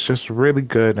or it's just really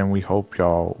good and we hope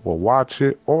y'all will watch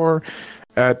it, or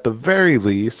at the very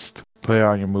least put it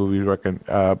on your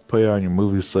put it on your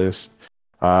movies list.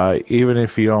 Even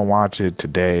if you don't watch it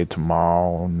today,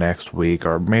 tomorrow, next week,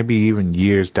 or maybe even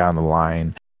years down the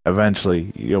line.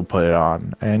 Eventually, you'll put it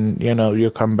on, and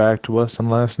you'll come back to us and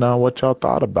let us know what y'all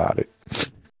thought about it.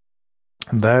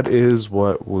 That is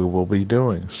what we will be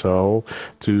doing. So,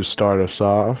 to start us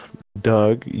off,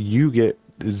 Doug, you get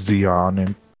the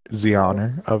honor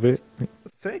of it.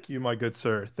 Thank you, my good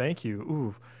sir. Thank you.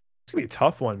 Ooh, it's gonna be a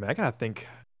tough one, man. I gotta think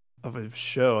of a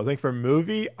show. I think for a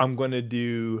movie, I'm gonna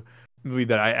do a movie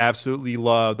that I absolutely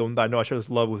love. The one that I know I share this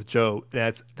love with Joe. And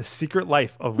that's The Secret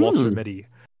Life of Walter Mitty.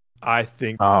 I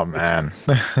think. Oh man,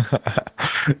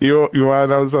 you want to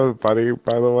know something funny?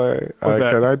 By the way,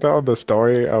 can I tell the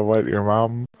story of what your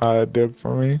mom did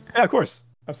for me? Yeah, of course,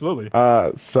 absolutely.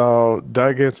 So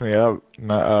Doug hits me up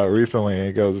recently and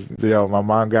he goes, "Yo, my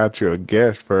mom got you a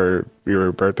gift for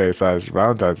your birthday /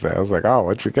 Valentine's Day." I was like, "Oh,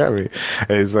 what'd she get me?"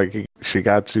 And he's like, "She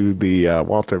got you the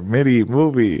Walter Mitty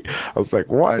movie." I was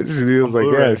like, "What?" He was like,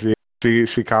 "Yeah."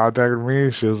 She contacted me.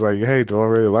 She was like, "Hey, Joel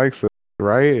really likes it,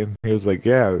 right?" And he was like,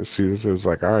 "Yeah." She was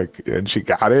like, "All right," and she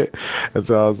got it. And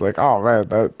so I was like, "Oh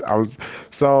man," I was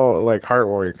so like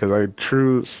heartwarming because I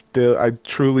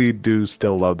truly do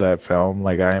still love that film.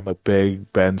 Like I am a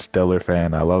big Ben Stiller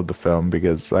fan. I love the film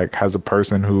because like as a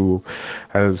person who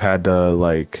has had to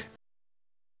like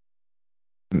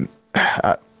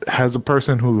as a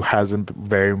person who hasn't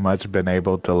very much been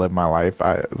able to live my life,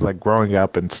 I like growing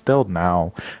up and still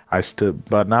now,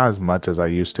 but not as much as I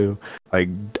used to. Like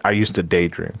I used to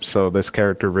daydream, so this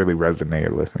character really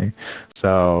resonated with me.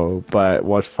 So, but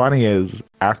what's funny is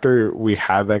after we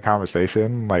had that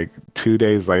conversation, like 2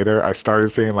 days later, I started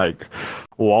seeing like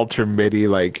Walter Mitty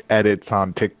like edits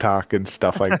on TikTok and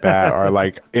stuff like that, or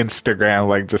like Instagram,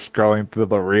 like just scrolling through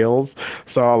the reels.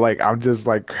 So like I'm just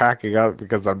like cracking up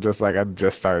because I'm just like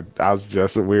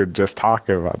we were just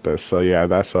talking about this. So yeah,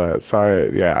 that's what.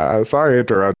 Sorry to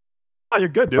interrupt. Oh, you're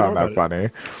good, dude. Found that funny.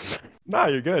 No,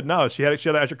 you're good. No, she had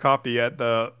an extra copy at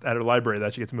her library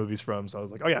that she gets movies from. So I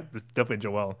was like, oh yeah, definitely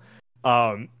Joelle.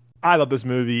 I love this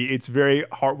movie. It's very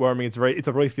heartwarming. It's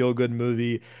a really feel good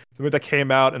movie. It's a movie that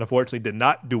came out and unfortunately did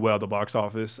not do well at the box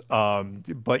office.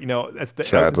 But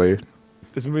Sadly.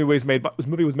 This movie was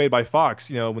made by Fox.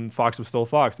 When Fox was still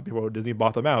Fox, the people at Disney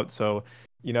bought them out. So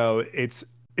it's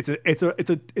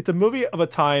a movie of a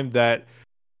time that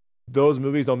those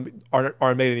movies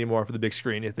aren't made anymore for the big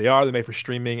screen. If they are, they're made for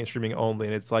streaming and streaming only.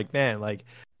 And it's like, man, like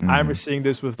I remember seeing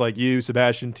this with like you,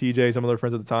 Sebastian, TJ, some other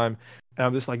friends at the time, and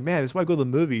I'm just like, man, this is why I go to the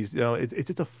movies. It's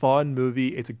just a fun movie.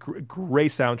 It's a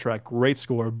great soundtrack, great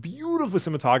score, beautiful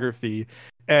cinematography,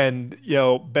 and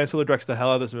Ben Stiller directs the hell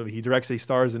out of this movie. He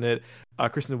stars in it.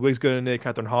 Kristen Wiig's good in it.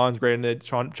 Catherine Hahn's great in it.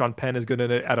 Sean Penn is good in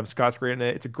it. Adam Scott's great in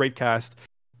it. It's a great cast.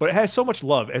 but it has so much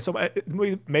love. And so it's a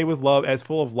movie made with love, as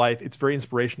full of life. It's very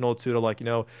inspirational to like,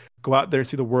 go out there and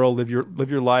see the world, live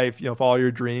your life, follow your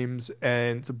dreams.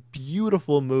 And it's a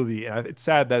beautiful movie. And it's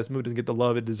sad that this movie doesn't get the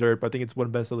love it deserved, but I think it's one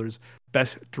of Ben Stiller's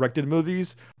best directed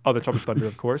movies, other than Tropic Thunder,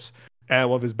 of course, and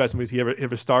one of his best movies he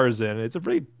ever stars in. It's a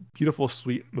really beautiful,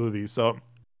 sweet movie. So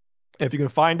if you can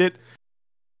find it,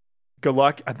 good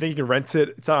luck. I think you can rent it.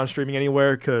 It's not on streaming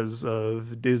anywhere because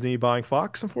of Disney buying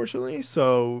Fox, unfortunately.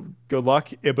 So good luck.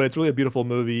 But it's really a beautiful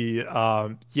movie.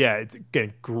 Yeah, it's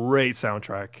again great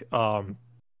soundtrack.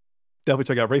 Definitely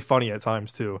check it out. Very funny at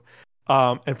times too.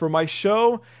 And for my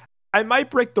show, I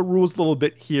might break the rules a little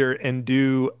bit here and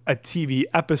do a TV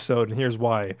episode. And here's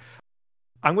why.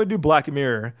 I'm going to do Black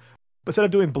Mirror, but instead of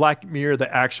doing Black Mirror,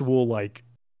 the actual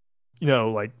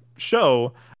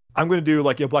show, I'm going to do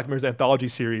Black Mirror's anthology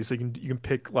series. So you can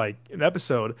pick like an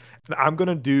episode. And I'm going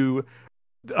to do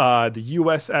the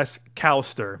USS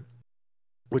Callister,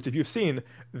 which if you've seen,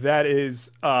 that is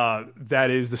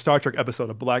the Star Trek episode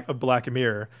of Black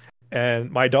Mirror. And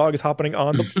my dog is hopping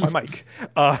on my mic.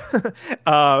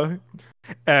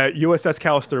 USS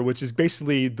Callister, which is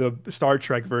basically the Star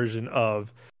Trek version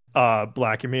of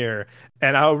Black Mirror.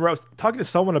 And I was talking to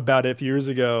someone about it a few years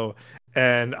ago,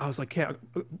 and I was like,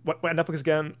 what Netflix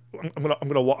again? I'm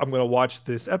gonna watch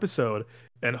this episode.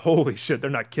 And holy shit, they're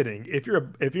not kidding. If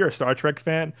you're a Star Trek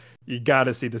fan, you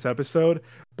gotta see this episode.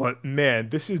 But man,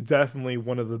 this is definitely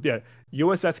one of the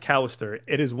USS Callister.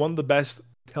 It is one of the best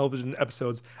television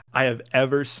episodes I have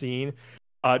ever seen.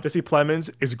 Jesse Plemons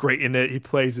is great in it. He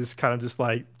plays this kind of just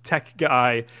like tech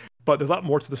guy, but there's a lot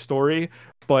more to the story.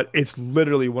 But it's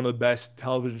literally one of the best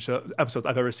television episodes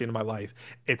I've ever seen in my life.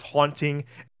 It's haunting.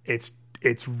 It's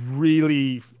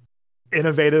really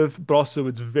innovative, but also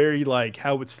it's very like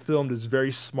how it's filmed is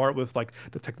very smart with like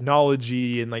the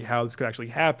technology and like how this could actually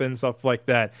happen, stuff like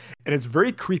that. And it's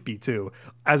very creepy too,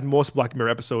 as most Black Mirror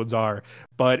episodes are.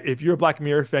 But if you're a Black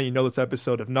Mirror fan, you know this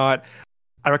episode. If not,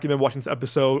 I recommend watching this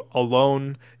episode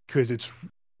alone because it's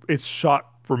shot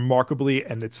remarkably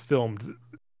and it's filmed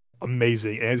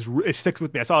amazing. And it sticks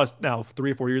with me. I saw this now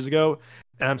 3 or 4 years ago,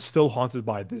 and I'm still haunted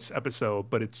by this episode.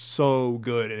 But it's so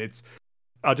good, and it's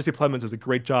Jesse Plemons does a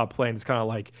great job playing this kind of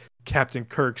like Captain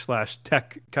Kirk /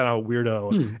 tech kind of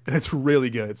weirdo, and it's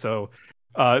really good. So,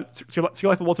 Secret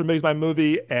Life of Walter Mitty is my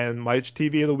movie, and my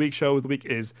TV of the week, show of the week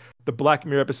is the Black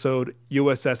Mirror episode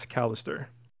USS Callister.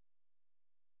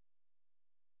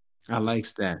 I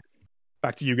likes that.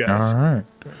 Back to you guys.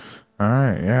 All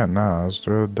right. Yeah, no, that's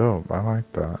real dope. I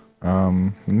like that.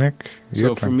 Nick.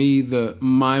 So for me,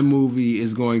 my movie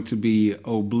is going to be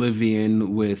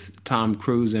Oblivion with Tom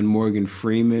Cruise and Morgan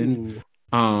Freeman.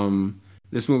 Ooh.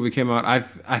 This movie came out,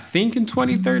 I think, in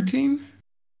 2013.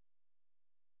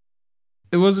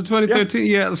 It was in 2013,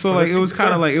 yeah. So like it was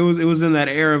kind of like it was in that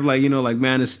era of like like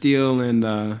Man of Steel and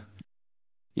other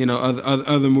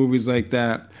movies like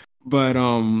that. But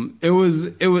it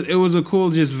was a cool,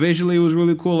 just visually it was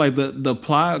really cool. Like the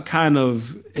plot kind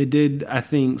of, it did, I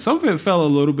think some of it fell a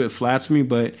little bit flat to me,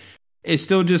 but it's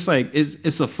still just like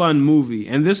it's a fun movie.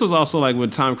 And this was also like when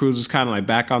Tom Cruise was kind of like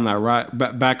back on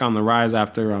the rise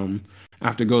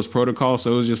after Ghost Protocol.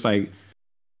 So it was just like,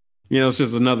 it's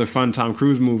just another fun Tom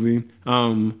Cruise movie.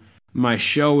 My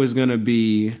show is gonna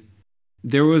be,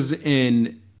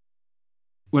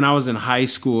 when I was in high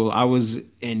school, I was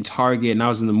in Target and I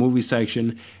was in the movie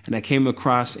section, and I came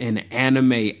across an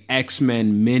anime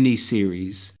X-Men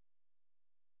miniseries.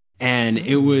 And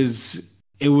it was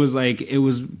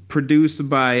produced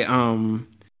by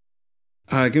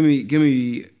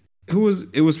it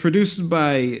was produced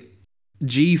by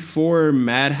G4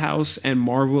 Madhouse and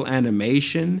Marvel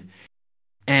Animation.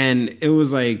 And it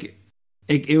was like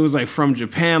it was like from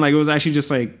Japan. Like it was actually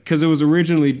just like, because it was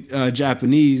originally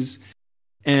Japanese.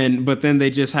 But then they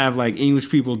just have like English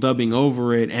people dubbing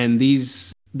over it, and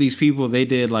these people, they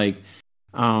did like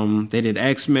they did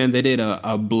X-Men, they did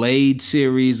a Blade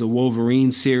series, a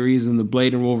Wolverine series, and the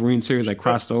Blade and Wolverine series like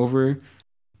crossed over.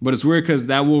 But it's weird because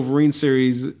that Wolverine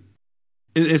series,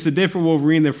 it's a different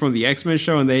Wolverine than from the X-Men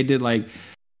show, and they did like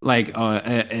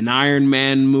an Iron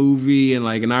Man movie and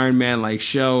like an Iron Man like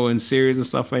show and series and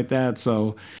stuff like that.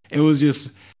 So it was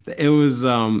just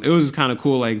kind of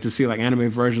cool, like to see like anime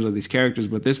versions of these characters.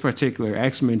 But this particular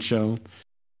X-Men show,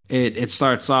 it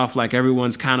starts off like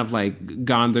everyone's kind of like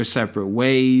gone their separate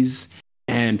ways,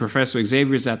 and Professor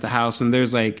Xavier's at the house, and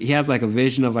there's like, he has like a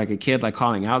vision of like a kid like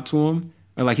calling out to him,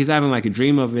 or like he's having like a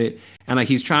dream of it, and like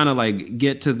he's trying to like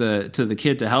get to the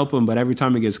kid to help him, but every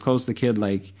time he gets close, the kid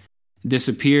like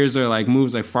disappears or like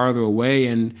moves like farther away.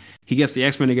 And he gets the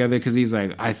X-Men together because he's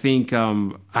like, I think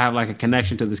I have like a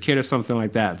connection to this kid or something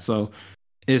like that. So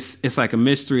it's like a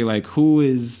mystery. Like who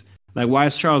is like why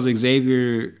is Charles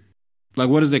Xavier like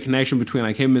what is the connection between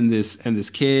like him and this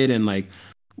kid and like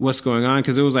what's going on?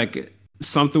 Because it was like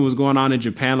something was going on in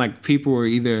Japan. Like people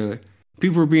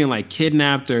were being like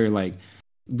kidnapped or like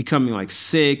becoming like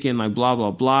sick and like blah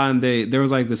blah blah. And there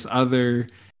was like this other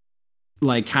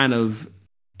like kind of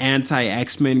anti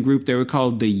X-Men group. They were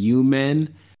called the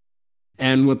U-Men.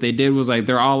 And what they did was like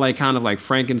they're all like kind of like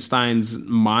Frankenstein's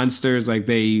monsters. Like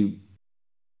they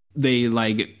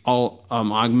like all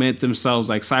augment themselves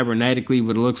like cybernetically,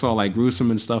 but it looks all like gruesome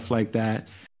and stuff like that.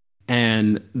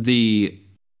 And the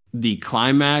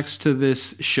climax to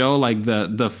this show, like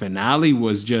the finale,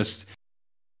 was just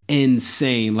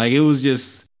insane. Like it was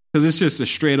just because it's just a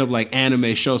straight up like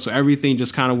anime show, so everything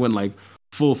just kind of went like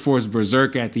full force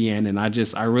berserk at the end, and I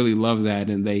really love that.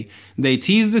 And they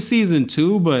teased the season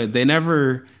 2, but they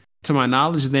never, to my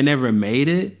knowledge, they never made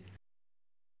it.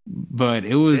 But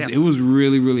it was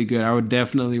really really good. I would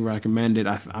definitely recommend it.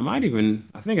 I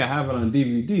think I have it on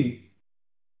DVD.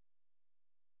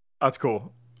 That's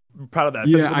cool. I'm proud of that.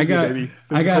 Yeah, Physical media, baby.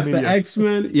 I got Media. the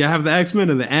X-Men. Yeah, I have the X-Men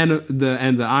and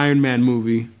the Iron Man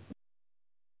movie.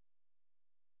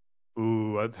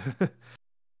 Ooh,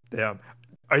 damn.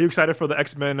 Are you excited for the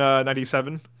X-Men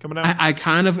 97 coming out? I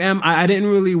kind of am. I didn't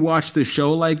really watch the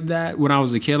show like that when I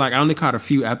was a kid. Like I only caught a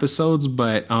few episodes,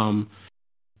 but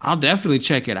I'll definitely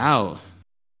check it out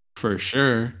for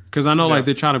sure. Because I know like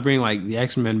they're trying to bring like the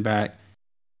X-Men back.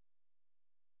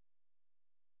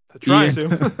 Trying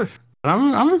to.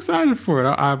 I'm excited for it.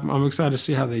 I'm excited to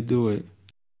see how they do it.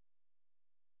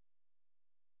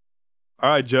 All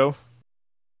right, Joe.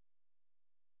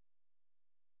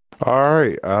 All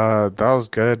right, that was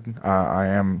good.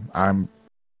 I'm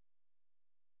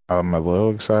a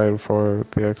little excited for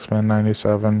the X-Men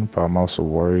 97, but I'm also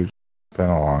worried. It's been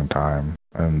a long time,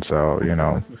 and so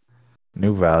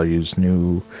new values,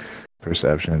 new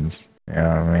perceptions. You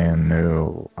know what I mean?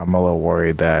 I'm a little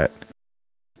worried that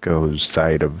goes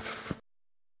sight of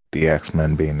the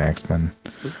X-Men being X-Men.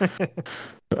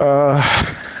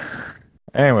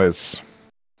 Anyways,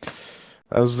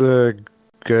 that was a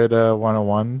good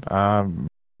 101. Now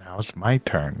it's my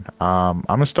turn. I'm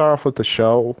gonna start off with the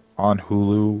show on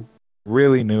Hulu.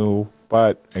 Really new,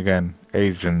 but again,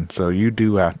 Asian, so you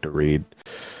do have to read.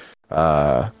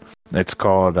 It's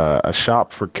called A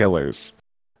Shop for Killers.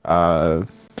 What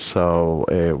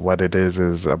it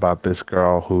is about this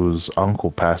girl whose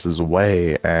uncle passes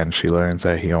away, and she learns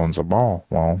that he owns a mall.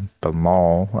 Well, the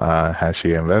mall, as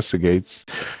she investigates,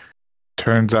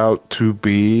 turns out to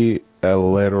be a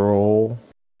literal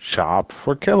shop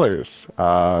for killers.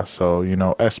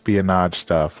 Espionage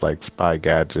stuff like spy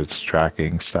gadgets,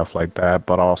 tracking, stuff like that,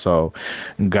 but also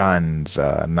guns,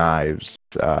 knives.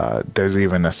 There's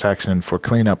even a section for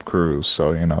cleanup crews,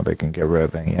 so they can get rid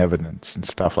of any evidence and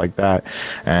stuff like that.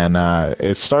 And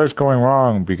it starts going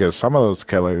wrong because some of those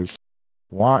killers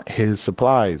want his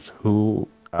supplies,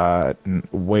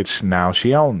 which now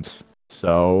she owns.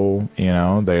 So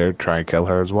they're trying to kill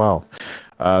her as well.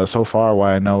 So far,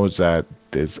 what I know is that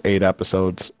there's 8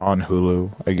 episodes on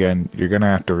Hulu. Again, you're gonna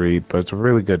have to read, but it's a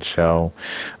really good show.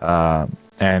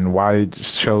 And why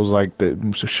shows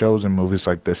and movies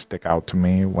like this stick out to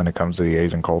me when it comes to the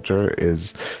Asian culture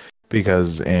is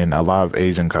because in a lot of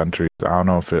Asian countries, I don't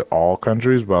know if all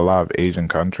countries, but a lot of Asian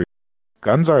countries,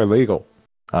 guns are illegal.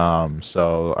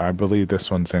 So I believe this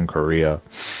one's in Korea.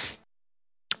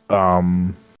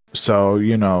 So,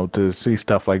 to see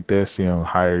stuff like this,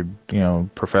 hired,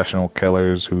 professional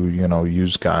killers who,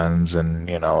 use guns and,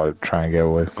 try and get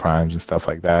away with crimes and stuff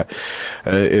like that.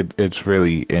 It's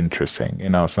really interesting.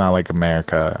 It's not like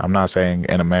America. I'm not saying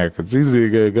in America it's easy to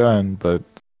get a gun, but,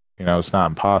 it's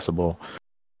not impossible.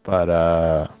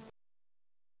 But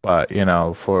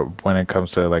for when it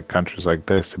comes to like countries like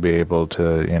this to be able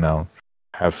to,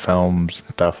 have films,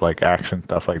 stuff like action,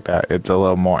 stuff like that, it's a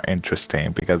little more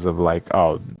interesting because of like,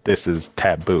 oh, this is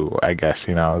taboo, I guess,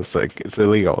 it's like, it's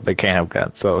illegal. They can't have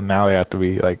guns. So now they have to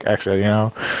be like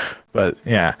extra, but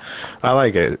yeah, I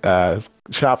like it.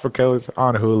 Shop for Killers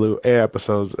on Hulu, 8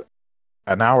 episodes,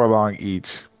 an hour long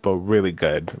each, but really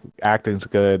good. Acting's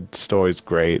good, story's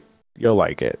great. You'll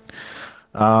like it.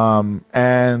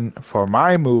 And for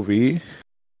my movie,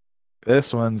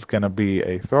 this one's going to be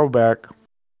a throwback.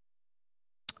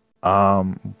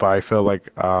 But I feel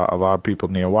like a lot of people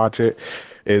need to watch it.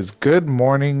 Is Good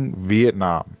Morning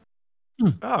Vietnam.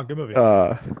 Oh, good movie.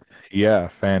 Yeah,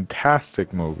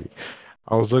 fantastic movie.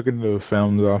 I was looking into the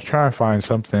films. I was trying to find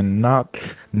something not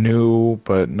new,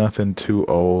 but nothing too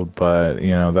old. But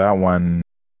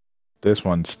this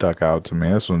one stuck out to me.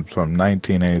 This one's from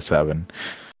 1987.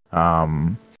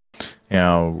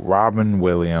 Robin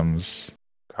Williams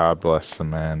God bless the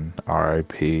man.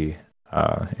 R.I.P.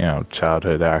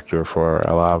 Childhood actor for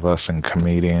a lot of us and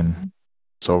comedian.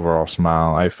 His overall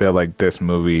smile. I feel like this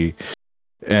movie,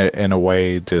 in a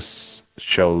way, just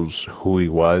shows who he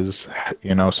was.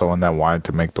 Someone that wanted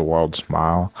to make the world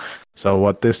smile. So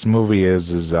what this movie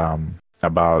is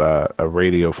about a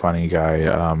radio funny guy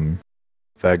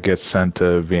that gets sent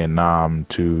to Vietnam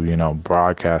to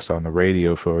broadcast on the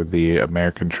radio for the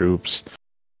American troops.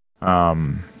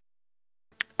 But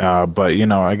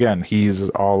again, he's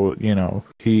all when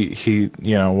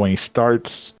he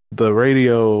starts the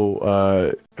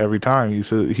radio, every time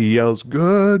he yells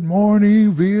 "Good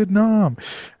morning, Vietnam,"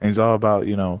 and he's all about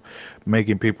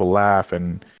making people laugh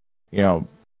and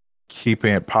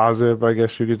keeping it positive, I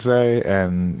guess you could say,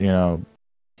 and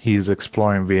he's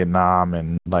exploring Vietnam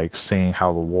and like seeing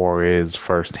how the war is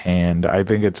firsthand. I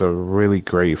think it's a really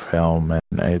great film, and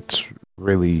it's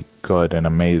really good and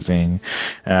amazing,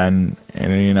 and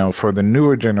for the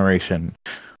newer generation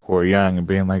who are young and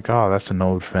being like, oh, that's an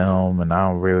old film and I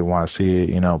don't really want to see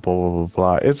it, blah blah blah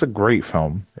blah. It's a great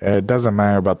film. It doesn't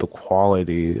matter about the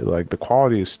quality. Like, the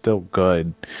quality is still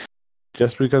good.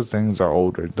 Just because things are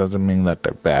older doesn't mean that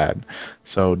they're bad.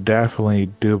 So definitely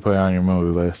do put it on your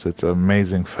movie list. It's an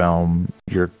amazing film.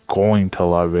 You're going to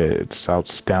love it. It's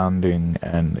outstanding,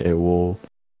 and it will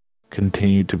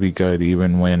continue to be good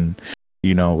even when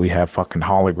we have fucking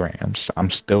holograms. I'm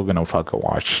still gonna fucking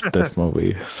watch this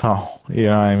movie. So, you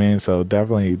know what I mean? So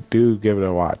definitely do give it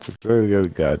a watch. It's really, really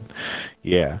good.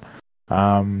 Yeah.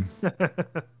 Yeah. Watch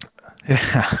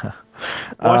that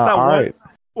All one. right.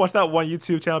 Watch that one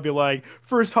YouTube channel. Be like,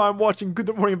 first time watching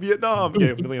Good Morning Vietnam.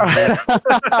 Get a million.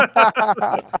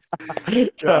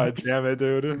 God damn it,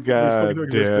 dude. God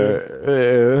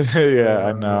damn. Yeah,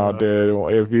 I know,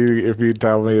 dude. If you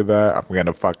tell me that, I'm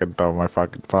gonna fucking throw my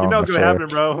fucking phone. You know what's gonna happen,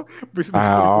 bro.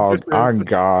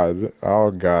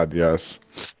 Oh God, yes.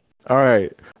 All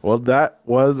right. Well, that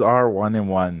was our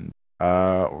 1-in-1.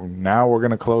 Now we're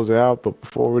gonna close it out, but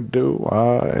before we do,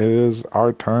 it is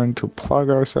our turn to plug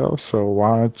ourselves. So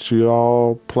why don't you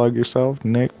all plug yourself?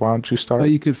 Nick, why don't you start?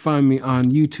 You could find me on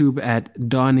YouTube at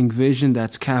Dawning Vision.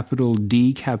 That's capital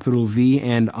D, capital V,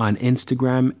 and on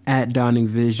Instagram at Dawning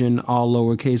Vision, all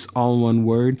lowercase, all one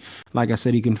word. Like I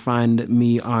said, you can find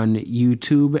me on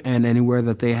YouTube and anywhere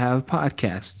that they have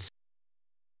podcasts.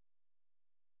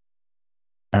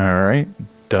 All right,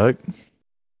 Doug.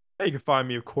 You can find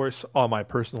me, of course, on my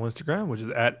personal Instagram, which is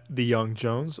at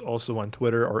TheYoungJones. Also on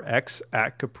Twitter or X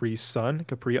at Capri_Sun,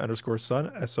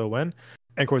 Capri_Sun, SON. And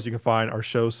of course, you can find our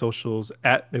show socials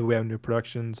at Midway Avenue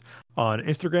Productions on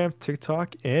Instagram,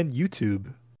 TikTok, and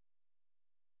YouTube.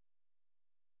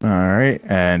 All right,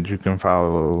 and you can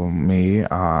follow me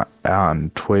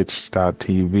on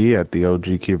twitch.tv at the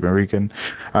OG Cuban Rican.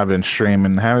 I've been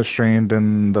haven't streamed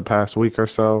in the past week or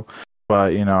so.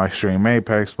 But, I stream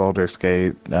Apex, Baldur's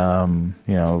Gate,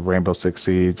 Rainbow Six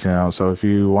Siege, so if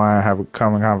you want to have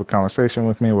a conversation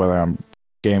with me, whether I'm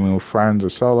gaming with friends or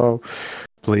solo,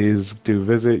 please do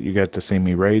visit. You get to see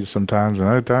me rage sometimes, and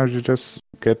other times you just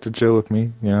get to chill with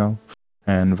me,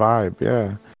 and vibe,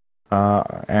 yeah.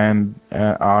 And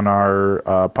on our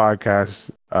podcast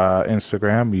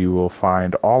Instagram, you will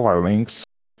find all our links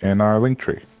in our link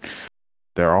tree.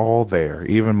 They're all there,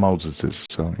 even Moses's.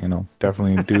 So,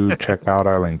 definitely do check out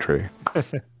our link tree.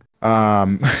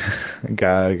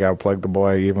 Gotta plug the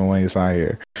boy even when he's not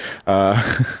here. All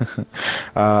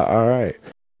right.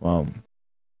 Well,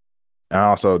 and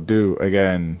also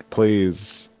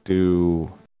please do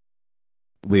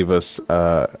leave us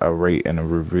a rate and a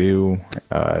review.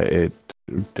 It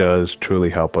does truly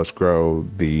help us grow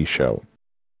the show.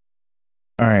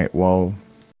 All right. Well,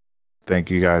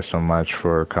 thank you guys so much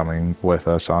for coming with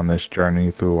us on this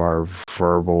journey through our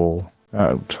verbal.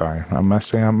 Sorry, I'm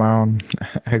messing up my own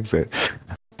exit.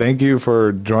 Thank you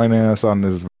for joining us on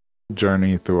this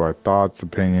journey through our thoughts,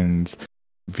 opinions,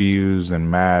 views, and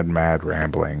mad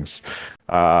ramblings.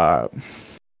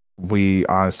 We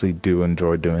honestly do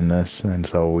enjoy doing this, and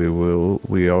so we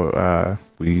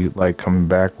like coming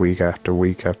back week after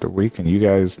week after week, and you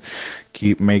guys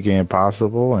keep making it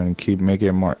possible and keep making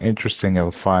it more interesting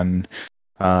and fun.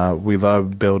 We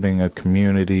love building a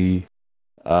community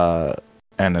and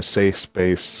a safe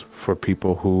space for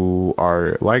people who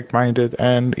are like-minded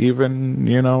and even,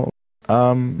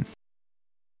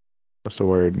 what's the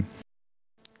word?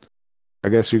 I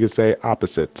guess you could say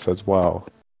opposites as well.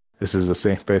 This is a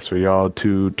safe space for y'all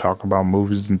to talk about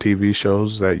movies and TV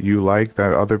shows that you like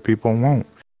that other people won't.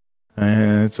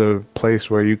 And it's a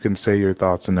place where you can say your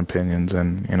thoughts and opinions.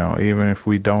 And, even if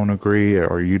we don't agree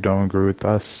or you don't agree with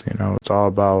us, it's all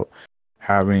about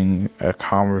having a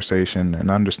conversation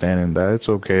and understanding that it's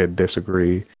okay to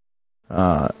disagree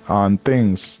on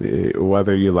things,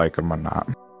 whether you like them or not.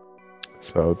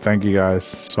 So thank you guys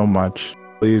so much.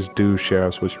 Please do share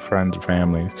us with your friends and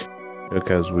family,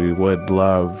 because we would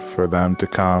love for them to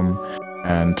come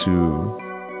and to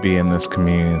be in this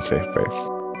community and safe space.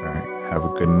 All right. Have a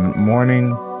good morning,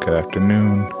 good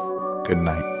afternoon, good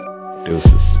night.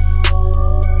 Deuces.